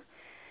older,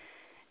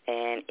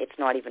 and it's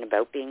not even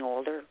about being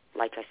older.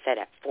 Like I said,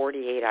 at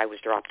 48, I was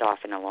dropped off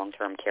in a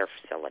long-term care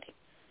facility,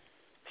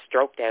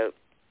 stroked out,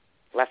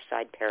 left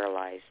side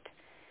paralyzed,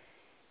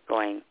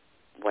 going,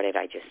 what did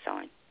I just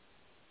sign?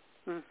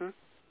 Mm-hmm.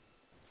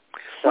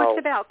 So it's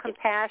about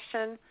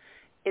compassion.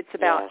 It's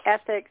about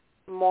ethics,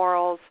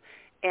 morals,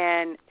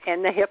 and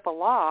the HIPAA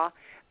law.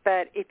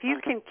 But if you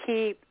can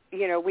keep,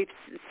 we've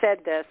said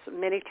this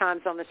many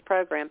times on this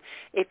program,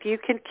 if you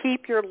can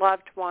keep your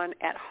loved one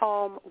at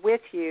home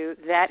with you,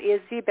 that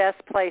is the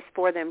best place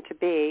for them to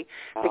be,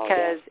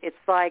 because it's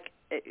like,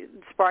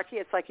 Sparky,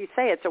 it's like you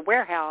say, it's a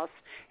warehouse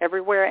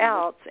everywhere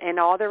else, and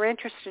all they're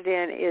interested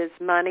in is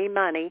money,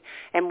 money.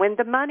 And when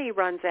the money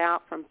runs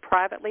out from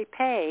privately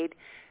paid,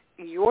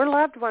 your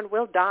loved one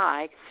will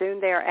die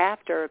soon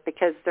thereafter,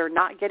 because they're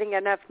not getting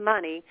enough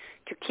money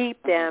to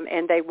keep them,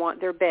 and they want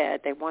their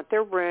bed, they want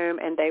their room,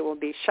 and they will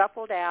be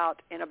shuffled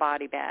out in a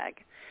body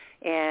bag.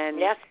 And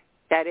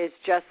that is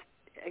just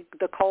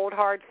the cold,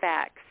 hard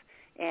facts.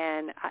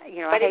 And,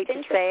 I hate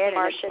to say it, and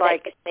Marcia, it's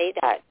like... that you say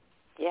that.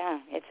 Yeah,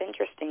 it's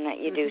interesting that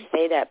you do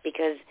say that,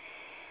 because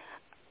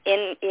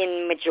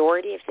in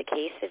majority of the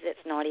cases,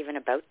 it's not even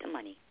about the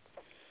money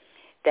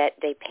that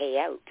they pay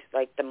out.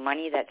 Like, the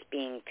money that's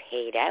being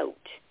paid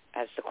out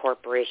as the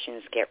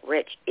corporations get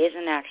rich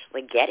isn't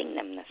actually getting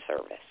them the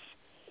service.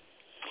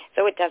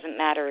 So it doesn't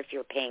matter if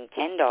you're paying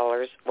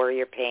 $10 or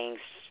you're paying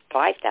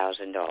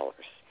 $5,000,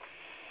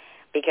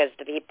 because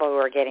the people who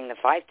are getting the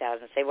 $5,000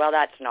 say, well,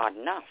 that's not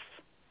enough.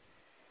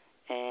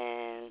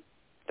 And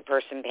the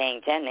person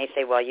paying $10, they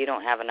say, well, you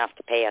don't have enough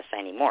to pay us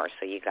anymore,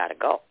 so you got to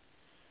go.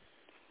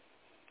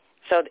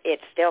 So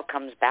it still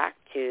comes back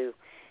to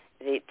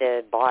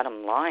the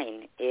bottom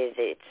line is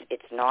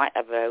it's not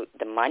about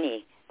the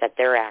money that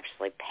they're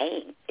actually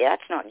paying.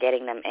 That's not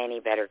getting them any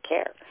better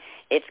care.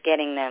 It's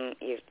getting them,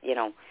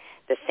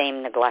 the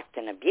same neglect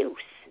and abuse.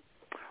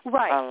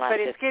 Right, but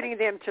it's getting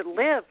them to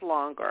live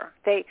longer.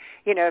 They,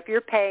 if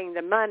you're paying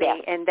the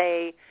money and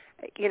they,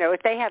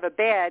 if they have a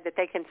bed that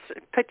they can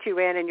put you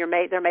in and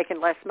they're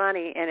making less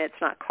money and it's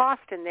not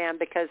costing them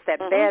because that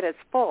bed is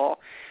full.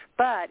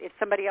 But if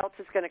somebody else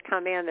is going to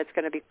come in that's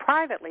going to be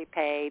privately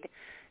paid,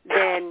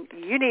 then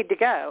you need to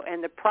go.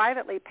 And the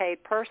privately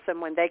paid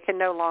person, when they can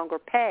no longer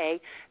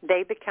pay,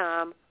 they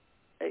become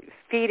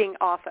feeding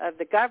off of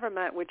the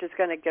government, which is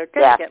going to get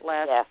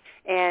less.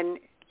 And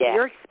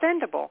you're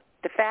expendable.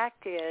 The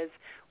fact is,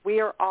 we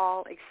are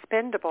all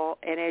expendable.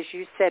 And as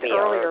you said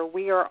earlier,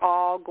 we are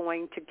all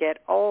going to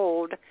get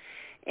old.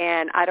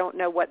 And I don't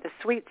know what the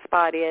sweet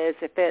spot is,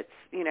 if it's,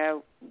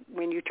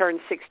 when you turn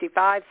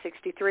 65,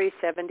 63,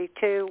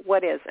 72,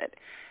 what is it?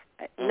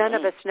 None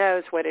of us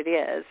knows what it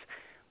is.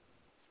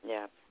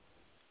 Yeah.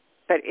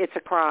 But it's a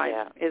crime.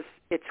 Yeah.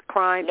 It's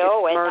crime,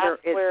 no, it's murder,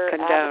 and that's it's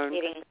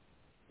condoned.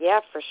 Yeah,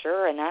 for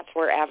sure, and that's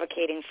where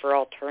advocating for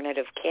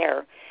alternative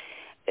care.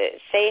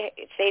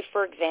 Say,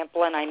 for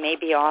example, and I may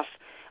be off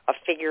a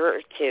figure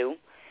or two,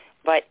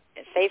 but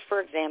say, for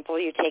example,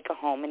 you take a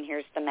home, and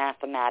here's the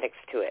mathematics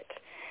to it.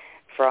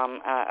 From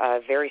a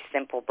very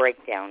simple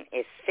breakdown,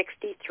 is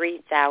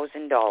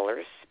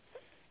 $63,000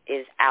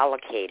 is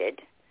allocated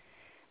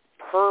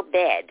per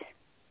bed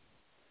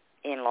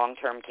in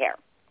long-term care.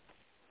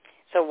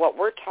 So what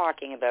we're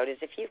talking about is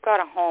if you've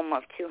got a home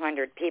of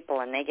 200 people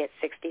and they get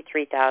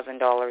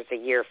 $63,000 a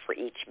year for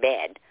each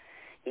bed,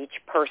 each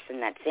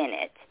person that's in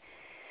it,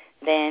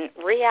 then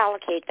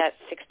reallocate that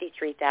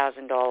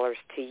 $63,000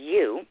 to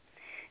you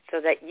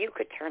so that you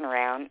could turn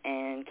around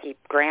and keep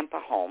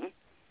Grandpa home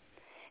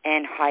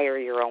and hire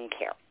your own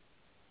care,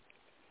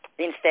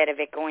 instead of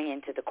it going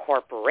into the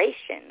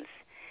corporations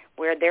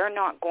where they're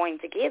not going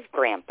to give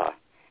Grandpa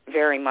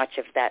very much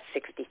of that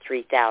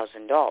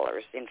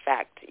 $63,000. In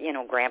fact,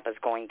 Grandpa's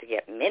going to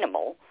get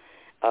minimal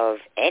of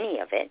any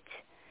of it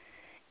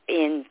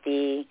in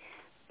the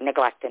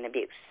neglect and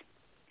abuse,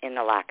 in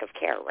the lack of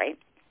care, right?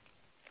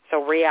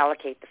 So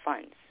reallocate the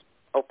funds.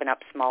 Open up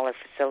smaller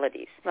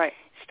facilities. Right.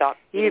 Stop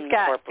feeding the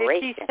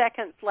corporation. You've got 50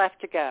 seconds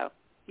left to go.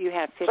 You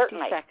have 50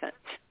 Certainly. seconds.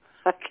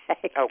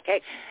 Okay.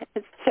 Okay.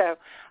 So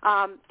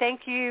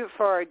thank you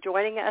for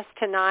joining us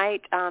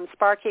tonight.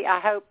 Sparky, I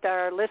hope that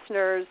our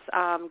listeners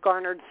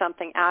garnered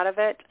something out of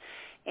it.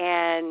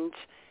 And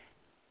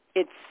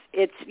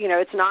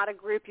it's not a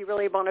group you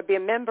really want to be a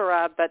member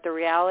of, but the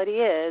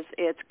reality is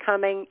it's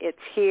coming, it's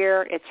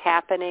here, it's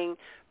happening.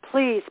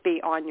 Please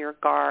be on your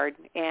guard.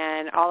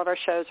 And all of our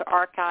shows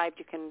are archived.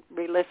 You can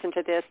re-listen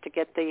to this to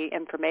get the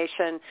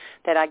information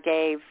that I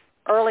gave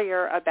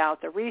earlier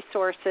about the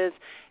resources.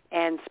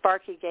 And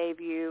Sparky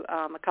gave you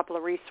a couple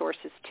of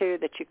resources, too,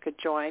 that you could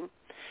join.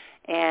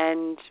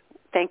 And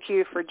thank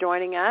you for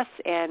joining us.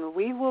 And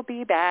we will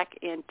be back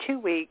in 2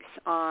 weeks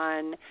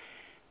on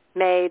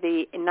May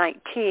the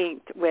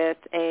 19th with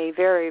a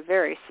very,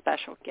 very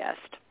special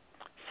guest.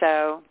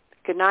 So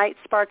good night,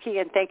 Sparky,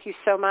 and thank you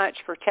so much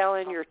for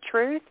telling your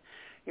truth,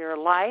 your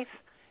life,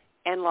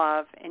 and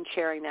love, and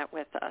sharing that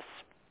with us.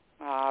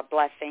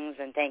 Blessings,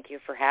 and thank you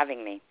for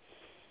having me.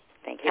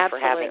 Thank you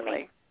Absolutely. for having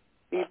me.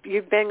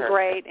 You've been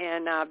great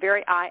and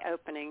very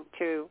eye-opening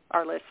to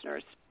our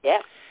listeners.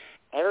 Yes.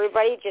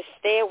 Everybody just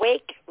stay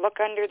awake, look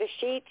under the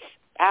sheets,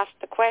 ask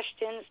the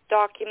questions,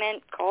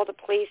 document, call the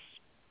police,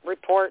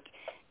 report,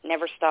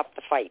 never stop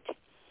the fight.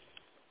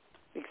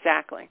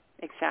 Exactly.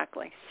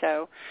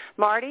 So,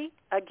 Marty,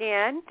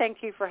 again, thank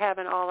you for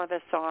having all of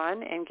us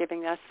on and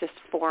giving us this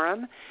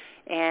forum.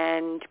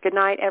 And good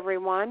night,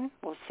 everyone.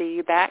 We'll see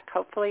you back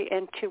hopefully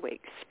in 2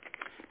 weeks.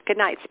 Good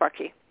night,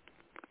 Sparky.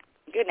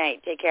 Good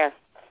night. Take care.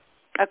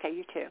 Okay,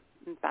 you too.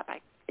 Bye-bye.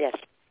 Yes.